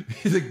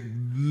like,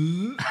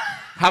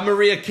 How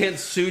Maria can't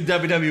sue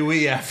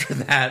WWE after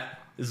that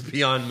is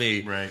beyond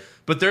me. Right.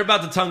 But they're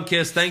about to tongue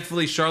kiss.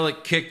 Thankfully,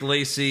 Charlotte kicked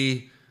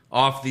Lacey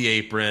off the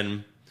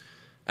apron.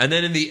 And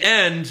then in the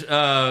end,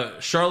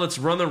 Charlotte's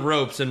run the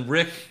ropes and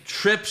Rick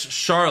trips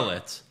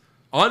Charlotte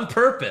on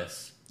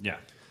purpose. Yeah.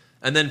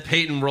 And then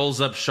Peyton rolls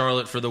up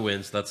Charlotte for the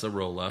win. So that's a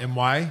roll up. and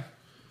why?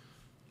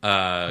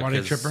 Why did he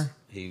 'Cause trip her?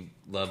 He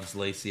loves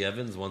Lacey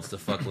Evans, wants to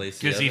fuck Lacey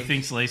Because Evans. he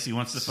thinks Lacey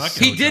wants to fuck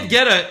him. He did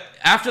get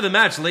after the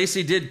match,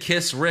 Lacey did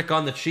kiss Rick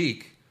on the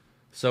cheek.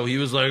 So he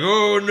was like,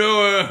 oh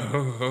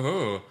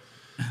no.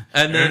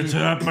 And It's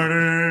then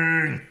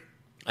happening.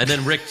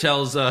 Rick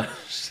tells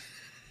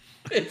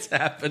it's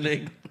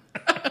happening.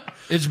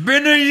 It's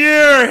been a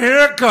year. Here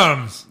it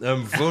comes.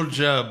 I'm full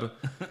job.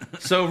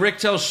 So Rick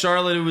tells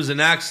Charlotte it was an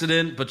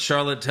accident, but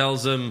Charlotte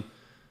tells him,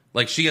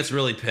 she gets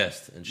really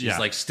pissed. And she's Yeah.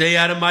 like, stay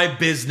out of my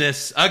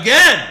business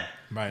again.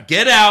 Right.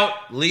 Get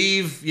out,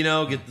 leave,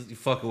 get the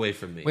fuck away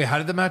from me. Wait, how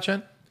did the match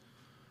end?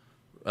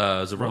 It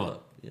was a roll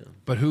up. Yeah.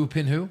 But who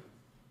pinned who?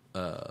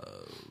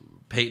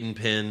 Peyton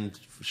pinned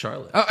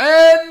Charlotte. Oh,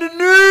 and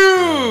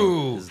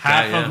new This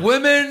half guy, of yeah.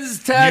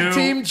 women's tag New-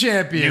 team New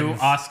champions.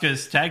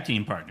 Asuka's tag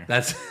team partner.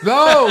 That's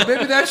No,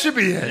 maybe that should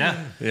be it.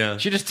 Yeah. yeah.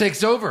 She just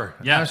takes over.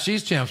 Yeah. Now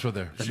she's champs with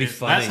her. That'd be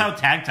funny. That's how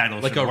tag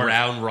titles like should a work.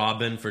 round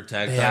robin for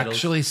tag They titles.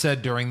 actually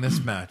said during this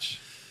match,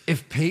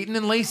 if Peyton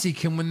and Lacey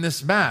can win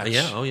this match,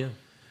 Yeah. Oh yeah.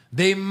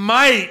 They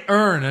might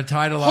earn a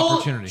title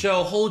opportunity.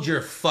 Joe, hold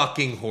your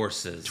fucking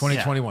horses.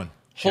 2021.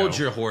 Hold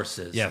Joe. your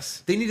horses.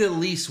 Yes. They need to at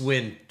least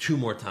win 2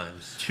 more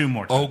times. 2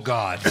 more Oh, times.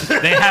 God.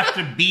 They have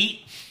to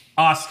beat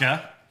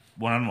Asuka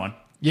 1-on-1.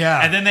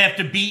 Yeah. And then they have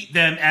to beat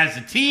them as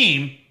a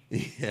team,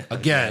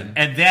 Again.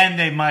 and then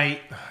they might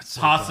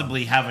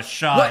possibly have a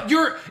shot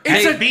What?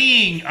 at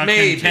being a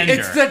maybe. contender.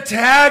 It's the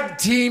tag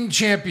team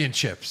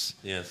championships.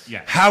 Yes.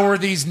 Yeah. How are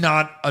these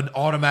not an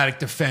automatic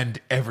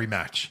defend every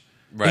match?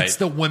 Right. It's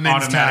the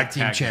women's Automatic tag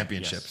team tag,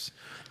 championships.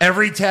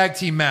 Every tag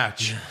team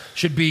match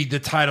should be the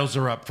titles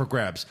are up for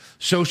grabs.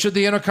 So should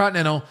the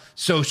Intercontinental.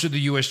 So should the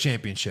U.S.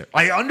 Championship.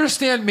 I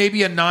understand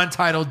maybe a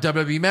non-title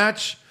WWE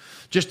match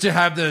just to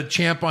have the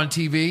champ on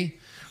TV.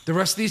 The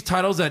rest of these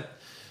titles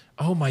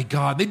oh my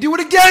God, they do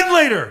it again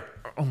later.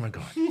 Oh my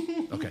God.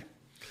 Okay.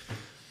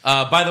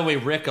 By the way,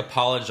 Rick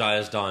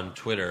apologized on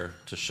Twitter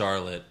to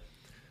Charlotte,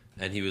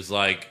 and he was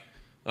like,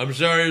 I'm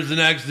sorry it was an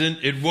accident.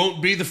 It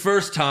won't be the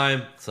first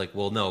time. It's like,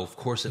 well, no, of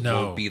course it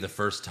No. won't be the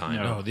first time.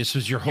 No, this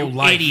was your whole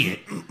life. idiot.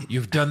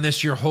 You've done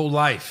this your whole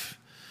life.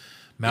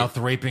 Mouth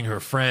raping her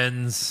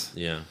friends.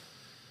 Yeah.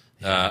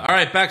 All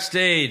right,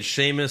 backstage,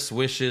 Sheamus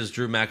wishes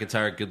Drew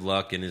McIntyre good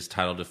luck in his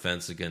title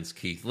defense against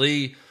Keith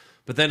Lee.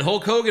 But then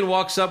Hulk Hogan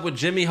walks up with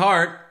Jimmy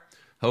Hart.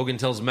 Hogan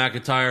tells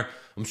McIntyre,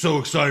 I'm so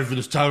excited for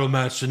this title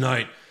match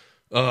tonight.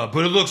 But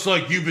it looks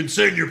like you've been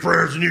saying your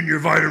prayers and eating your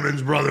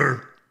vitamins,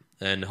 brother.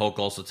 And Hulk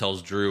also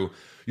tells Drew,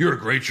 you're a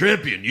great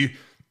champion.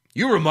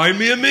 You remind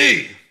me of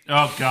me.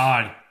 Oh,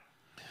 God.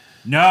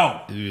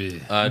 No.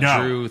 No.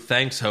 Drew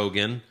thanks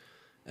Hogan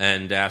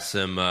and asks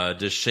him,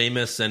 does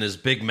Sheamus and his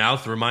big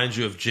mouth remind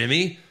you of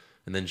Jimmy?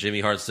 And then Jimmy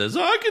Hart says,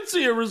 I can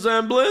see a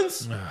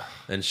resemblance.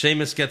 And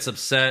Sheamus gets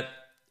upset,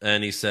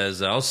 and he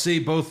says, I'll see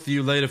both of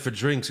you later for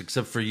drinks,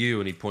 except for you.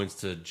 And he points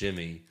to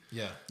Jimmy.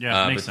 Yeah. Yeah,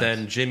 But makes sense.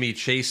 then Jimmy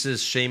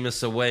chases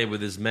Sheamus away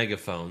with his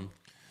megaphone.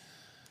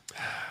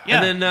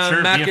 Yeah, and then,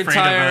 sure, be afraid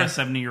McIntyre- of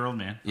a 70-year-old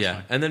man. That's Yeah.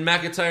 fine. And then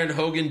McIntyre and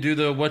Hogan do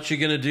the what you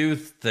gonna do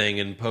thing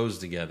and pose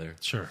together.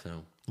 Sure.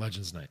 So,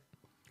 Legends Night.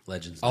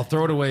 Legends. I'll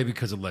throw it away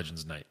because of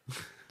Legends Night.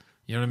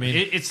 You know what I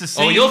mean? It's the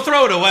same. Oh, you'll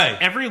throw it away.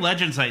 Every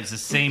Legends night is the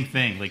same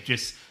thing. Like,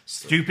 just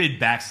stupid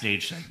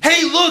backstage thing.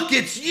 Hey, look,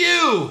 it's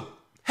you.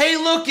 Hey,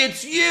 look,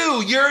 it's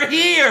you. You're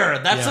here.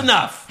 That's Yeah.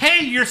 enough.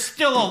 Hey, you're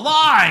still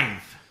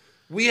alive!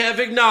 We have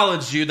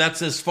acknowledged you.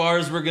 That's as far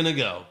as we're going to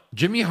go.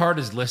 Jimmy Hart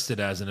is listed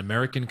as an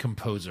American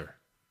composer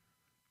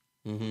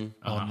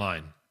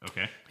online.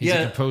 Okay. He's Yeah.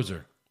 a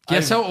composer.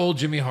 Guess how old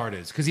Jimmy Hart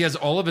is? Because he has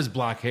all of his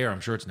black hair.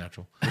 I'm sure it's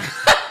natural.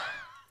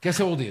 Guess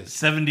how old he is?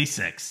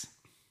 76.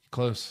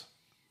 Close.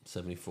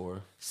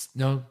 74.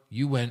 No,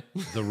 you went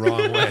the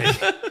wrong way.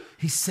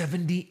 He's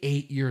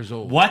 78 years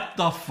old. What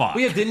the fuck?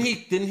 Well, yeah,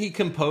 didn't he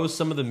compose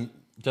some of the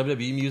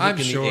WWE music I'm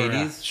in sure. the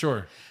 80s?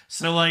 Sure.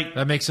 So, like,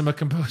 That makes him a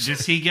composer.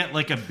 does he get,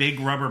 like, a big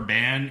rubber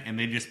band and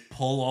they just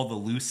pull all the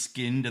loose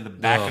skin to the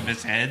back of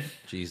his head?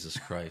 Jesus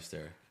Christ,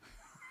 Eric.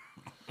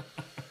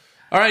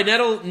 All right,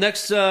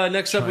 next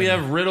up we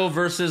have Riddle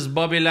versus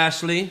Bobby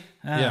Lashley.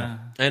 Yeah.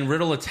 And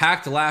Riddle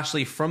attacked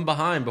Lashley from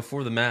behind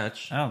before the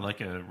match. Oh,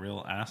 like a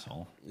real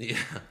asshole. Yeah.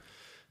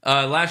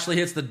 Lashley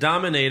hits the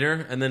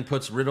Dominator and then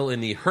puts Riddle in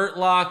the Hurt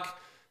Lock.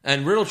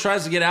 And Riddle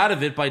tries to get out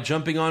of it by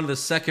jumping onto the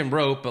second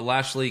rope, but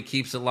Lashley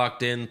keeps it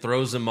locked in,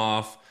 throws him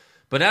off.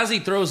 But as he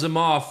throws him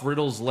off,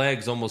 Riddle's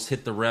legs almost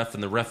hit the ref,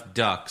 and the ref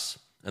ducks,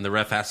 and the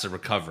ref has to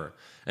recover.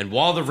 And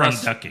while the From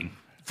refs ducking.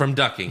 from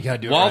ducking, gotta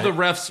do it while right. the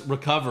ref's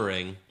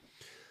recovering,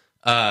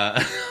 You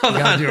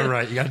gotta do it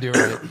right. You gotta do it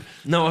right.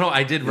 no,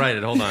 I did write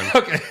it. Hold on.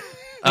 Okay.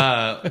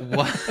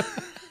 What?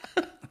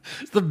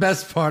 It's the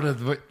best part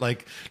of this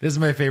is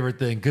my favorite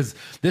thing because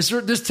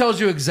this tells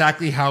you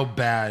exactly how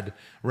bad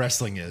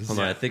wrestling is. Hold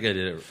on, I think I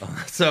did it.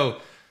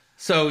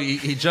 So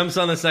he jumps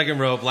on the second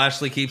rope.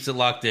 Lashley keeps it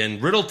locked in.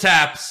 Riddle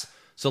taps,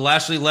 so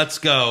Lashley lets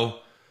go.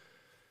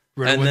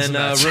 Riddle And wins then the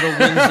match. Riddle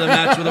wins the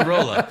match with a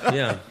roll up.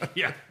 Yeah.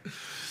 Yeah.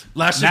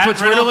 Lashley Matt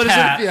puts Riddle Riddle in his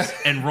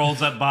taps and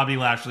rolls up Bobby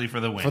Lashley for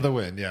the win. for the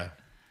win. Yeah.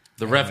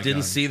 The ref my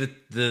didn't God. see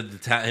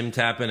him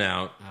tapping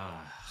out.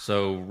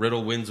 So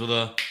Riddle wins with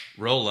a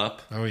roll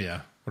up. Oh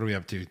yeah. What are we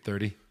up to?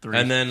 30.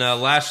 And then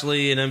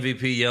Lashley and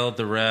MVP yell at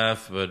the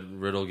ref, but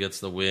Riddle gets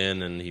the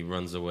win and he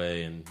runs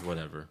away and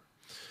whatever.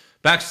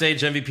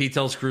 Backstage, MVP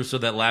tells Caruso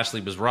that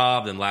Lashley was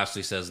robbed, and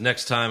Lashley says,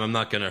 next time I'm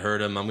not going to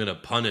hurt him. I'm going to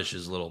punish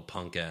his little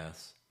punk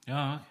ass.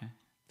 Oh, okay.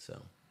 So,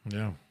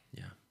 Yeah.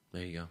 yeah,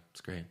 there you go.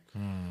 It's great.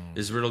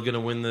 Is Riddle going to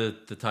win the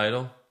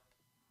title?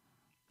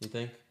 You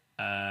think?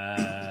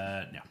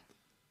 No.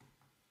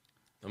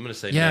 I'm going to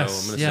say Yes, no.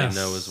 I'm going to yes.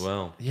 say no as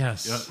well.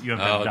 Yes. You have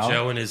Oh, that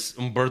Joe and his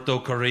Umberto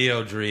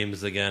Carrillo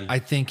dreams again. I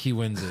think he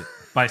wins it.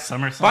 by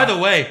SummerSlam. By the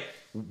way,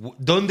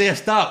 ¿dónde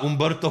está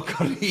Umberto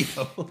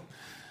Carrillo?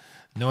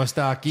 No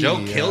está aquí.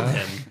 Joe killed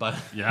him, but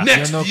Yeah.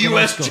 next Yo no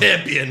U.S. conozco.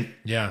 champion.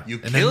 Yeah.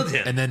 You And killed then,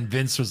 him. And then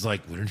Vince was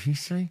like, what did he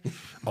say?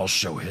 I'll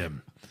show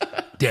him.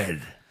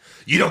 Dead.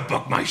 You don't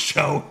book my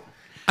show.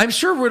 I'm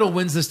sure Riddle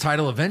wins this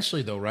title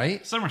eventually, though,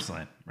 right?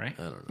 SummerSlam, right?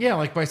 Yeah,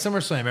 like by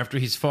SummerSlam after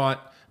he's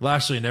fought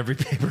Lashley in every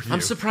pay-per-view.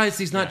 I'm surprised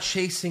he's not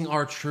chasing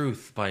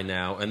R-Truth by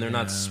now, and they're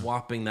not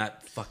swapping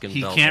that fucking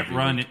He belt. can't every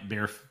run week. it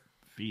bare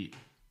feet.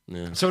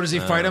 So does he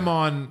fight him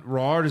on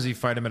Raw or does he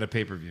fight him at a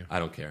pay-per-view? I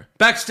don't care.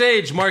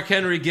 Backstage, Mark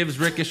Henry gives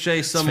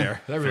Ricochet some...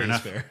 Fair. That really is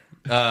fair.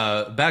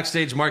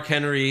 Backstage, Mark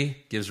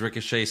Henry gives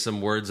Ricochet some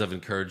words of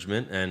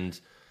encouragement, and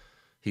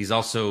he's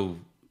also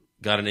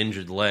got an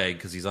injured leg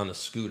because he's on a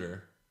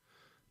scooter.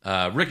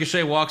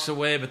 Ricochet walks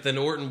away, but then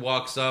Orton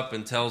walks up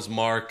and tells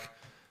Mark,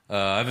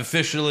 I'm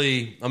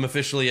officially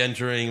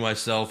entering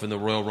myself in the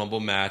Royal Rumble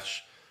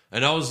match,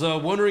 and I was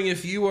wondering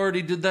if you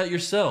already did that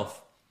yourself.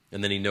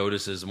 And then he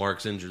notices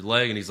Mark's injured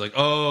leg, and he's like,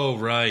 oh,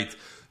 right.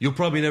 You'll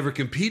probably never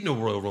compete in a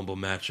Royal Rumble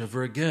match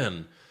ever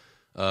again.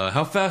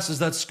 How fast does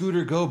that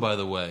scooter go, by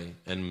the way?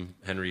 And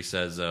Henry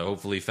says,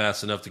 hopefully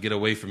fast enough to get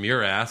away from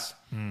your ass.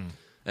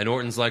 And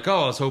Orton's like,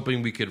 oh, I was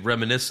hoping we could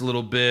reminisce a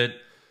little bit.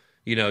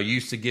 You know, you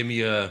used to give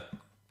me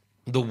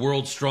the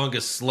world's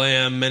strongest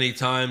slam many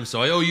times,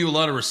 so I owe you a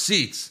lot of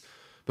receipts.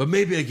 But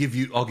maybe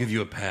I'll give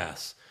you a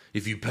pass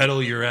if you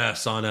pedal your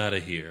ass on out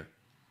of here.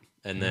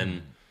 And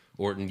then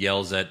Orton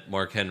yells at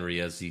Mark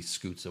Henry as he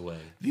scoots away.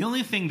 The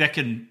only thing that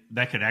could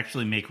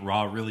actually make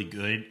Raw really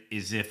good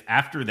is if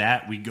after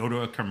that we go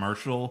to a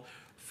commercial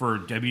for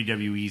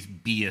WWE's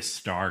Be a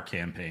Star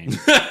campaign.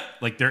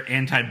 Like their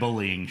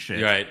anti-bullying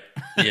shit. Right.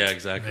 Yeah,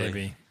 exactly.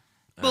 Maybe.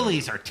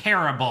 Bullies are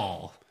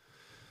terrible.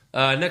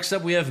 Next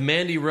up, we have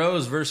Mandy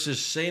Rose versus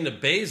Shayna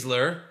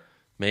Baszler.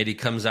 Mandy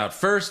comes out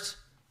first,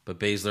 but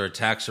Baszler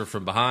attacks her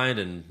from behind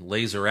and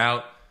lays her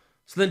out.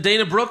 So then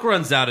Dana Brooke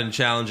runs out and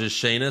challenges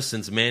Shayna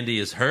since Mandy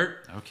is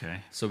hurt.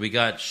 Okay. So we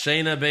got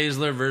Shayna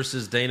Baszler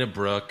versus Dana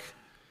Brooke.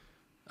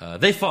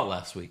 They fought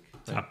last week.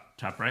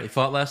 Top right. They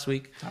fought last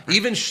week.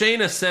 Even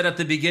Shayna said at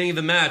the beginning of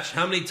the match,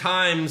 how many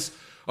times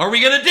are we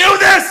going to do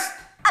this?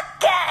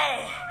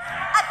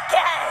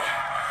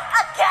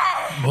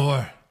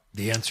 More.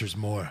 The answer's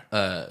more.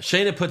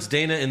 Shayna puts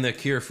Dana in the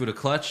Kirifuda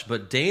clutch,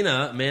 but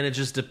Dana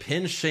manages to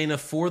pin Shayna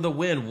for the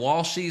win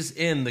while she's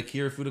in the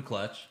Kirifuda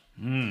clutch.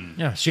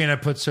 Yeah, Shayna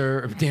puts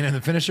Dana in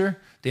the finisher.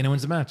 Dana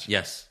wins the match.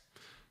 Yes.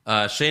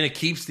 Shayna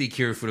keeps the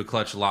Kirifuda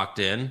clutch locked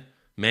in.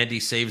 Mandy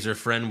saves her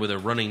friend with a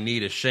running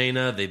knee to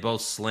Shayna. They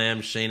both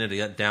slam Shayna to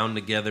get down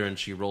together, and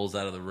she rolls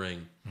out of the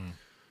ring.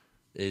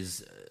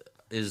 Is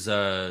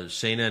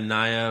Shayna and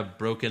Nia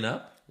broken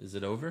up? Is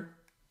it over?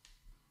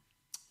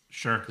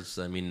 Sure. Because,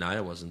 I mean,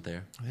 Nia wasn't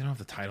there. They don't have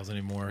the titles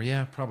anymore.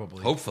 Yeah,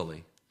 probably.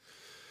 Hopefully.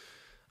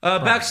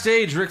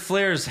 Backstage, Ric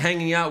Flair is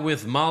hanging out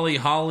with Molly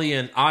Holly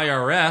and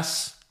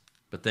IRS,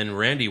 but then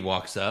Randy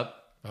walks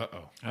up.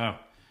 Uh-oh. Oh,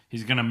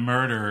 he's gonna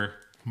murder.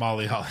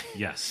 Molly Holly.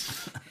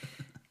 Yes.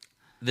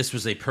 This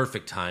was a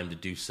perfect time to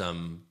do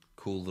some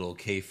cool little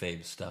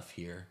kayfabe stuff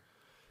here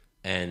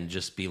and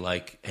just be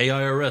like, hey,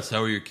 IRS,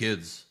 how are your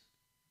kids?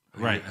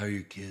 Right. How are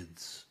your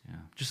kids? Yeah.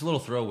 Just a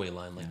little throwaway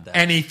line like that.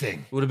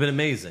 Anything. Would have been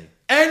amazing.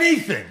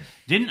 Anything.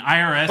 Didn't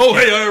IRS? Oh,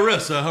 hey,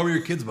 IRS, how are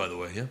your kids, by the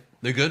way? Yeah,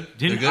 they're good?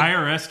 Didn't They're good?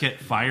 IRS get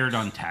fired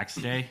on tax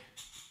day?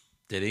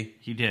 Did he?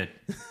 He did.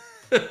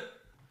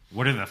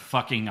 What are the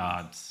fucking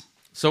odds?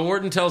 So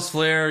Orton tells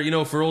Flair,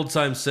 for old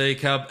time's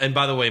sake, and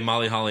by the way,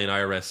 Molly Holly and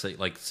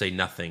IRS say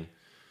nothing.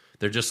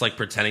 They're just like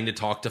pretending to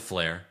talk to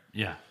Flair.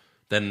 Yeah.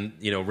 Then,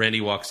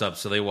 Randy walks up,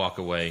 so they walk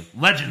away.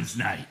 Legends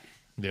Night.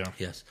 Yeah.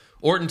 Yes.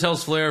 Orton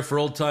tells Flair, for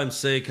old time's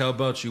sake, how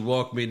about you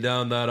walk me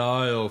down that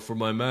aisle for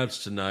my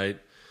match tonight?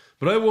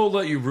 But I won't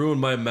let you ruin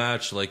my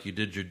match like you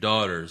did your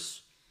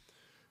daughter's.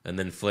 And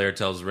then Flair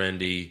tells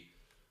Randy,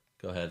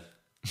 go ahead.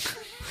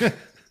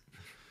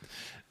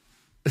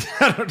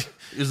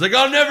 He's like,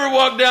 I'll never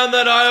walk down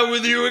that aisle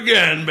with you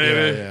again,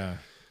 baby. Yeah.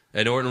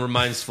 And Orton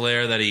reminds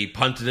Flair that he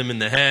punted him in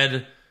the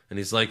head. And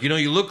he's like,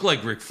 you look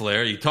like Ric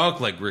Flair. You talk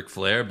like Ric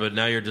Flair, but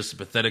now you're just a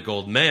pathetic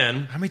old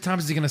man. How many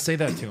times is he going to say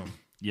that to him?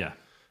 Yeah.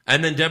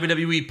 And then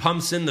WWE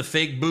pumps in the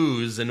fake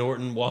booze, and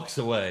Orton walks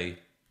away.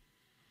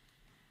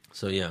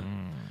 So, yeah.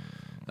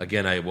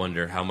 Again, I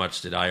wonder, how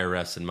much did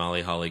IRS and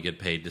Molly Holly get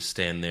paid to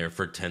stand there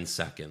for 10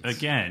 seconds?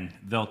 Again,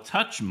 they'll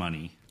touch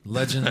money.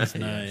 Legends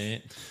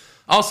Night.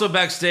 Also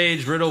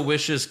backstage, Riddle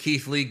wishes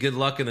Keith Lee good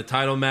luck in the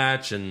title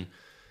match, and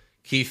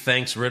Keith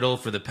thanks Riddle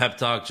for the pep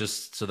talk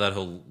just so that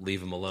he'll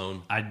leave him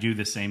alone. I'd do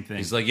the same thing.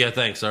 He's like, yeah,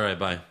 thanks. All right,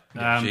 bye.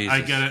 Jesus.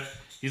 I gotta.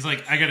 He's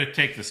like, I gotta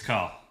take this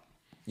call.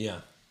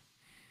 Yeah.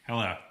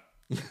 Hello.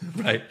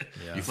 Right.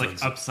 Yeah. He's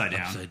like upside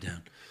down. Upside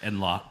down. And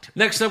locked.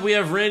 Next up, we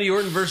have Randy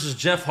Orton versus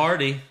Jeff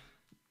Hardy.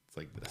 It's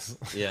like this.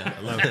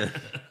 Yeah.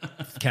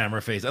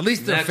 Camera face. At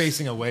least they're Next-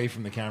 facing away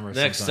from the camera.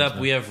 Next sometimes, up,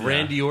 man. we have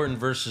Randy Orton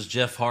versus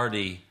Jeff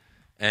Hardy.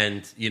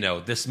 And,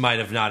 this might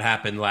have not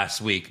happened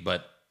last week,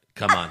 but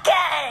come on.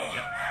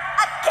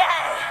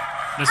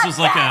 This was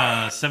like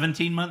a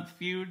 17-month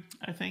feud,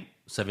 I think.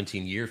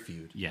 17-year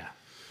feud. Yeah.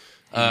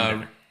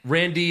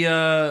 Randy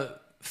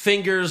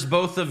fingers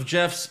both of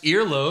Jeff's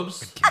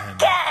earlobes.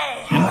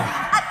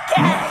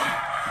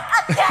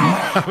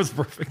 That was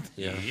perfect.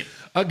 Yeah.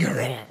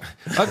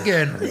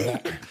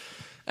 Again.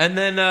 And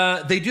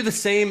then they do the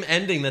same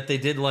ending that they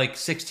did like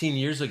 16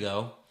 years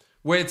ago,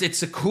 where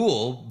it's a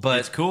cool, but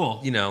It's cool.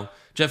 You know,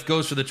 Jeff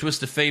goes for the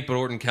twist of fate, but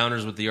Orton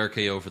counters with the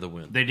RKO for the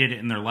win. They did it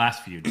in their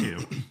last feud too.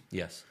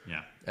 Yes.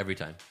 Yeah. Every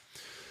time.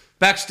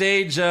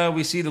 Backstage,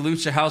 we see the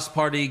Lucha House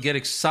Party get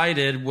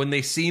excited when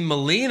they see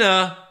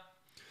Melina,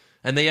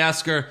 and they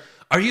ask her,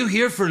 "Are you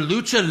here for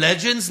Lucha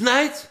Legends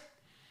Night?"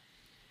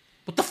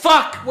 What the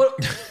fuck?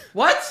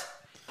 What?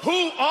 Who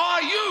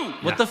are you?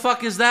 What the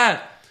fuck is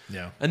that?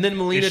 Yeah. And then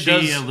Melina Is she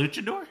does... a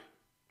luchador?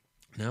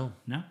 No.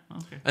 No.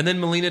 Okay. And then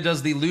Melina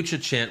does the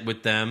Lucha chant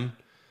with them,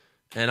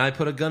 and I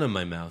put a gun in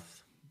my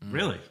mouth.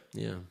 Really?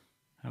 Yeah.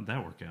 How'd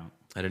that work out?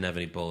 I didn't have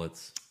any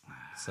bullets,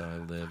 so I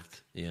lived.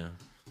 Yeah.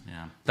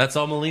 Yeah. That's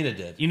all Melina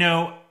did. You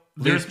know,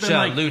 there's been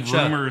like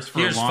Lucha. rumors for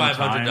Here's a long $500.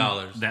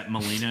 time that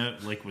Melina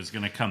like was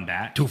going to come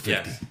back, $250.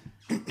 Yes.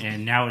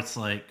 and now it's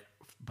like,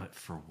 but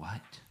for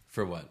what?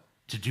 For what?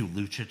 To do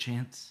lucha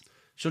chants?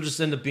 She'll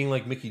just end up being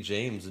like Mickey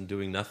James and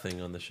doing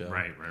nothing on the show.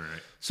 Right.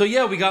 So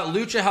yeah, we got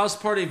Lucha House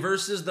Party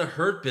versus the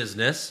Hurt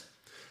Business.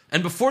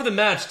 And before the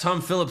match,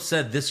 Tom Phillips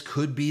said this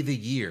could be the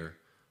year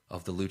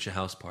of the Lucha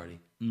House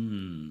Party.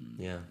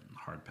 Yeah.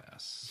 Hard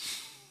pass.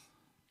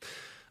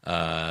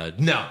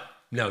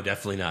 No,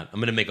 definitely not. I'm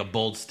going to make a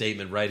bold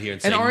statement right here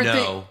and say And aren't no.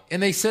 they?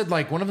 And they said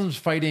like one of them's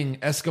fighting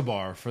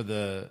Escobar for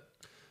the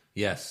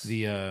Yes. what is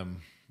it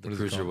called?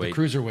 cruiserweight.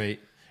 The cruiserweight.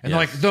 And Yes. they're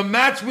like the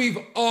match we've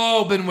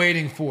all been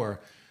waiting for.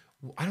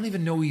 I don't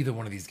even know either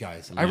one of these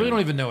guys. I really don't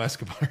even know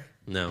Escobar.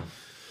 No.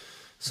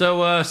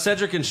 So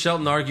Cedric and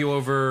Shelton argue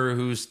over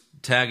who's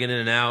tagging in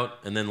and out,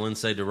 and then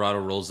Lindsay Dorado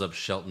rolls up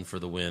Shelton for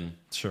the win.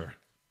 Sure.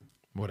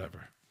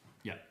 Whatever.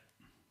 Yeah.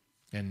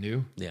 And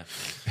new. Yeah.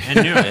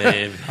 And knew it.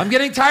 And I'm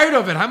getting tired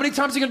of it. How many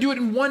times are you going to do it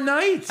in one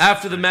night?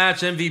 after the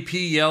match,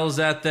 MVP yells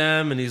at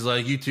them, and he's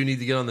like, "You two need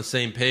to get on the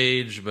same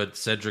page," but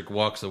Cedric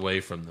walks away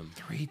from them.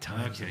 3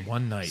 times in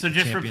one night. So the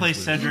just champions replace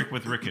lose. Cedric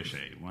with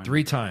Ricochet. Why not?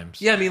 3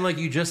 times. Yeah, I mean, like,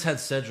 you just had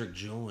Cedric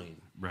join.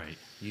 Right.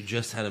 You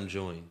just had him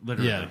join.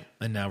 Literally. Yeah.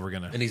 And now we're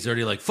going to. And he's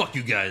already like, "Fuck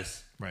you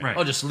guys. Right. Right.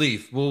 I'll just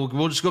leave.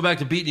 We'll just go back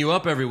to beating you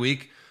up every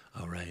week."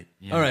 All right.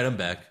 Yeah. All right, I'm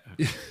back.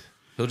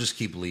 He'll just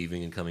keep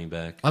leaving and coming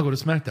back. I'll go to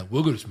SmackDown.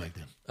 We'll go to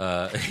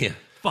SmackDown. Yeah.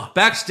 Fuck.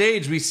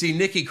 Backstage, we see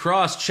Nikki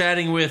Cross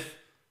chatting with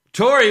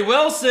Tori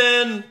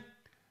Wilson.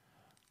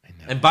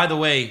 And by the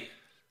way,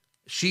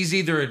 she's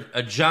either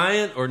a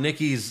giant or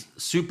Nikki's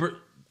super.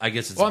 I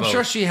guess it's Well, I'm both.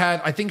 sure she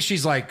had. I think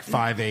she's like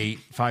 5'8",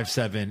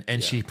 5'7",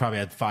 and she probably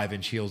had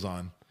 5-inch heels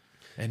on.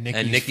 And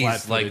Nikki's like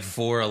flat-footed.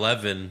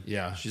 4'11".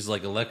 Yeah. She's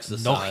like Alexa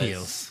no size.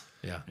 heels.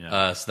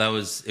 Yeah. So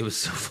it was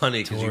so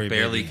funny because you Tori,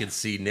 barely baby. could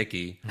see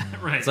Nikki.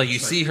 Right. It's like you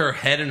see her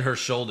head and her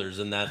shoulders,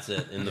 and that's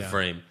it in the Yeah.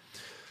 frame.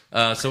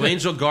 So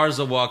Angel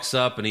Garza walks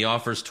up and he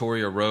offers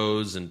Tori a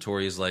rose, and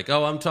Tori's like,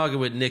 "Oh, I'm talking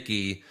with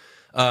Nikki.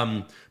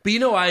 But you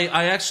know,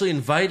 I actually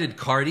invited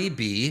Cardi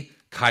B,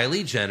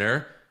 Kylie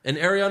Jenner, and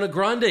Ariana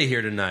Grande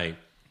here tonight,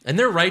 and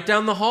they're right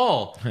down the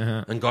hall."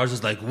 And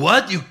Garza's like,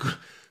 "What? You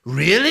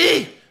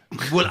really?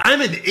 Well,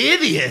 I'm an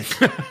idiot."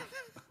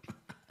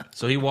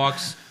 So he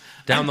walks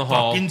down the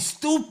hall. Fucking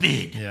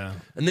stupid. Yeah.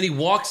 And then he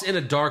walks in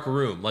a dark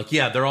room. Like,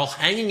 yeah, they're all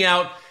hanging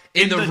out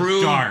in the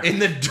room. dark. In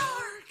the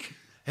dark.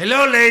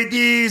 Hello,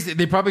 ladies.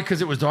 They probably,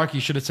 because it was dark,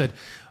 you should have said,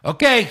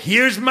 "Okay,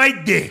 here's my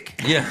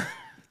dick." Yeah.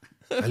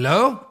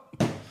 Hello?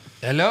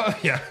 Hello?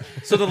 Yeah.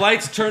 So the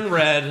lights turn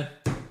red.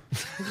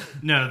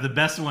 No, the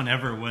best one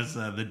ever was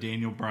the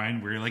Daniel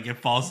Bryan where like it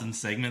falls in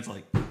segments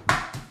like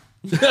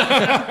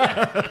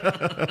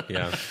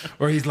Yeah.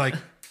 Or he's like,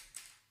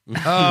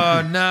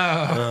 "Oh,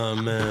 no. Oh,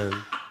 man.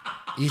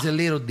 He's a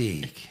little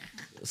dick."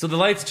 So the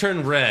lights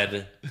turn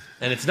red,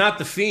 and it's not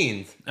the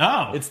Fiend.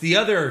 oh It's the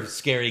other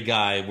scary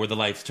guy where the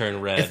lights turn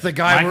red. It's the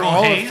guy we're Michael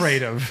all Hayes?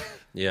 afraid of.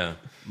 Yeah.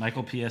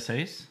 Michael P.S.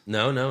 Hayes,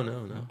 No.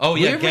 Oh,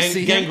 we yeah, ever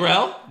see him?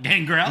 Gangrel?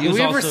 Gangrel, He Have was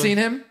we ever also- seen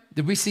him?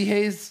 Did we see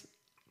Hayes?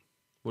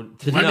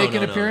 Did he make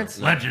an appearance?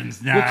 Legends.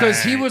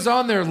 Because he was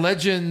on their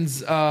Legends,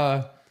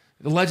 the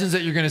Legends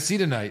that you're going to see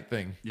tonight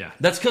thing. Yeah,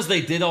 That's because they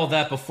did all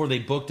that before they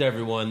booked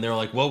everyone. They're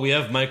like, well, we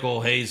have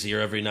Michael Hayes here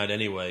every night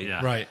anyway.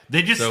 yeah. Right.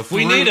 They just So if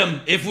we need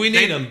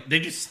him, they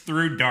just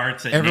threw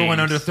darts at Everyone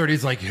names. under 30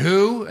 is like,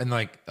 "Who?" And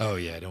like, "Oh,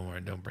 yeah, don't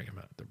worry. Don't bring him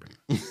out. Don't bring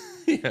him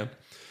out." Yeah.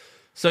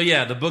 So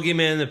yeah, the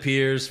boogeyman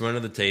appears from under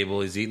the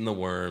table. He's eating the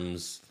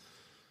worms.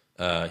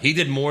 He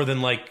did more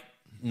than like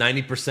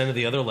 90% of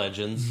the other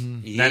legends.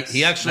 He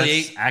actually that's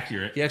ate.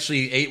 accurate. He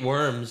actually ate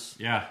worms.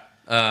 Yeah.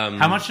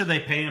 How much did they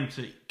pay him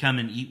to come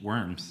and eat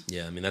worms?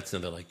 Yeah, I mean that's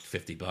another like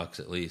 $50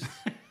 at least.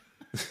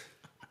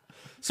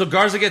 So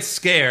Garza gets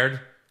scared,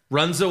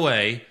 runs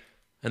away,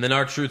 and then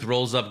R-Truth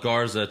rolls up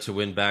Garza to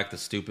win back the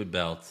stupid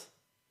belt.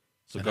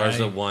 So And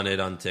Garza I won it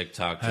on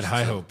TikTok. had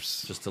high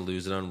hopes. just to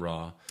lose it on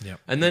Raw. Yep.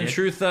 And then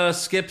Truth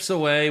skips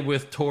away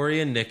with Tori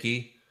and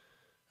Nikki,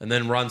 and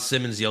then Ron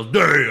Simmons yells,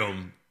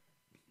 "Damn!"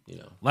 You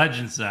know,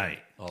 Legends night.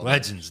 all that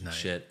Legends night.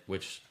 shit.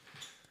 Which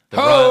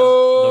the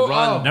Ho!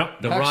 Ron Nope.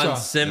 Ron Hacksaw.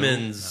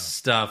 Simmons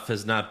stuff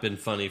has not been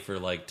funny for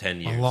like 10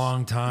 years, A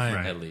long time.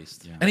 Right. at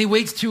least. Yeah. And he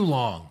waits too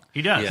long.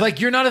 He does. Yeah. Like,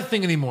 you're not a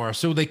thing anymore.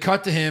 So they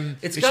cut to him.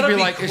 It's it gotta should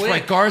be like, it's quick.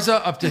 like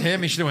Garza up to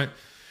him. He should have went,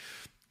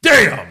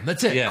 "Damn!"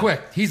 That's it. Yeah.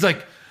 Quick. He's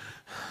like,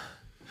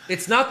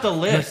 It's not the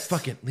list.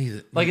 Fucking leave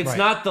it. Like, it's Right.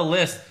 not the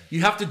list.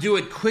 You have to do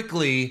it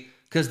quickly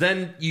because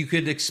then you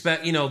could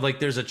expect, like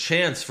there's a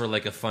chance for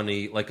like a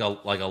funny, like a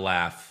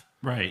laugh.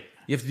 Right.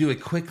 You have to do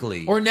it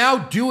quickly. Or now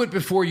do it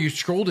before you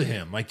scroll to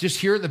him. Like, just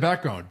hear it in the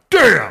background.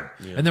 Damn!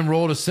 Yeah. And then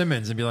roll to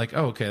Simmons and be like,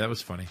 oh, okay, that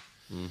was funny.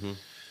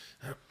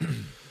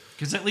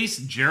 Because at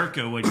least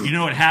Jericho would, you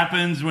know what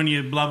happens when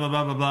you blah, blah,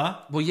 blah, blah,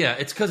 blah? Well, yeah,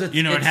 it's because it's,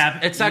 You know what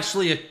happened? It's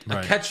actually a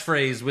Right.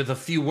 catchphrase with a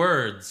few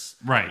words.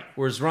 Right.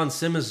 Whereas Ron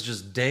Simmons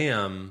just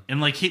damn.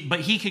 And like but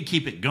he could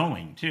keep it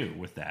going too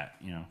with that,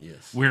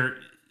 Yes. Where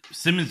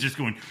Simmons just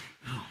going,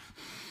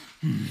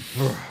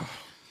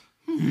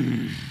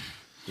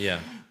 Yeah.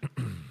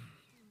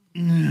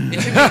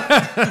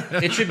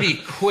 It should be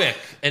quick,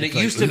 and it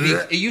used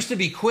to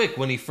be quick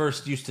when he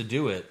first used to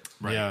do it.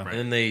 right, Yeah. right.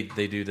 And then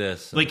they do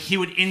this. Like he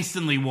would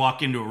instantly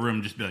walk into a room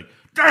and just be like,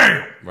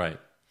 damn! Right.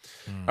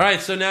 All right,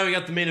 so now we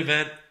got the main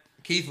event.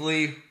 Keith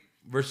Lee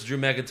versus Drew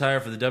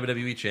McIntyre for the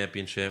WWE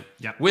Championship.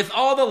 Yep. With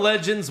all the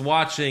legends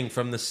watching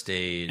from the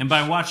stage. And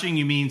by watching,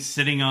 you mean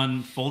sitting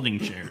on folding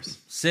chairs.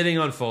 Sitting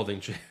on folding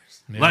chairs.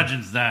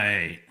 Legends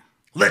Day.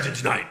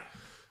 Legends Night.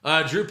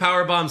 Drew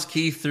powerbombs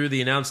Keith through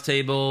the announce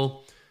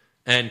table,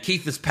 and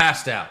Keith is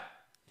passed out.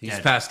 He's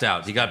Dead. passed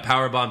out. He got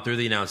powerbombed through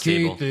the announce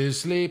table. Keith is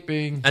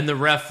sleeping. And the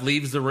ref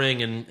leaves the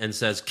ring and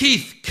says,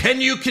 Keith,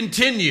 can you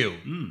continue?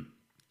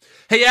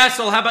 Hey,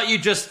 asshole, how about you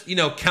just,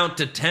 count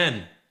to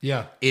 10,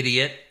 Yeah.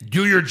 idiot?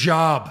 Do your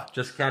job.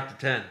 Just count to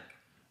 10.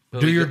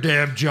 Do your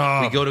damn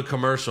job. We go to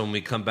commercial and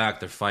we come back,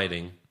 they're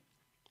fighting.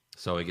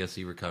 So I guess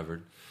he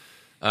recovered.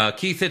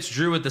 Keith hits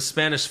Drew with the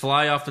Spanish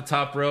fly off the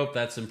top rope.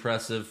 That's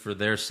impressive for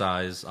their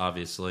size,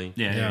 obviously.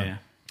 Yeah.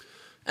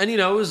 And,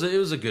 it was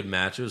a good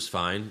match. It was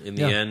fine. In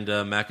the Yeah. end,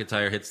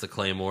 McIntyre hits the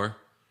Claymore.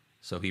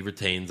 So he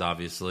retains,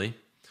 obviously.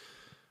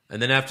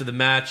 And then after the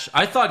match,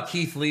 I thought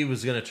Keith Lee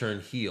was going to turn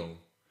heel.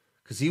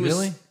 Because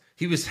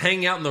he was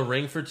hanging out in the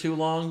ring for too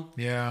long.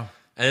 Yeah.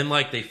 And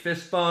then, they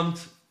fist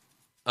bumped.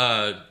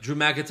 Drew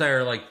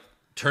McIntyre,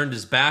 turned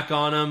his back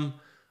on him.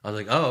 I was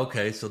like, oh,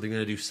 okay, so they're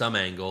going to do some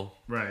angle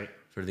Right.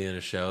 for the end of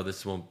the show.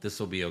 This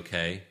will be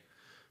okay.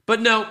 But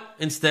no,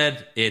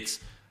 instead, it's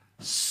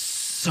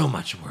so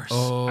much worse.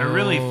 I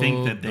really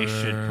think that they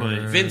should put...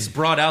 Vince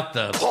brought out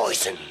the...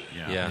 Poison.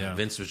 Yeah,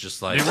 Vince was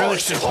just like... They really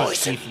should put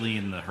Keith Lee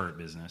in the Hurt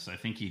Business. I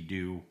think he'd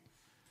do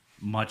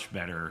much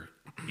better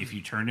if you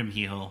turned him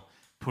heel,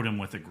 put him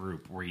with a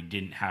group where he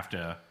didn't have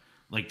to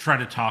try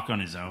to talk on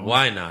his own.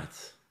 Why not?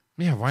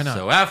 Yeah, why not?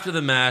 So after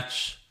the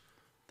match,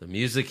 the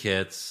music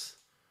hits,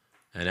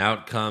 and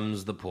out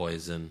comes the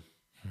Poison.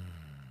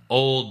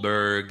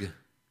 Oldberg.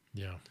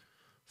 Yeah.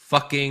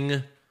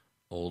 Fucking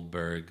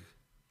Oldberg.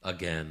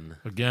 Again.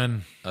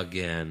 Again.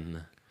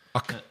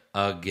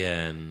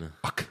 Again.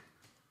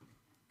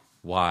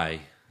 Why?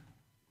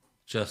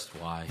 Just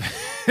why?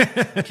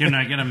 Can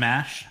I get a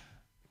mash?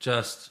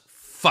 Just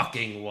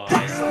fucking why?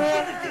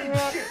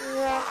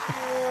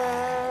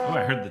 Oh,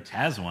 I heard the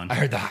Taz one. I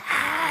heard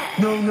that.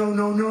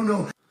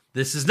 No.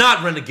 This is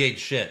not renegade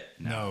shit.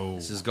 No.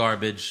 This is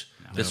garbage.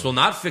 This will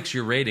not fix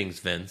your ratings,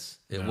 Vince.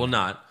 It will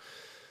not.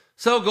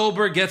 So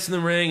Goldberg gets in the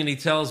ring and he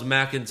tells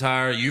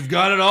McIntyre, you've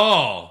got it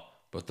all,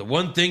 but the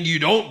one thing you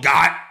don't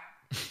got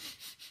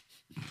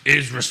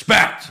is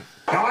respect.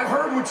 Now, I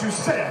heard what you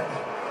said,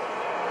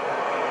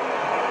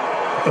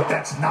 but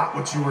that's not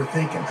what you were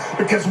thinking.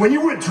 Because when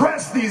you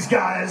address these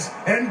guys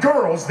and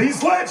girls,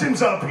 these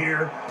legends up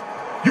here,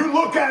 you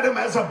look at them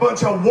as a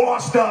bunch of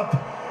washed up,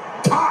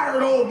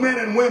 tired old men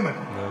and women.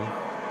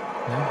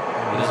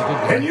 It is a good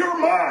guy. In your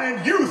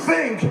mind, you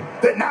think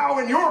that now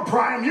in your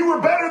prime, you were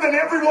better than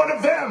every one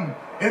of them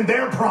in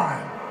their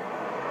prime.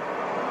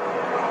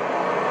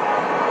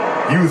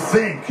 You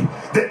think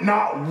that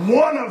not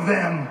one of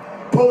them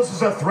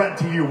poses a threat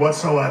to you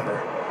whatsoever.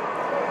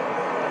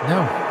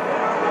 No.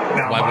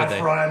 Now, Why would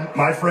they?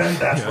 my friend,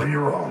 that's where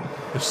you're wrong.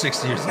 They're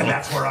 60 years And old.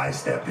 that's where I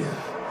step in.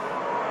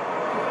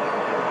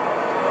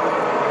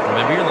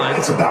 Remember your lines.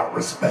 It's about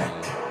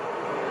respect.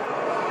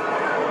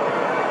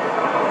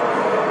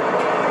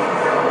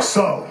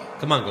 So,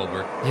 Come on,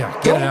 Goldberg. Yeah,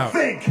 get it don't out.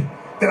 think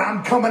that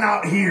I'm coming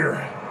out here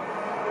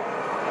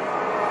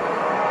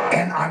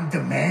and I'm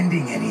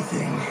demanding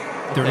anything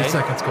 30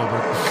 seconds,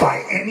 Goldberg.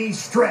 by any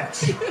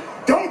stretch.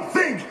 Don't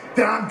think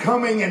that I'm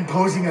coming and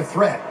posing a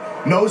threat.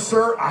 No,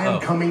 sir, I am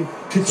coming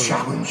to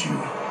challenge you.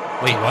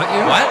 Wait, What,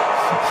 you? What?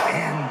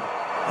 And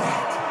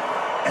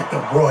that at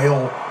the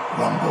Royal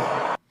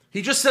Rumble.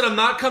 He just said, I'm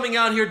not coming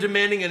out here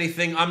demanding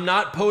anything. I'm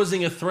not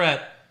posing a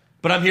threat,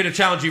 but I'm here to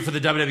challenge you for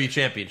the WWE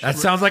Championship. That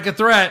sounds like a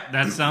threat.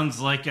 That sounds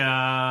like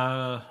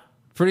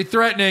Pretty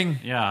threatening.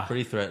 yeah.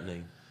 pretty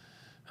threatening.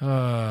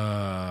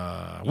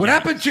 What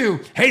happened to,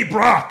 hey,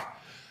 Brock,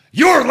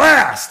 you're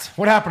last?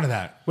 What happened to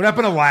that? What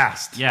happened to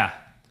last? Yeah.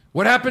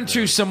 What happened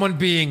to someone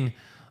being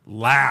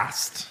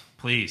last?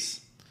 Please.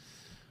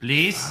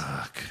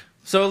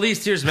 So at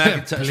least here's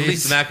McIntyre. At Please.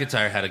 least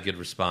McIntyre had a good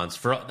response.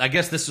 I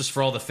guess this was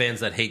for all the fans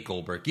that hate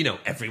Goldberg.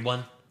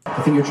 Everyone.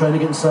 I think you're trying to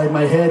get inside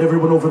my head.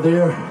 Everyone over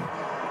there,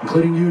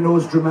 including you,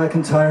 knows Drew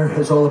McIntyre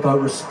is all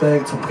about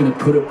respect. I'm going to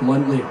put it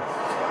bluntly.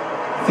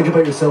 Think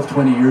about yourself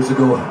 20 years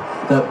ago.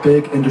 That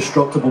big,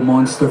 indestructible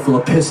monster full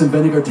of piss and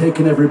vinegar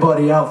taking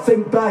everybody out.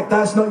 Think back,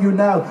 that's not you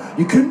now.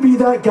 You couldn't be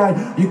that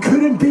guy. You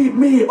couldn't beat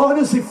me.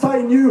 Honestly,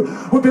 fighting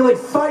you would be like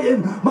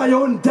fighting my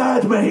own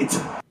dad, mate.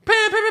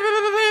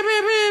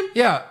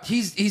 Yeah,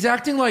 he's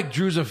acting like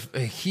Drew's a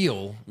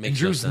heel, and Makes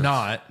no Drew's sense.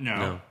 not.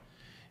 No.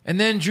 And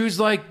then Drew's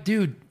like,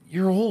 dude,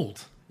 you're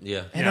old.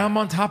 Yeah. And Yeah. I'm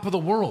on top of the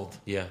world.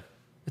 Yeah.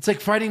 It's like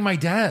fighting my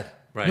dad.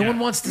 Right. No Yeah. one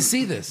wants to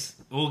see this.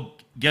 Well,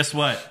 guess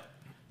what?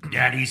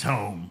 Daddy's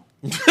home.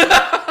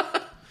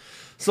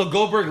 So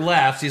Goldberg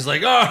laughs. He's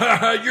like,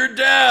 "Oh, your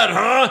dad,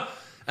 huh?"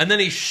 And then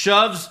he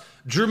shoves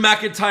Drew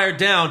McIntyre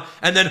down,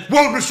 and then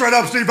Welcome to Straight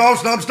Up Steve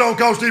Austin. I'm Stone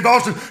Cold Steve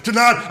Austin.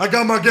 Tonight, I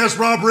got my guest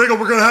Rob Riggle.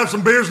 We're going to have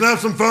some beers and have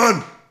some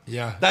fun.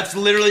 Yeah. that's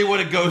literally what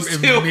it goes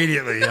to.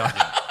 Immediately, yeah.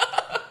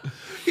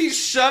 He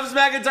shoves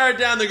McIntyre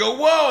down. They go,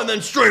 "Whoa!" And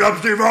then Straight Up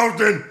Steve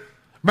Austin.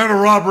 Remember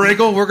Rob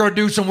Riggle? We're going to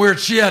do some weird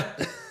shit.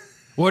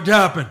 What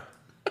happened?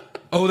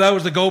 Oh, that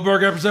was the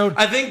Goldberg episode?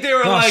 I think they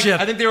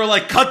were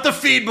like, cut the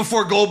feed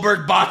before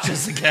Goldberg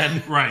botches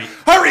again. Right.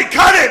 Hurry,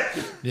 cut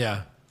it!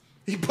 Yeah.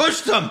 He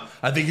pushed him.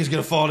 I think he's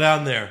gonna fall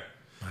down there.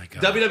 My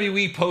God.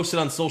 WWE posted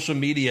on social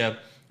media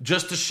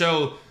just to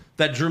show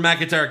that Drew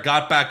McIntyre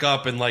got back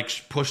up and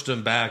like pushed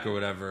him back or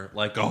whatever.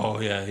 Like, oh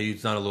yeah,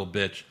 he's not a little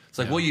bitch. It's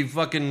like, well, you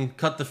fucking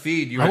cut the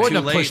feed. You were I too wouldn't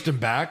have late. pushed him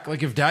back.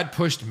 Like, if Dad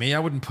pushed me, I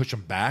wouldn't push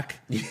him back.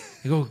 You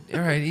go, all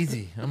right,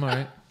 easy. I'm all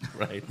right.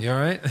 Right. You all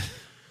right?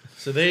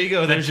 So there you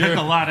go. That There's took your.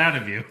 a lot out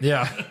of you.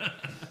 Yeah.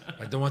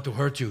 I don't want to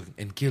hurt you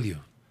and kill you.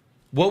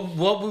 What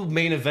will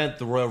main event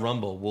the Royal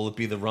Rumble? Will it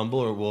be the Rumble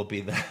or will it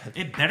be that?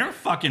 It better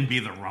fucking be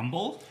the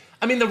Rumble.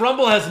 I mean, the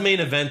Rumble has main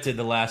evented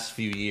the last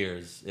few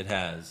years. It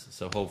has,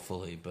 so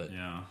hopefully, but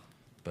Yeah.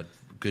 but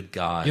good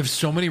God, You have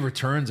so many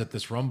returns at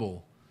this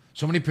Rumble,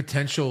 so many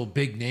potential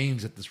big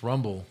names at this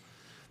Rumble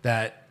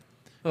that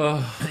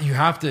you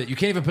have to. You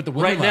can't even put the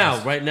winner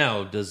last. right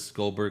now, does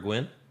Goldberg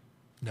win?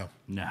 No,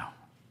 No.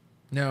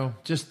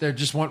 they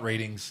just want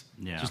ratings.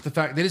 Yeah. Just the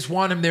fact they just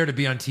want him there to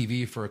be on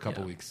TV for a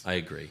couple weeks. I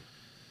agree.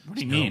 What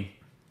do you mean?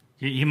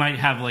 He might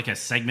have like a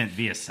segment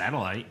via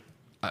satellite.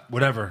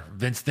 Whatever.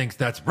 Vince thinks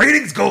that's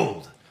ratings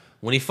gold.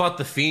 When he fought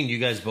the Fiend, you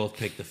guys both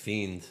picked the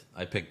Fiend.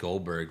 I picked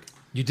Goldberg.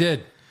 You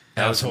did.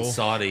 That was in Asshole.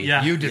 Saudi.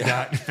 Yeah. You did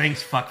that.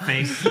 Thanks,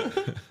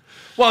 fuckface.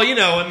 Well, you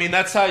know, I mean,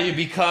 that's how you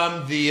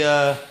become the.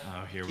 Oh,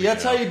 here we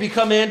That's go. how you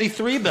become Andy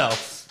Three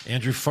Belts.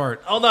 Andrew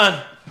Fart. Hold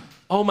on.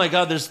 Oh my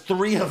God, there's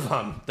three of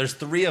them. It's You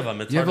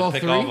hard have to all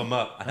pick three? all of them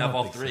up. I have don't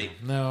all think three.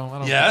 so. No, I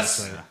don't.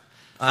 Yes. think so.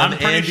 I'm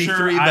pretty Andy sure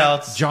Three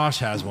Belts. Josh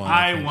has one.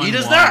 I think. won. He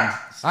does one. not.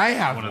 I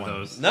have One of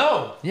those.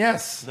 No.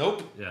 Yes.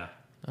 Nope. Yeah.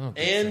 I don't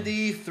think so.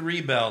 Andy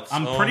Three Belts.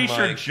 I'm Oh pretty my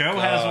sure Joe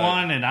has God.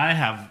 one, and I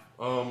have.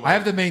 I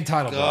have the main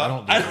title. Though. I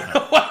don't. I don't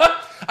know what.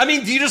 I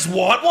mean, do you just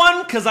want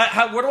one? Because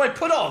where do I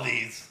put all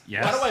these?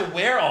 Yes. Why do I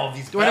wear all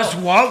these Do I belts?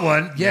 just want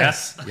one?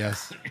 Yes.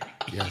 Yes.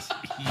 Yes.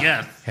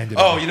 Yes. Hand it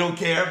Oh, over. you don't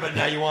care, but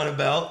now you want a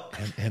belt?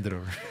 Hand it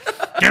over.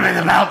 Give me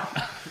the belt.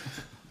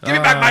 Give me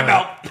back my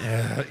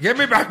belt. Give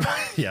me back.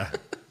 Yeah.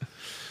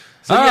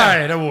 So, All yeah.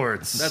 right,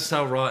 awards. That's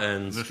how Raw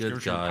ends. This Good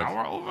gives you God.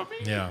 power over me.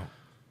 yeah.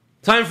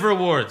 Time for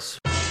awards.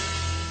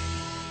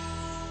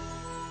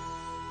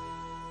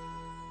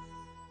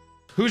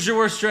 Who's your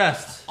worst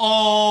dressed?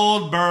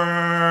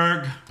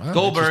 Oldberg. Oh,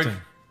 Goldberg.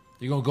 interesting.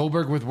 You going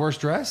Goldberg with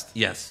worst dressed?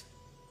 Yes,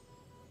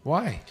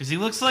 Why? Because he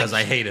looks like. because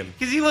I hate him.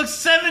 Because he looks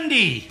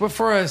 70. But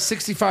for a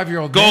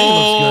 65-year-old guy, he looks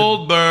For a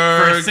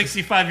Goldberg.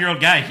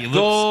 65-year-old guy, he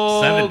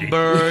looks 70.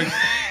 Goldberg.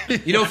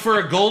 You know, for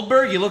a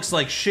Goldberg, he looks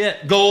like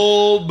shit.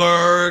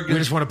 Goldberg. good. We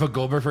just want to put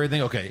Goldberg for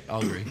everything? Okay,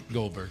 I'll agree.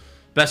 Goldberg.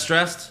 Best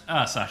dressed?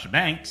 Sasha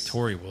Banks.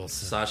 Tori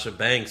Wilson. Sasha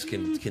Banks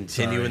can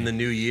continue Sorry. in the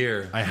new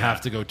year. I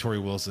have to go Tori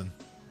Wilson.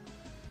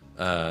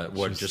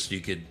 Just you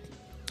could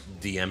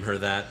DM her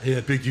that. Hey,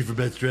 I picked you for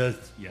best dressed.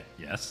 Yeah,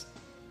 yes.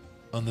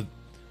 On the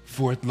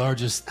 4th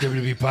largest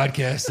WWE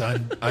podcast on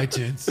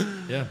iTunes.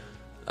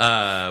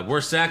 Yeah.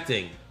 Worst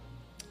acting?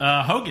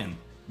 Hogan.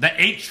 The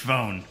H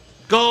phone.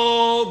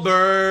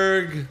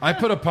 Goldberg. I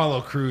put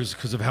Apollo Crews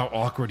because of how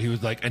awkward he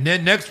was like. And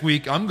then next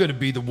week, I'm going to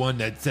be the one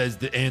that says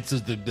that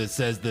answers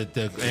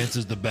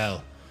the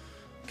bell.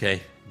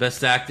 Okay.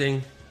 Best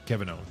acting?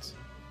 Kevin Owens.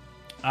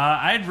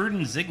 I had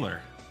Rudin Ziggler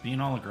being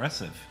all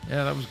aggressive.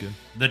 Yeah, that was good.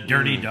 The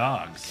Dirty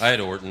Dogs. I had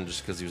Orton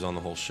just because he was on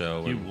the whole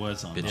show. He and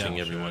was on the bitching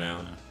whole everyone show,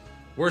 out. yeah.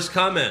 Worst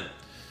comment?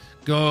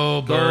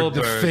 Goldberg.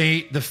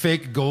 Goldberg. The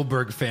fake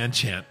Goldberg fan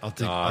chant. I'll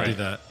do right.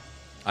 that.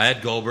 I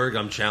had Goldberg.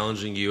 I'm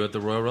challenging you at the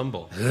Royal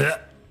Rumble.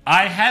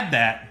 I had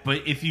that,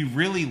 but if you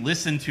really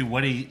listen to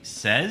what he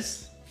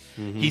says,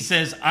 he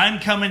says, I'm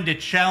coming to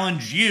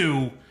challenge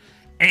you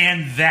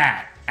and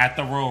that at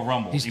the Royal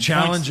Rumble. He's He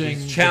challenging.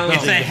 points- challenging.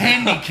 It's a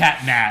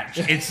handicap match.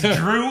 It's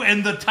Drew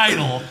and the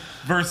title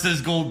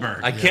versus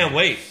Goldberg. I can't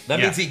wait. That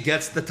Yeah. means he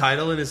gets the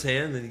title in his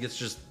hand and he gets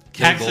just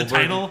kill Tags the Goldberg.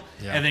 title,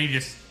 Yeah. and then he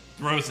just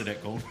throws it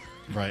at Goldberg.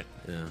 Right.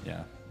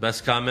 Yeah.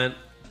 Best comment?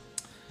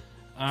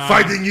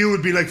 Fighting you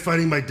would be like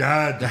fighting my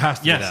dad. There has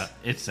to Yes, be that.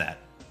 it's that.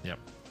 Yep.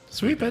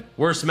 Sweep it.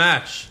 Worst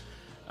match?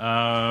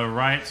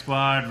 Riot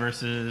Squad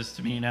versus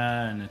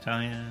Tamina and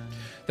Natalia.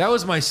 That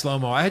was my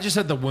slow-mo. I had just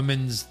had the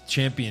women's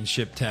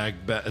championship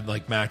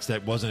match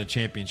that wasn't a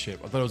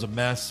championship. I thought it was a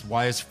mess.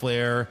 Why is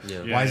Flair?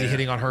 Yeah. Why is he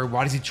hitting on her?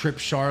 Why does he trip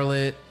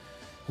Charlotte?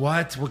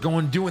 What? We're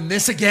doing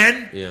this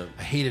again? Yeah.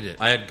 I hated it.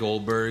 I had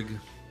Goldberg.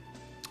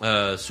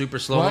 Super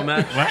slow-mo What?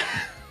 match. What?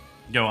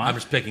 Go on. I'm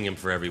just picking him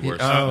for every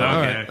worst. all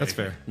right. okay. That's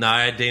fair. No,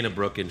 I had Dana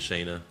Brooke and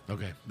Shayna.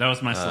 Okay. That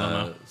was my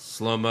slow-mo.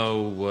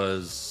 Slow-mo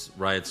was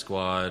Riot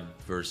Squad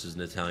versus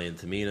Natalia and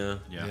Tamina.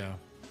 Yeah.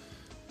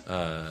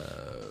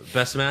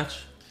 Best match?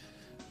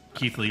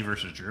 Keith Lee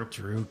versus Drew.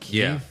 Drew Keith.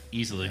 Yeah.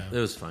 Easily. It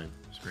was fine.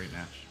 It was a great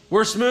match.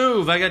 Worst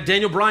move? I got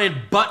Daniel Bryan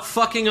butt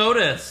fucking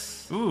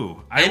Otis.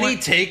 Ooh. Any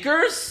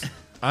takers?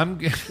 I'm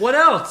What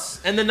else?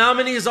 And the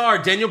nominees are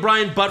Daniel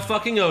Bryan butt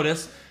fucking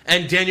Otis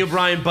and Daniel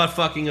Bryan butt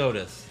fucking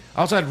Otis.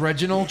 I also had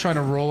Reginald trying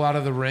to roll out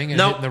of the ring and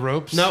Nope. hitting the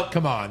ropes. Nope.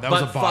 Come on. That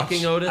was a Butt botch.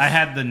 fucking Otis. I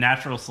had the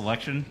natural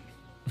selection.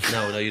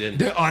 No, you didn't.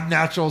 The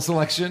unnatural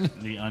selection.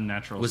 The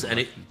unnatural Was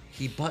any? selection.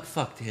 He butt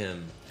fucked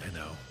him. I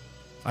know.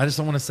 I just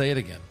don't want to say it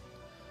again.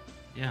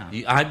 Yeah.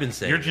 I've been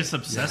saying. You're it. just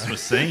obsessed with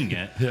saying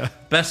it. Yeah.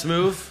 Best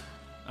move.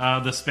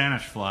 The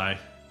Spanish Fly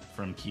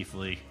from Keith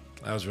Lee.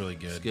 That was really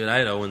good. Good. I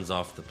had Owens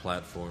off the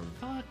platform.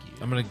 Fuck you.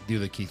 I'm going to do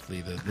the Keith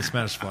Lee, the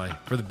Spanish Fly.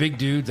 For the big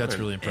dudes, that's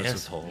really impressive.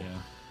 Asshole. Yeah.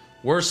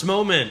 Worst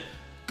moment.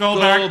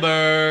 Goldberg.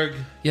 Goldberg.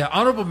 Yeah,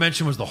 honorable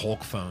mention was the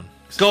Hulk phone.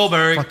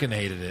 Goldberg. Fucking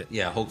hated it.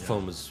 Yeah, Hulk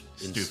phone was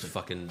Stupid.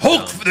 fucking Hulk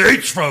dumb. for the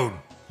H phone.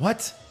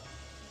 What?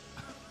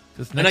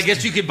 And I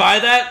guess you could buy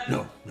that.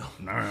 No.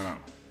 No.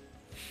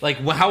 Like,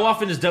 how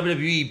often does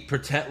WWE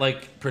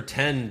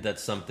pretend that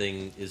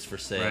something is for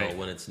sale Right.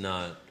 when it's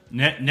not?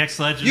 Next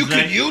Legends You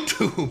Day. could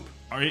YouTube.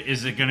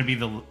 Is it going to be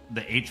the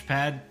H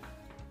pad?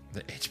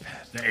 the H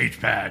pad. The H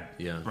pad.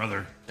 Yeah.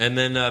 Brother. And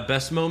then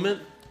best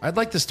moment. I'd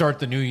like to start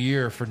the new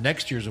year for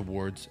next year's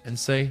awards and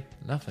say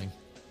nothing.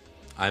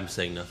 I'm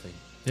saying nothing.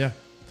 Yeah,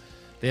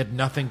 they had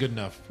nothing good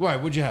enough. Why?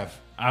 What'd you have?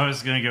 I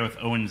was going to go with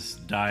Owens'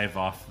 dive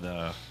off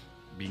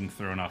being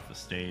thrown off the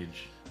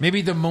stage.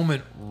 Maybe the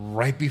moment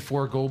right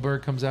before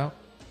Goldberg comes out.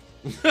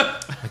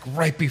 Like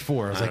right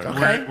before. I was like,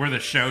 okay, Where the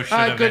show should all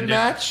right, have good ended.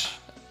 match.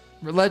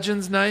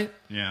 Legends night.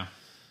 Yeah.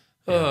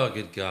 Oh,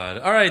 good God.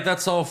 All right,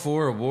 that's all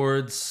for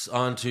awards.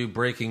 On to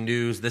breaking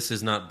news. This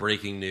is not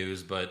breaking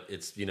news, but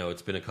it's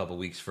been a couple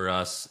weeks for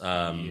us.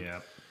 Yeah.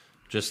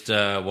 Just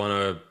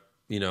want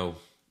to,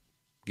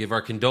 give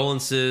our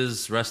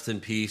condolences, rest in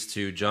peace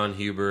to John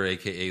Huber,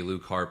 a.k.a.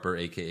 Luke Harper,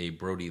 a.k.a.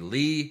 Brody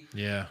Lee,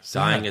 Yeah,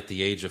 dying at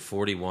the age of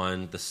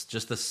 41.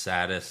 Just the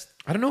saddest.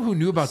 I don't know who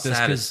knew about this.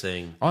 Saddest 'Cause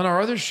thing. on our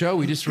other show,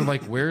 we just were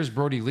like, "Where's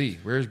Brody Lee?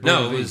 Where's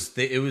Brody No, Lee?"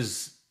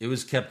 it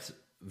was kept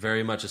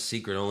very much a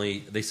secret.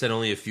 They said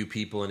only a few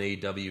people in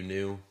AEW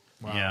knew.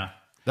 Yeah.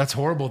 That's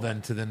horrible.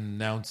 Then to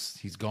announce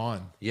he's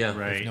gone. Yeah,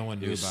 Right. If no one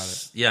knew about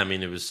it. Yeah, I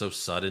mean, it was so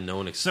sudden. No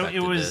one So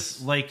expected it was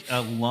this. like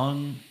a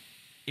lung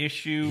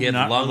issue, He had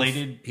not lung,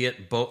 related. He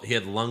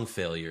had lung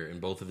failure in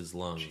both of his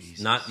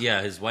lungs. Not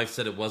his wife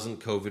said it wasn't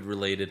COVID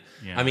related.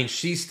 Yeah. I mean,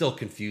 she's still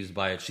confused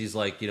by it. She's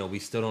like, we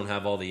still don't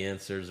have all the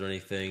answers or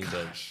anything.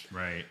 But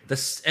Right.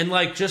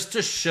 just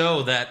to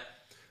show that,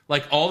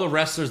 like, all the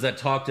wrestlers that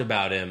talked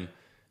about him,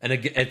 and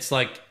it's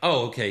like,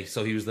 oh, okay,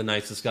 so he was the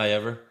nicest guy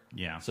ever.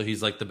 Yeah. So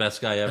he's like the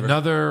best guy ever.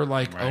 Another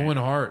like Right. Owen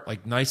Hart,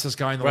 like nicest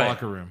guy in the Right.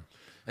 locker room.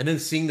 And then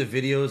seeing the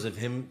videos of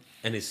him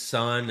and his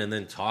son, and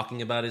then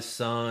talking about his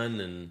son,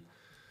 and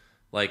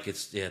like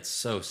it's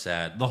so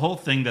sad. The whole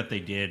thing that they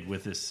did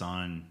with his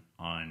son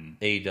on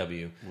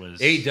AEW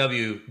was-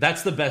 AEW.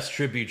 That's the best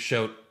tribute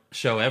show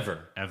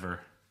ever.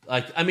 ever.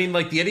 Like, I mean,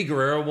 like the Eddie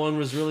Guerrero one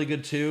was really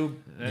good too,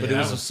 but it Yeah.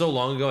 was so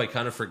long ago I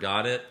kind of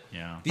forgot it.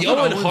 Yeah. The I thought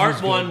Owen Owens Hart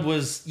was good. one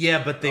was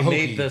but they Hokey.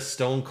 made the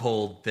Stone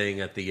Cold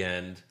thing at the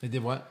end. They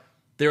did what?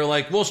 They were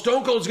like, "Well,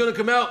 Stone Cold's going to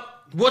come out.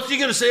 What's he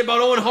going to say about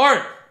Owen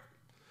Hart?"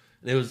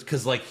 And it was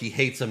because like he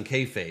hates him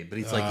kayfabe, but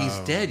he's like, "He's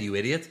dead, you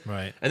idiot!"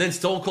 Right. And then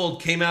Stone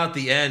Cold came out at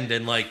the end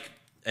and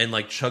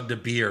chugged a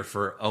beer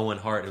for Owen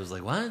Hart. It was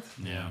like, what?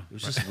 Yeah. It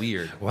was just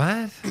weird.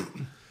 What?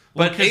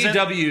 But 'cause that-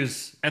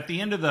 AEW's At the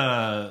end of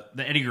the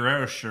Eddie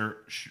Guerrero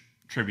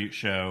tribute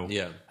show,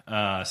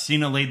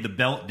 Cena laid the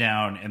belt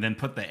down and then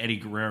put the Eddie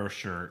Guerrero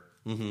shirt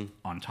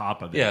on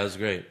top of it. yeah, it was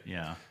great.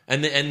 Yeah.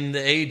 And the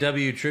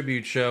AEW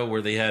tribute show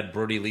where they had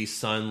Brody Lee's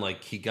son,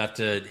 like he got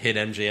to hit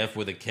MJF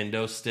with a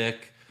kendo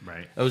stick.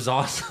 Right. It was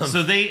awesome.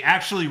 So they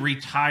actually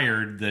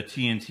retired the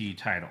TNT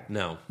title.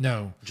 No.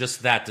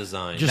 just that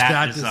design. Just That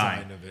that design.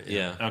 design of it.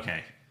 yeah.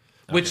 Okay.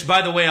 Which,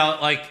 by the way,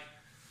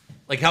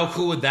 like how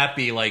cool would that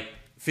be? Like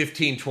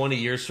 15, 20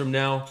 years from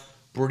now,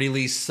 Brody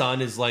Lee's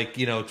son is like,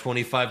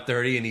 25,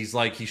 30, and he's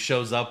like, he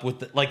shows up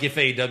with, if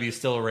AEW is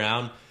still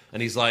around,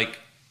 and he's like,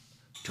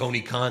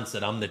 Tony Khan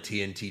said, I'm the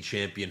TNT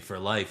champion for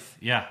life.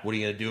 Yeah. What are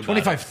you going to do about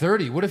 25,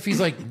 30. What if he's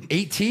like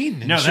 18?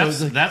 And No,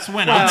 shows, that's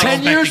when Well, I'm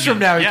 10 years expecting from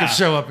now, he yeah. could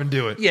show up and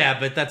do it. it? Yeah,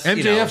 but that's,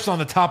 MJF's on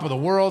the top of the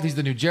world. He's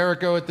the new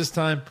Jericho at this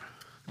time.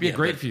 It'd be a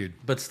great feud.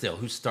 But still,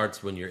 who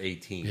starts when you're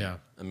 18? Yeah.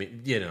 I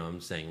mean,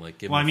 I'm saying, like,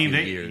 give Well, I him a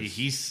mean, few years.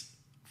 he's,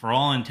 for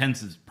all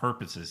intents and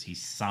purposes,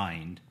 he's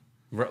signed.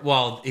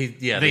 Well, They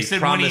they said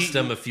promised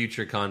him a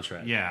future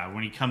contract. Yeah,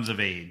 when he comes of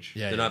age.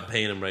 Yeah, They're not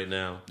paying him right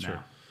now. No.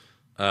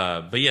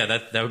 But yeah,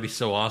 that would be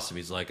so awesome.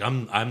 He's like,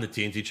 I'm the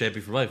TNT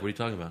champion for life. What are you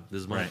talking about?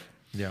 This is mine.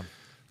 Right.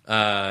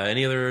 Yeah.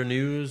 Any other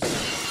news?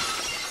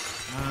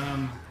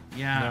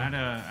 Yeah, I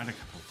had a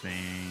couple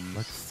things.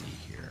 Let's see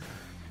here.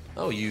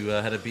 Oh, you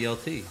had a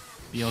BLT.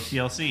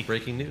 BLTLC.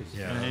 Breaking news.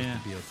 Yeah. Yeah.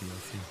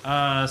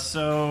 BLTLC.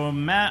 So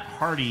Matt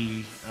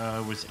Hardy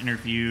was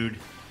interviewed.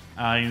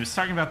 He was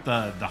talking about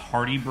the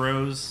Hardy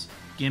Bros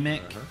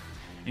gimmick.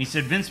 And he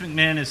said Vince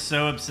McMahon is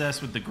so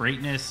obsessed with the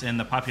greatness and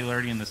the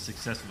popularity and the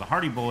success of the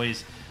Hardy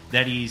Boys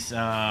that he's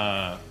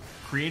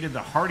created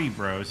the Hardy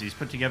Bros. He's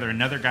put together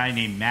another guy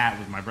named Matt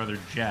with my brother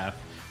Jeff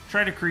to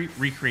try to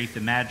recreate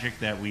the magic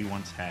that we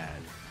once had.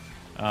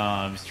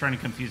 He's trying to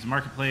confuse the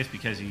marketplace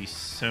because he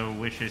so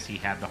wishes he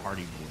had the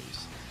Hardy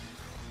Boys.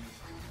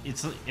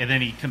 And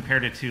then he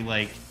compared it to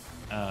like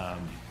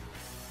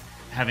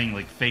having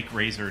like fake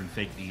Razor and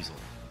fake Diesel.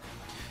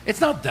 It's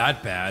not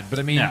that bad, but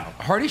I mean, No.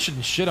 Hardy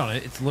shouldn't shit on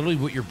it. It's literally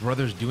what your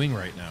brother's doing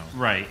right now.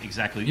 Right,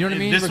 exactly. You know what I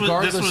mean? This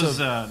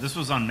Regardless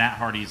was on Matt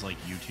Hardy's like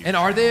YouTube. And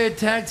are they a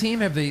tag team?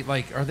 Have they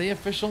are they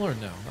official or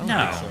no? I don't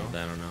No. think so.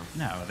 I don't know.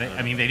 No, they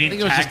I didn't think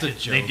it was tag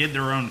just a They joke. did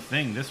their own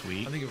thing this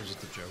week. I think it was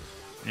just a joke.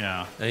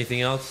 Yeah. Anything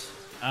else?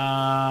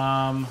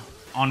 On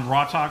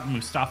Raw Talk,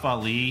 Mustafa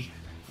Ali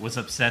was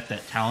upset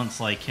that talents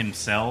like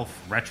himself,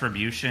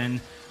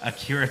 Retribution,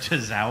 Akira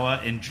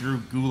Tozawa, and Drew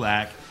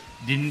Gulak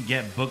didn't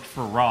get booked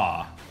for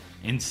Raw.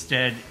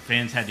 Instead,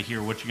 fans had to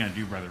hear "What you gonna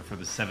do, brother?" for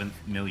the 7th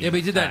million. Yeah, but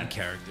he did that in time.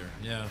 character.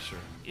 Yeah, sure.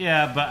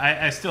 Yeah, but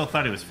I still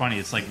thought it was funny.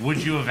 It's like,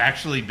 would you have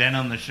actually been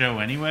on the show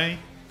anyway?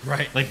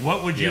 Right. Like,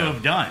 what would you Yeah.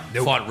 have done?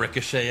 Fought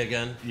Ricochet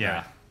again.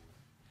 Yeah.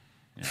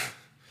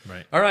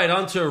 Right. All right,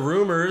 on to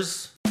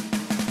rumors.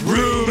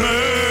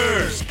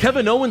 Rumors!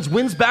 Kevin Owens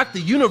wins back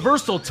the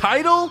Universal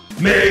title?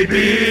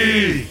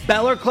 Maybe.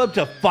 Balor Club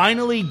to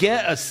finally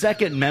get a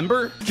second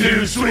member?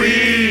 Too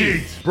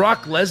sweet.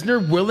 Brock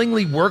Lesnar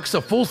willingly works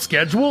a full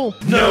schedule?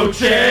 No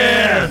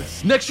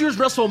chance. Next year's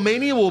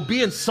WrestleMania will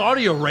be in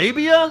Saudi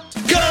Arabia?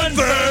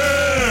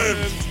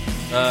 Confirmed.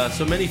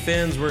 So many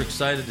fans were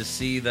excited to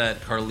see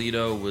that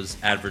Carlito was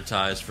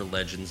advertised for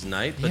Legends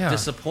Night, but Yeah.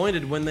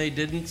 disappointed when they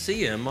didn't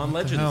see him on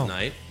Legends hell?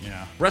 Night.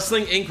 Yeah.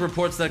 Wrestling Inc.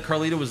 reports that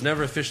Carlito was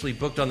never officially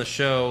booked on the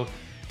show.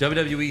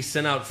 WWE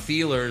sent out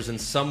feelers, and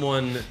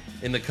someone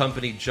in the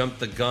company jumped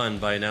the gun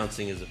by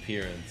announcing his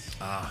appearance.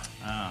 That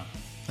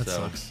So,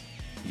 sucks.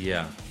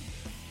 Yeah.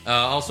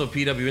 Also,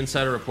 PW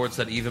Insider reports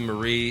that Eva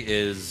Marie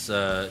is,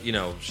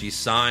 she's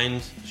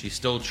signed. She's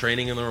still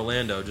training in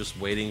Orlando, just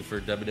waiting for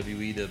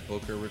WWE to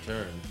book her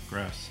return.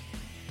 Gross.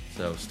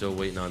 So, still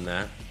waiting on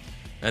that.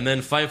 And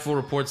then Fightful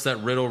reports that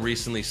Riddle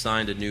recently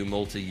signed a new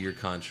multi-year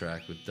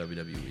contract with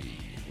WWE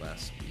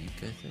last week,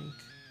 I think.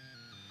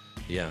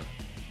 Yeah.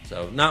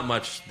 So, not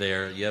much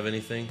there. You have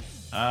anything?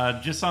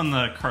 Just on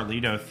the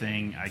Carlito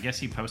thing, I guess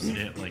he posted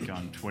it like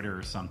on Twitter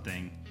or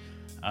something.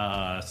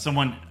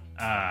 Someone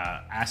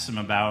asked him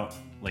about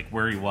like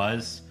where he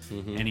was,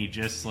 and he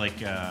just like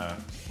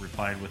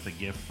replied with a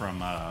gif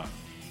from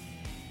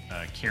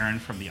Karen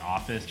from The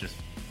Office. Just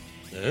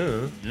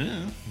Yeah.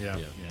 Yeah.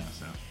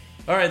 So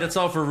All right, that's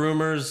all for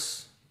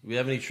rumors. We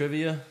have any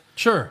trivia?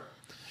 Sure.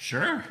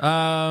 sure.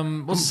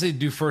 We'll see.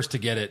 Do first to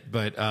get it,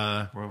 but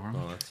Oh,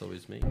 that's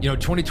always me.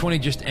 2020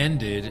 just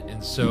ended,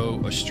 and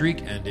so a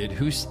streak ended.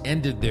 Who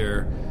ended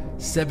their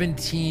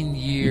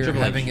 17-year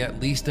Triple H. having at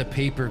least a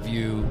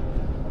pay-per-view,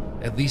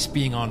 at least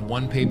being on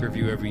one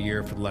pay-per-view every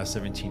year for the last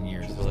 17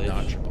 years? Triple It's H.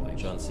 not Triple H.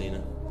 John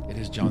Cena. It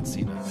is John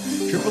Cena.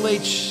 Triple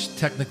H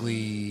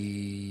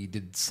technically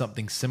did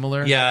something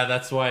similar. Yeah,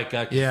 that's why I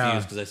got confused Yeah.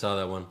 because I saw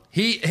that one.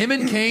 Him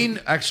and Kane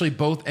actually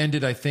both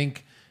ended, I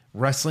think,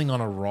 wrestling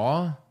on a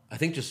Raw I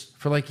think just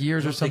for like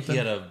years I or don't think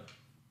something. he had a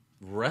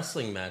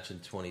wrestling match in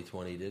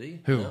 2020, did he?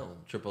 Who? No,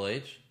 Triple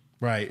H.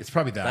 Right. It's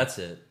probably that. That's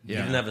it. He Yeah.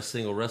 didn't have a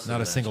single wrestling Not a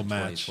match single in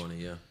match.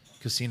 2020, yeah.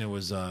 Because Cena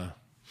was,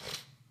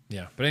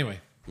 yeah. But anyway,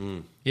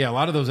 yeah, a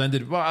lot of those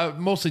ended. Well,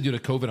 mostly due to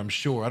COVID, I'm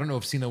sure. I don't know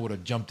if Cena would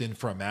have jumped in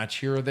for a match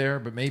here or there,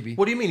 but maybe.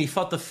 What do you mean? He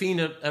fought the Fiend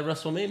at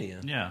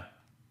WrestleMania. yeah.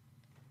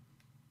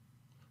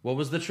 What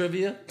was the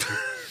trivia?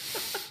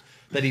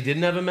 That he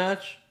didn't have a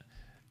match?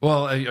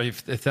 Well,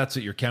 if that's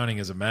what you're counting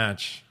as a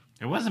match,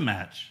 It was a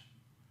match.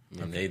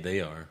 I mean,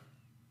 they are.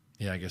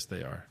 yeah, I guess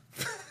they are.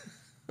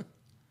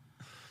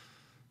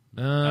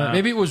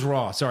 Maybe it was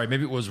Raw. Sorry,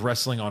 maybe it was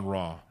wrestling on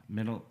Raw.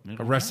 Middle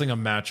Wrestling a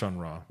match on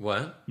Raw.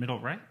 What? middle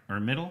right or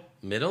middle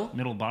Middle?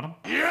 bottom.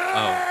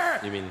 Oh,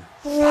 you mean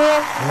Hold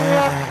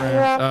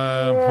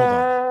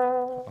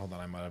on,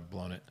 I might have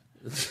blown it.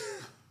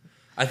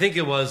 I think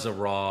it was a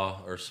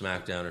Raw or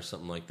SmackDown or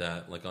something like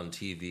that, like on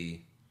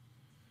TV.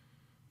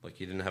 Like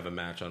he didn't have a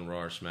match on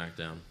Raw or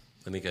SmackDown.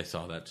 I think I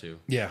saw that too.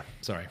 Yeah,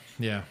 sorry.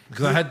 Yeah,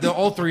 because I had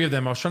all three of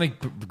them. I was trying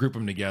to group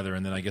them together,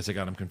 and then I guess I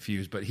got them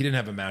confused. But he didn't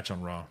have a match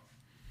on Raw.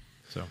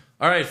 So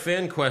All right,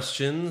 fan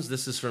questions.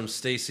 This is from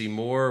Stacy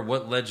Moore.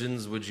 What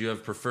legends would you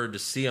have preferred to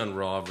see on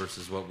Raw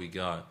versus what we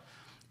got?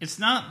 It's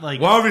not like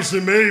Well,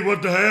 obviously me.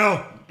 What the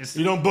hell? It's-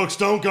 You don't book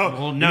Stone Cold.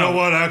 Well, no. You know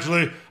what?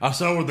 Actually, I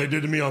saw what they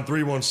did to me on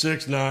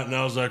 316 night, and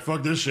I was like,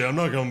 "Fuck this shit. I'm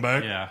not coming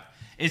back." yeah.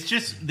 It's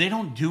just they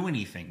don't do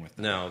anything with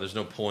them. No, there's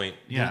no point.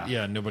 Yeah.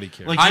 Yeah, nobody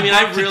cares. Like I you mean,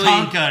 brought I really-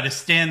 Tatanka to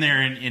stand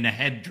there in a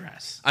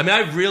headdress. I mean,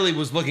 I really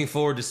was looking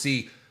forward to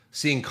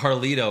seeing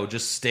Carlito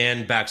just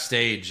stand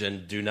backstage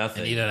and do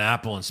nothing. and eat an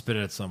apple and spit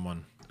it at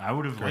someone. I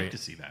would have Great. liked to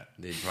see that.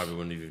 They probably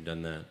wouldn't have even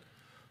done that.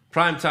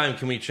 Prime time,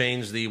 can we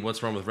change the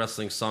What's Wrong with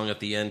Wrestling song at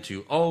the end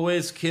to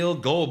Always Kill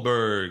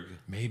Goldberg?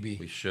 Maybe.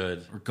 We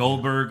should. Or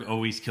Goldberg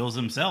always kills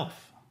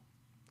himself.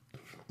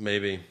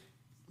 Maybe.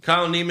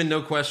 Kyle Neiman,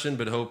 no question,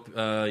 but hope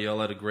y'all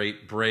had a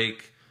great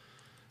break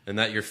and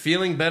that you're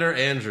feeling better,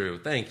 Andrew.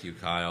 Thank you,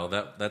 Kyle.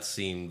 That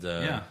seemed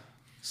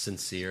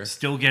sincere.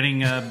 Still getting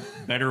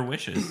better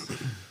wishes.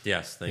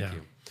 Yes, thank Yeah.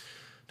 you.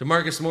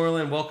 DeMarcus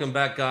Moreland, welcome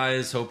back,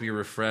 guys. Hope you're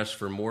refreshed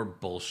for more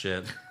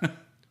bullshit.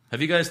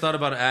 Have you guys thought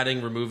about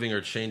adding, removing,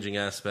 or changing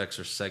aspects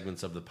or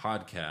segments of the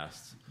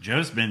podcast?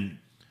 Joe's been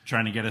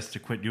trying to get us to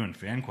quit doing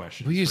fan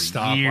questions. Will you for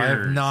stop? Years. I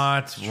have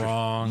not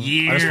wrong.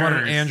 I just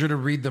wanted Years. Andrew to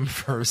read them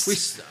first. We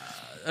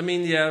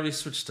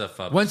switched stuff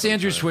up. Once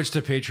Andrew sometimes. switched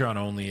to Patreon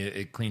only,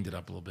 it cleaned it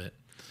up a little bit.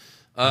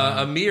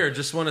 Amir,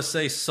 just want to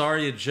say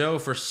sorry to Joe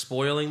for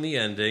spoiling the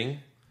ending.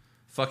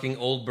 Fucking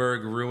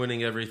Oldberg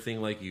ruining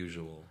everything like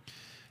usual.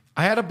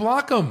 I had to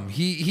block him.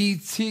 He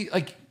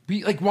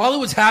while it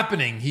was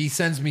happening, he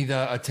sends me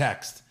a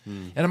text,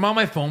 and I'm on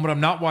my phone, but I'm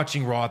not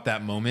watching Raw at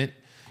that moment.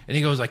 And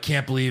he goes, "I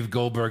can't believe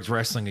Goldberg's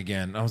wrestling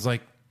again." I was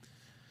like,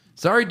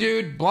 "Sorry,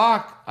 dude,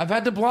 block." I've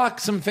had to block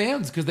some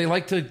fans because they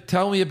like to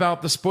tell me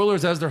about the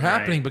spoilers as they're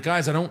happening. Right. But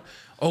guys, I don't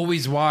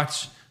always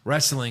watch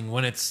wrestling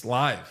when it's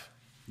live.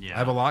 Yeah. I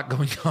have a lot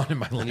going on in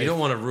my life. And you don't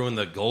want to ruin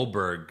the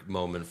Goldberg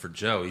moment for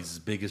Joe. He's his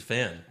biggest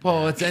fan.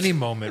 Well, it's any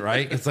moment,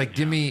 right? It's like,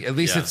 give me, at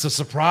least Yeah. it's a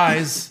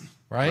surprise,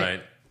 right?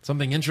 Right.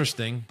 Something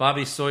interesting.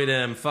 Bobby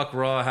Soydam, fuck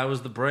Raw. How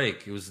was the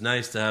break? It was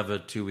nice to have a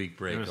 2-week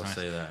break. It was I'll nice.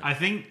 say that. I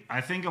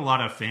think a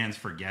lot of fans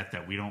forget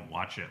that we don't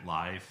watch it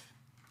live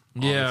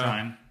all Yeah. the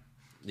time.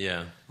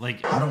 Yeah.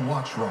 Like I don't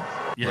watch Raw.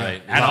 yeah,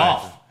 Right. at Live.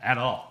 all. At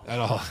all. At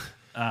all.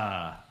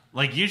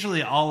 Like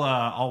usually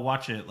I'll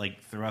watch it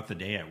like throughout the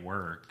day at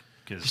work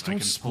because Just I don't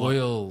can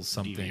spoil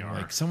something. DVR.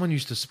 Like someone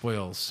used to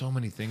spoil so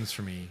many things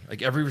for me.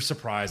 Like every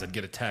surprise, I'd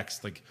get a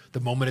text like the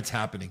moment it's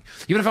happening.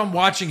 Even if I'm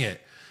watching it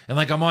and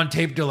like I'm on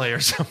tape delay or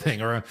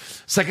something, or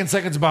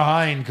seconds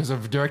behind because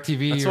of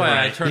DirecTV That's or why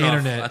I the turn off.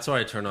 internet. That's why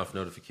I turn off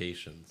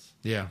notifications.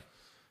 Yeah.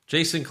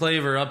 Jason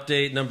Claver,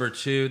 update number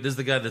 2. This is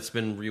the guy that's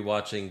been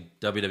rewatching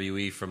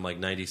WWE from like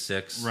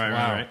 96. Right,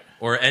 Wow. right.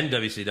 Or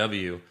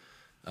WCW.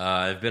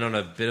 I've been on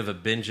a bit of a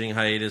binging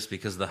hiatus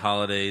because of the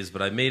holidays,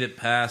 but I made it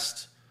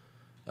past.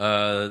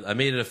 I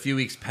made it a few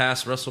weeks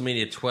past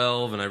WrestleMania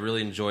 12, and I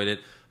really enjoyed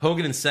it.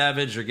 Hogan and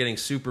Savage are getting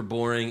super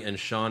boring, and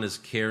Sean is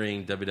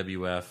carrying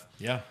WWF.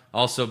 Yeah.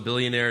 Also,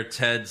 Billionaire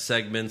Ted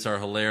segments are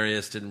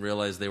hilarious. Didn't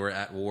realize they were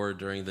at war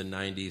during the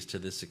 90s to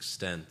this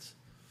extent.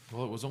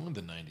 Well, it was only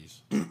the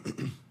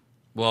 90s.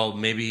 Well,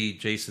 maybe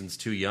Jason's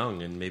too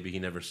young, and maybe he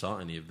never saw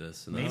any of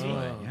this, and that's Maybe.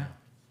 why. Yeah.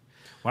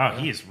 Wow,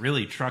 he is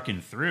really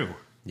trucking through.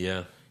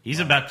 Yeah. He's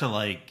about to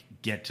like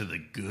get to the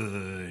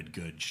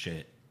good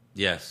shit.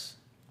 Yes.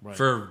 Right.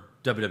 For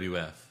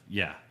WWF.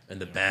 Yeah. And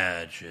the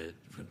bad shit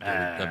for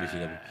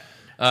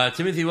WCW.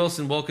 Timothy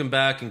Wilson, welcome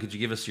back, and could you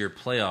give us your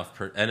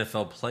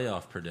NFL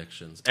playoff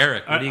predictions?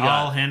 Eric, what do you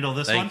got? I'll handle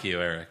this Thank one. you,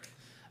 Eric.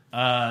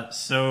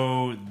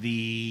 So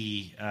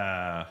the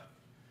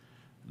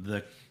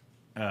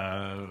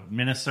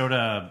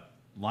Minnesota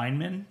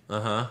linemen,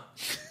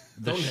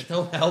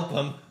 Don't help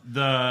him.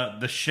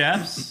 the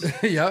chefs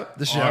Yep.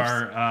 The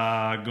chefs.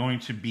 are going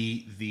to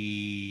beat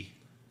the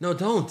No,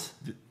 don't.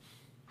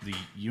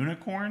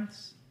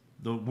 unicorns.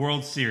 The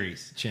World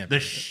Series.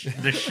 Championship.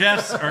 The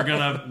chefs are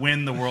gonna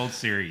win the World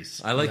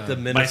Series. I like the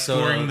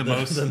Minnesota. scoring the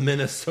most- the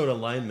Minnesota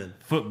lineman.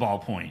 Football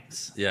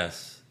points.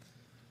 Yes.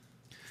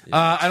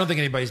 I don't think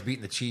anybody's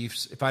beating the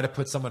Chiefs. If I had to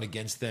put someone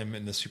against them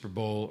in the Super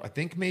Bowl, I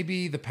think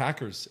maybe the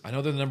Packers. I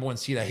know they're the number 1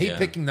 seed. I hate Yeah.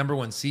 picking number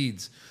 1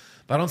 seeds,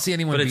 but I don't see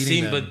anyone But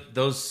beating them. but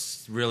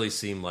those really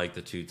seem like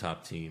the 2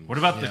 top teams. What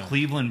about the Yeah.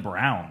 Cleveland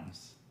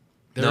Browns?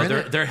 They're in No,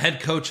 it. their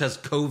head coach has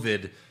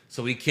COVID,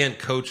 so he can't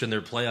coach in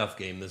their playoff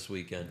game this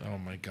weekend. Oh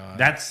my god.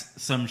 That's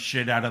some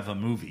shit out of a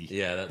movie.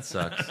 Yeah, that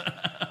sucks.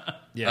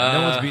 Yeah,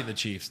 no one's beating the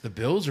Chiefs. The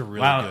Bills are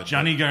really Wow, good.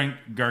 Johnny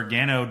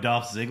Gargano,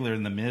 Dolph Ziggler,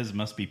 and The Miz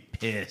must be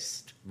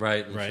pissed.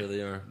 Right, I'm Right. sure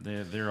they are.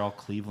 They're all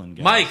Cleveland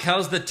guys. Mike,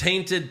 how's the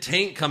Tainted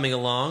Taint coming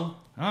along?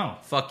 Oh,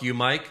 Fuck you,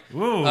 Mike.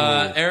 Ooh.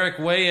 Eric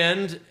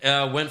Wayend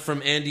went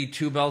from Andy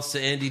 2 belts to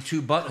Andy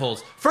 2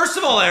 buttholes. First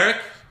of all, Eric,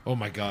 Oh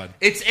my god.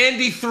 it's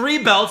Andy 3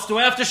 belts. Do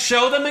I have to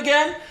show them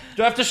again?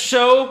 Do I have to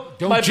show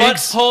Don't my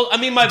jinx- butthole? I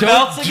mean, my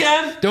belts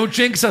again? Don't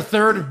jinx a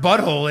third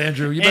butthole,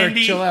 Andrew. You better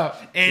Andy, chill out.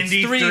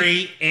 Andy It's three.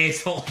 3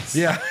 assholes.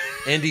 Yeah.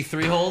 Andy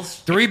 3 holes?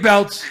 3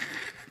 belts,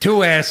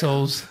 2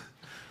 assholes,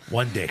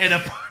 1 dick. And a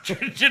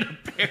partridge in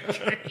a pear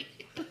tree.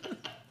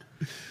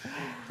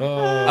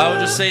 I would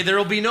just say there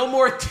will be no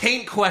more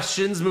taint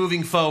questions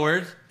moving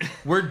forward.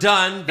 We're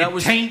done. That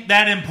was Tain't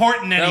that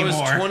important that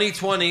anymore. was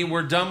 2020.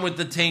 We're done with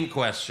the taint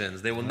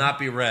questions. They will not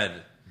be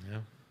read.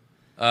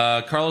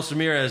 Carlos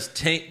Ramirez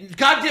taint.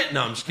 God damn.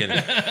 No, I'm just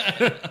kidding.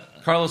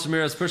 Carlos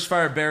Ramirez,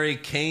 Pushfire Barry,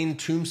 Kane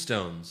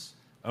tombstones.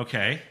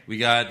 Okay. We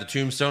got the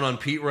tombstone on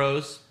Pete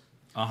Rose.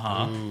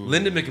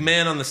 Linda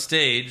McMahon on the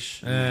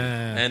stage,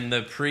 and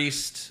the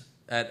priest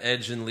at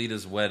Edge and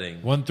Lita's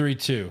wedding. 1, 3,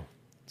 2.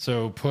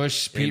 So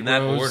Push Pete In that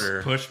Rose,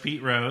 order. Push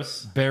Pete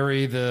Rose.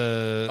 bury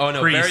the Oh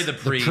no, Priest. Barry the the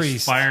priest.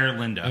 priest, Fire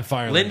Linda. and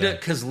fire Linda,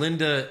 because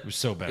Linda It was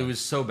so bad. It was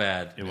so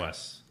bad. It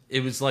was.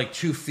 It was like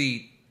 2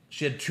 feet.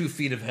 She had 2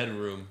 feet of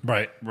headroom.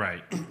 Right.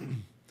 Right.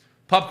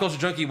 Pop Culture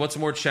Junkie, what's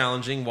more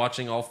challenging,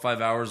 watching all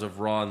 5 hours of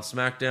Raw and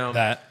SmackDown?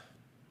 That.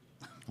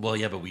 Well,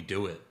 yeah, but we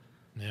do it.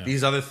 Yeah.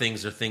 These other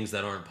things are things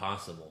that aren't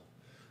possible.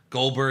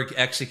 Goldberg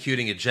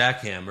executing a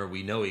jackhammer,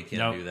 we know he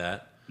can't Nope. do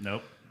that.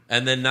 Nope.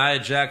 And then Nia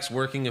Jax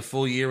working a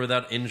full year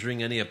without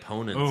injuring any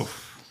opponents.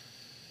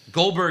 Oof.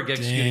 Goldberg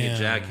executing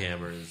Damn. a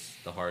jackhammer is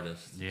the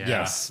hardest. Yeah.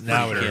 Yes.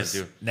 Now You it can't is.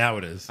 do- Now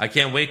it is. I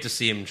can't wait to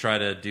see him try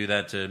to do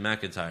that to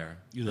McIntyre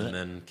Do that? and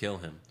then kill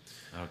him.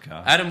 Oh,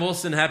 God. Adam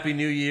Wilson, Happy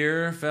New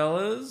Year,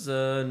 fellas.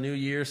 New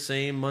Year,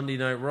 same Monday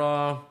Night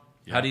Raw.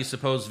 Yeah. How do you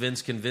suppose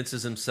Vince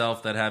convinces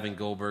himself that having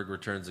Goldberg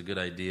return's a good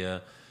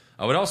idea?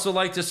 I would also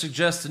like to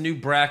suggest a new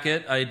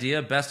bracket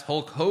idea, best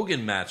Hulk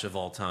Hogan match of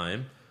all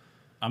time.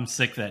 I'm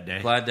sick that day.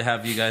 Glad to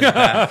have you guys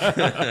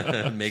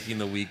back, making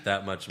the week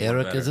that much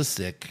more better.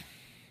 sick.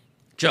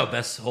 Joe,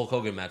 best Hulk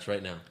Hogan match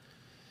right now.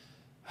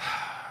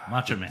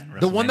 Macho Man.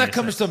 The one that WrestleMania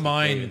comes 6. to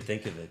Can't even mind,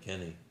 think of it,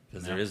 can he?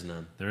 Because there is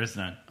none. There is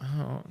none.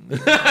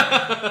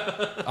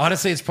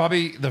 honestly, it's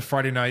probably the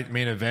Friday night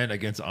main event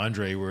against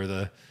Andre where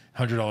the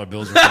 $100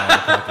 bills were flying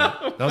out of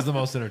pocket. That was the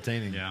most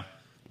entertaining. Yeah.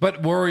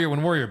 But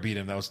when Warrior beat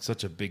him, that was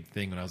such a big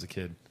thing when I was a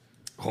kid.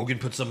 Hogan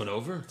put someone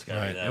over? It's gotta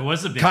Right. be that. It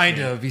was a big Kind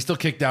thing. of. He still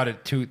kicked out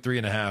at 2,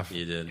 3.5.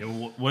 You did. It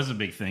was a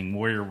big thing.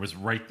 Warrior was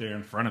right there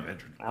in front of it.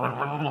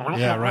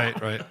 Yeah, right.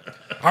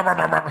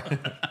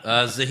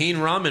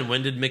 Zaheen Rahman,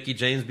 when did Mickie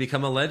James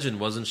become a legend?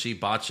 Wasn't she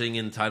botching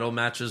in title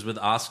matches with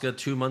Asuka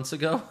 2 months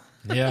ago?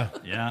 Yeah,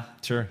 Yeah.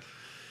 sure.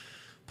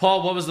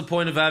 Paul, what was the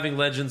point of having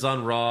legends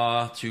on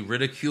Raw? To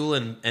ridicule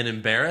and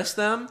embarrass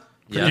them?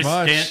 Pretty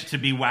much. To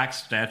be wax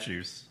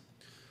statues.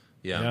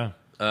 Yeah.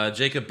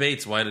 Jacob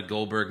Bates, why did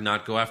Goldberg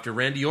not go after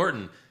Randy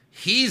Orton?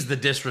 He's the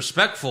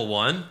disrespectful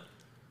one.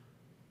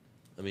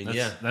 I mean,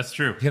 That's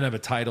true. He can have a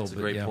title. that's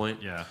a great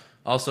point. Yeah.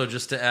 Also,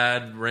 just to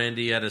add,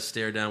 Randy had a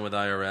stare down with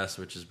IRS,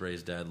 which is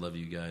Bray's dad. Love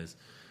you guys.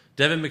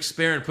 Devin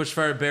McSparron,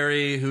 Pushfire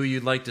Barry, who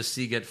you'd like to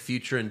see get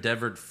future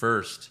endeavored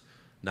first?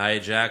 Nia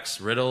Jax,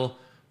 Riddle,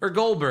 or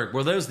Goldberg?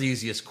 Well, that was the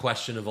easiest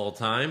question of all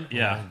time.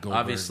 Yeah. Goldberg.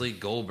 Obviously,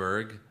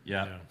 Goldberg.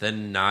 Yeah.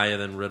 Then Nia,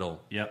 then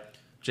Riddle. Yep.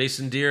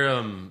 Jason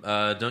Deerham,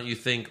 don't you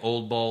think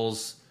Old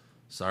Balls,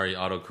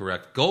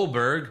 autocorrect,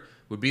 Goldberg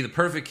would be the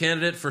perfect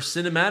candidate for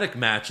cinematic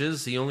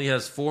matches? He only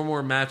has 4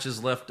 more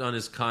matches left on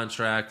his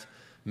contract.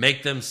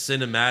 Make them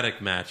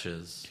cinematic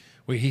matches.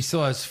 Wait, he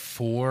still has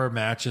 4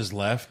 matches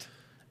left?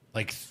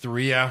 Like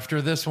 3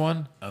 after this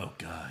one? Oh,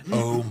 God.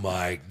 Oh,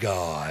 my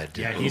God.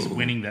 Yeah, he's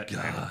winning that.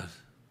 God.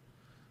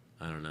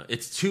 I don't know.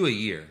 It's 2 a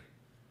year.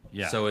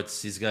 Yeah. So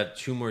he's got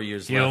 2 more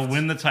years he'll left.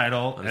 win the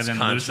title and his then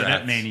lose it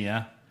contract. at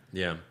Mania.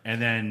 Yeah.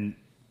 And then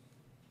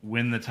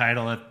win the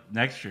title at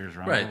next year's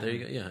Rumble. Right, there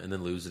you go. Yeah, and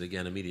then lose it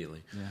again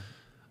immediately.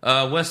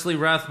 Wesley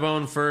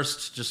Rathbone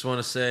first. Just want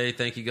to say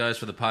thank you guys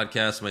for the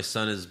podcast. My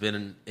son has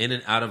been in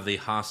and out of the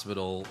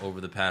hospital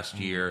over the past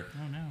year.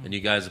 And you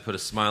guys have put a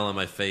smile on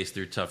my face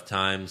through tough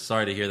times.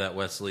 Sorry to hear that,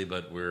 Wesley,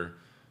 but we're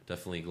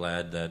definitely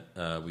glad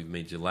that we've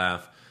made you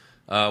laugh.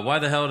 Why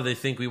the hell do they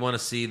think we want to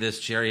see this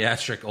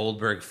geriatric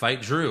Goldberg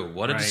fight Drew?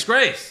 What a Right.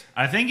 disgrace.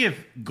 I think if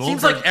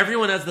Goldberg... Seems like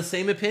everyone has the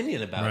same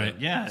opinion about Right. it.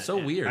 Yeah. So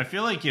weird. I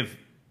feel like if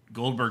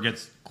Goldberg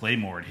gets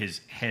Claymored,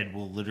 his head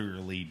will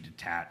literally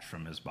detach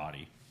from his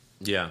body.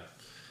 Yeah.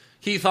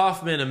 Keith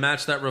Hoffman, a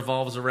match that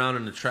revolves around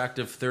an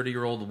attractive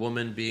 30-year-old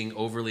woman being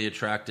overly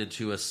attracted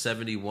to a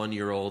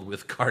 71-year-old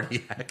with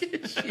cardiac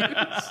issues.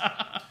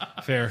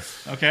 Fair.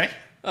 Okay.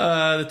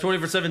 The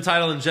 24/7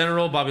 title in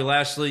general, Bobby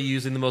Lashley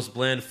using the most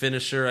bland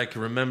finisher I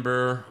can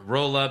remember.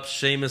 Roll-up,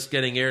 Sheamus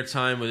getting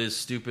airtime with his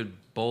stupid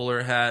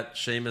bowler hat.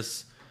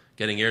 Sheamus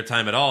getting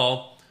airtime at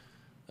all.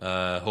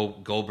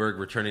 Hope Goldberg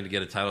returning to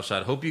get a title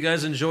shot. Hope you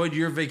guys enjoyed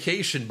your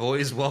vacation,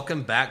 boys.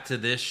 Welcome back to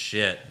this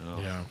shit.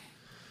 Yeah.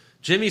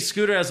 Jimmy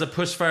Scooter has a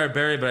Pushfire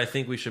Barry, but I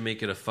think we should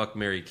make it a fuck,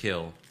 marry,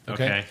 kill.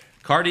 Okay.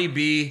 Cardi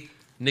B,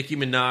 Nicki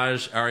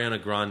Minaj, Ariana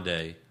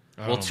Grande.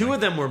 Well, 2 of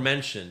them were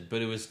mentioned,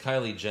 but it was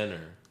Kylie Jenner.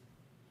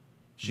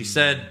 She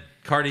said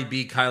Cardi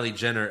B, Kylie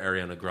Jenner,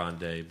 Ariana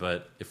Grande.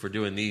 But if we're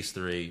doing these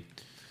 3,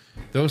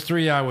 Those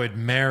 3, I would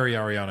marry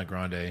Ariana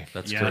Grande.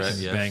 that's Yes. correct. and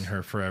Yes. bang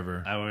her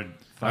forever. I would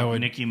I fuck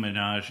would- Nicki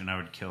Minaj and I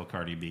would kill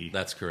Cardi B.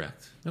 That's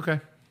correct. Okay.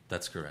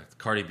 That's correct.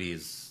 Cardi B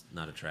is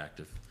not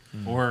attractive,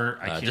 Or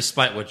I can't...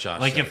 despite what Josh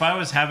like said. if I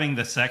was having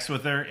the sex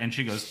with her and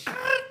she goes...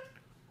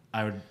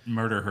 I would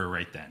murder her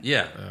right then.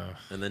 Yeah,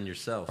 and then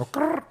yourself.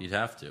 You'd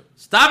have to.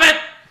 Stop it!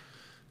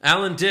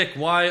 Alan Dick,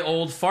 why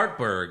old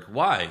Fartberg?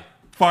 Why?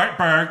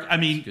 Fartberg. I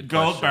mean, Good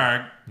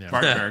Goldberg. Yeah.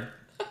 Fartberg.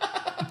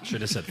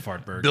 Should have said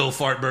Fartberg. Bill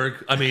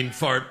Fartberg. I mean,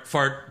 Fart.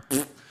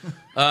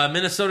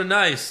 Minnesota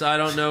Nice. I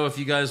don't know if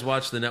you guys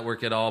watch the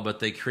network at all, but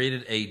they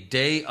created a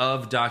day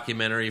of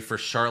documentary for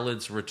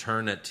Charlotte's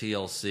return at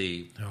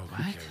TLC. Oh,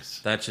 who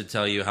cares? That should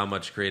tell you how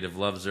much creative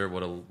loves her.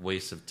 What a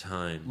waste of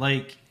time.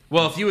 Like,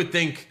 Well, if you would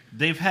think,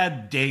 they've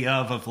had day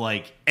of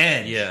like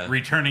Edge Yeah.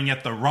 returning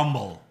at the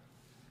Rumble.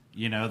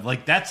 You know,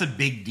 like that's a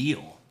big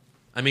deal.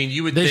 I mean,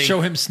 you would They think show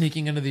him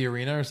sneaking into the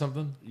arena or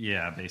something?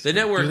 Yeah, basically. the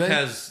network Do they?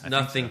 has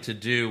nothing to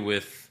do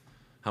with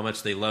how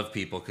much they love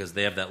people because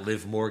they have that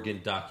Liv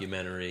Morgan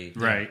documentary,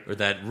 Right. Or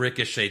that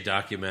Ricochet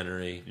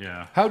documentary.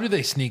 Yeah. How do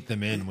they sneak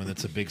them in when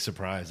it's a big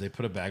surprise? They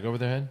put a bag over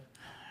their head?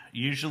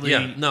 Usually,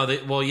 Yeah, no,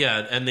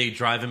 and they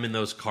drive him in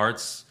those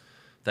carts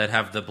that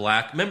have the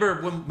black.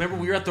 Remember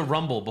we were at the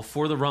Rumble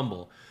before the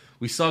Rumble.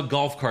 We saw a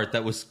golf cart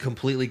that was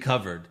completely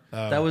covered.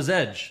 That was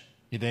Edge.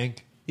 You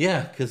think?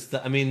 Yeah, because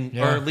or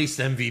Yeah. at least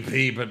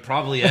MVP, but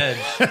probably Edge.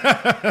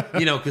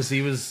 Because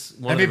he was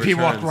one of the MVP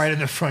walked returns. right in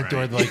the front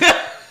door like,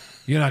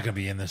 you're not going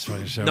to be in this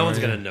fucking show. No one's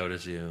are you?" gonna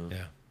notice you.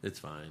 Yeah. It's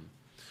fine.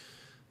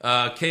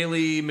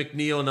 Kaylee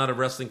McNeil, not a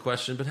wrestling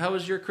question, but how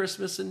was your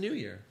Christmas and New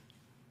Year?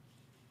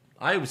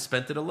 I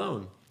spent it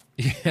alone.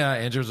 Yeah,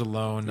 Andrew was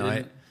alone.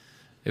 I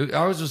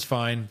was just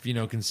fine,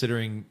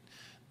 considering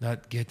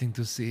not getting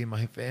to see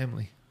my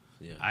family.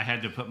 I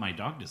had to put my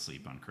dog to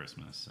sleep on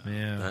Christmas. So.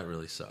 Yeah. That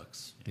really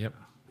sucks. Yep.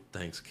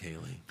 Thanks,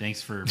 Kaylee.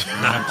 Thanks for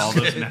bringing up all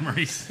those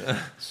memories.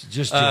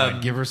 Just join.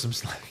 Give her some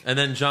slack. And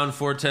then John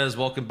Fortes,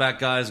 welcome back,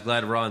 guys.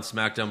 Glad Raw and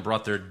SmackDown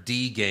brought their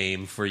D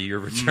game for your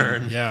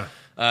return. Yeah.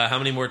 How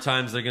many more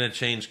times they're going to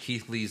change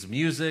Keith Lee's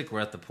music? We're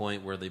at the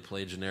point where they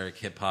play generic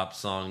hip-hop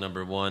song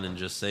number 1 and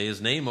just say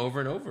his name over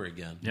and over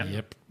again.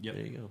 Yep. There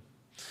you go.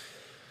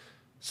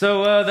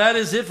 So that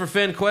is it for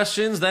fan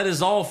questions. That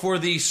is all for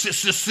the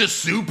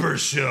Super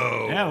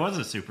Show. Yeah, it was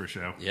a super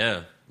show.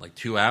 Yeah, like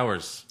 2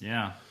 hours.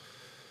 Yeah.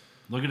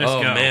 Look at us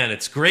Oh, go. man,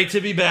 it's great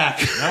to be back.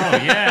 Oh,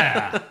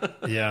 yeah.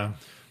 Yeah.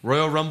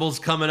 Royal Rumble's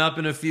coming up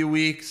in a few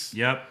weeks.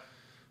 Yep.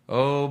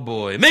 Oh,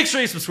 boy. Make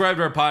sure you subscribe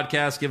to our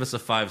podcast. Give us a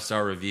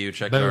 5-star review.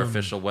 Check out our Boom.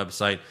 official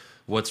website,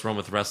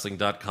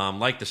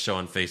 what'swrongwithwrestling.com. Like the show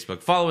on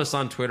Facebook. Follow us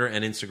on Twitter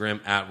and Instagram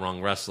at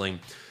Wrong Wrestling.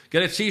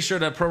 Get a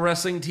t-shirt at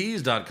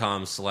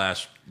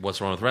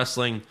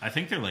prowrestlingtees.com/what'swrongwithwrestling. I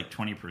think they're like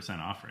 20%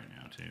 off right now,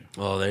 too.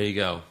 Oh, there you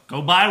go.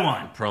 Go buy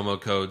one. Promo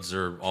codes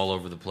are all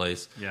over the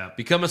place. Yeah.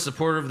 Become a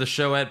supporter of the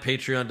show at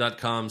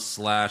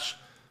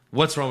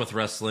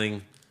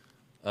patreon.com/what'swrongwithwrestling.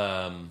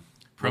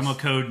 Promo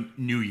code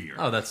New Year.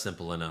 Oh, that's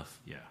simple enough.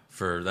 Yeah.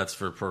 That's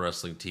for Pro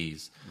Wrestling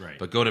Tees. Right.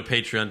 But go to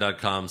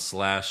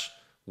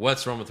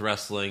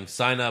patreon.com/what'swrongwithwrestling.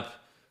 Sign up.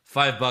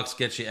 $5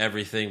 gets you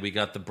everything. We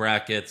got the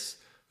brackets.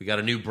 We got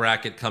a new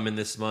bracket coming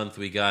this month.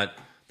 We got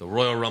the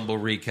Royal Rumble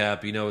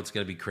recap. You know it's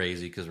going to be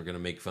crazy because we're going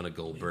to make fun of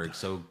Goldberg.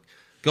 So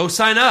go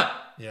sign up.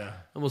 Yeah.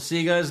 And we'll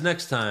see you guys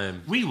next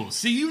time. We will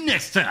see you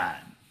next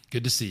time.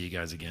 Good to see you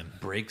guys again.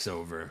 Break's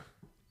over.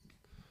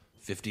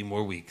 50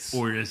 more weeks.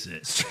 Or is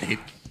it? Straight.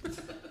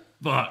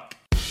 Fuck.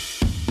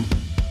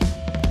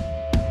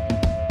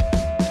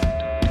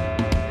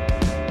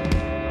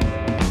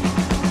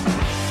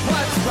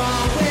 What's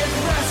wrong with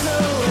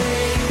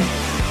wrestling?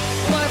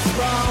 What's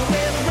wrong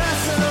with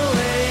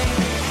wrestling?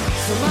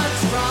 So much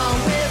wrong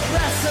with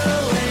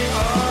wrestling.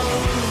 Oh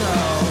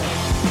no.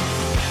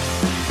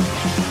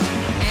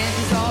 And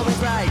he's always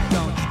right.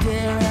 Don't you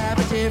dare have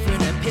a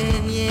different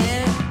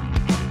opinion.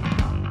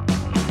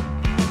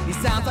 He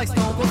sounds like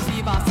Stone Cold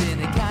Steve Austin.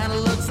 It kinda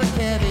looks like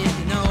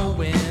Kevin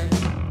Owens.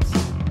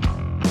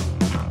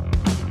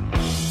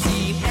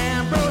 Dean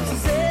Ambrose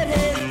is in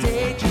his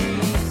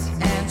daydreams,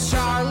 and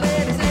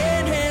Charlotte is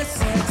in his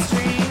sex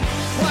dream.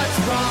 What's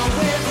wrong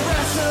with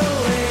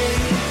wrestling?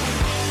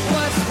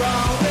 What's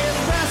wrong with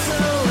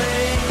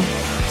wrestling?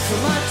 So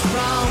much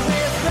wrong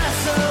with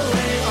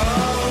wrestling.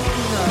 Oh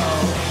no.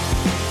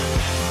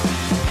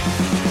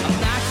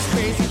 Obnoxious,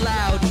 crazy,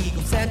 loud,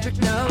 egocentric,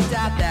 no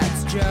doubt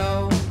that's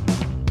Joe.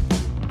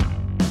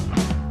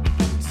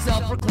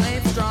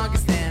 Self-proclaimed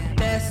strongest and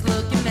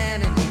best-looking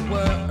man in the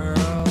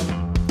world.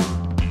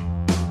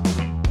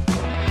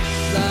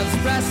 Loves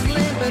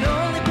wrestling, but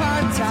only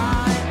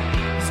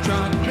part-time.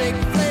 Strong, big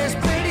Flair's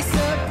pretty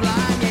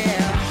sublime,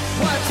 yeah.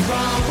 What's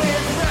wrong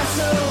with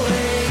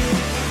wrestling?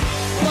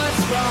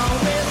 What's wrong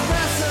with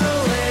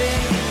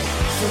wrestling?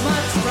 So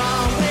much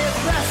wrong with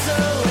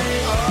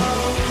wrestling,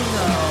 oh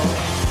no.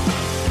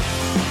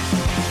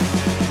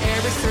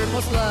 Eric's third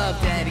most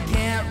loved, and he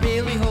can't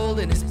really hold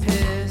in his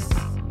piss.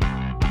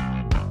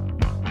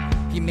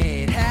 He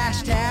made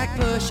hashtag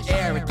push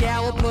Eric, yeah,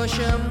 we'll push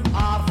him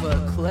off a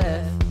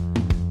cliff.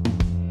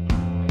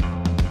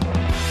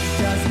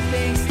 Doesn't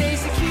think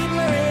Stacy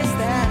Keebler is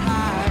that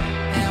high,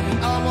 and we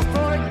almost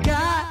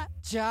forgot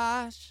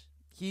Josh.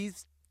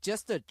 He's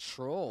just a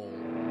troll.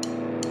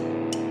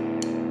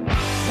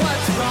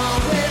 What's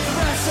wrong with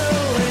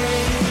wrestling?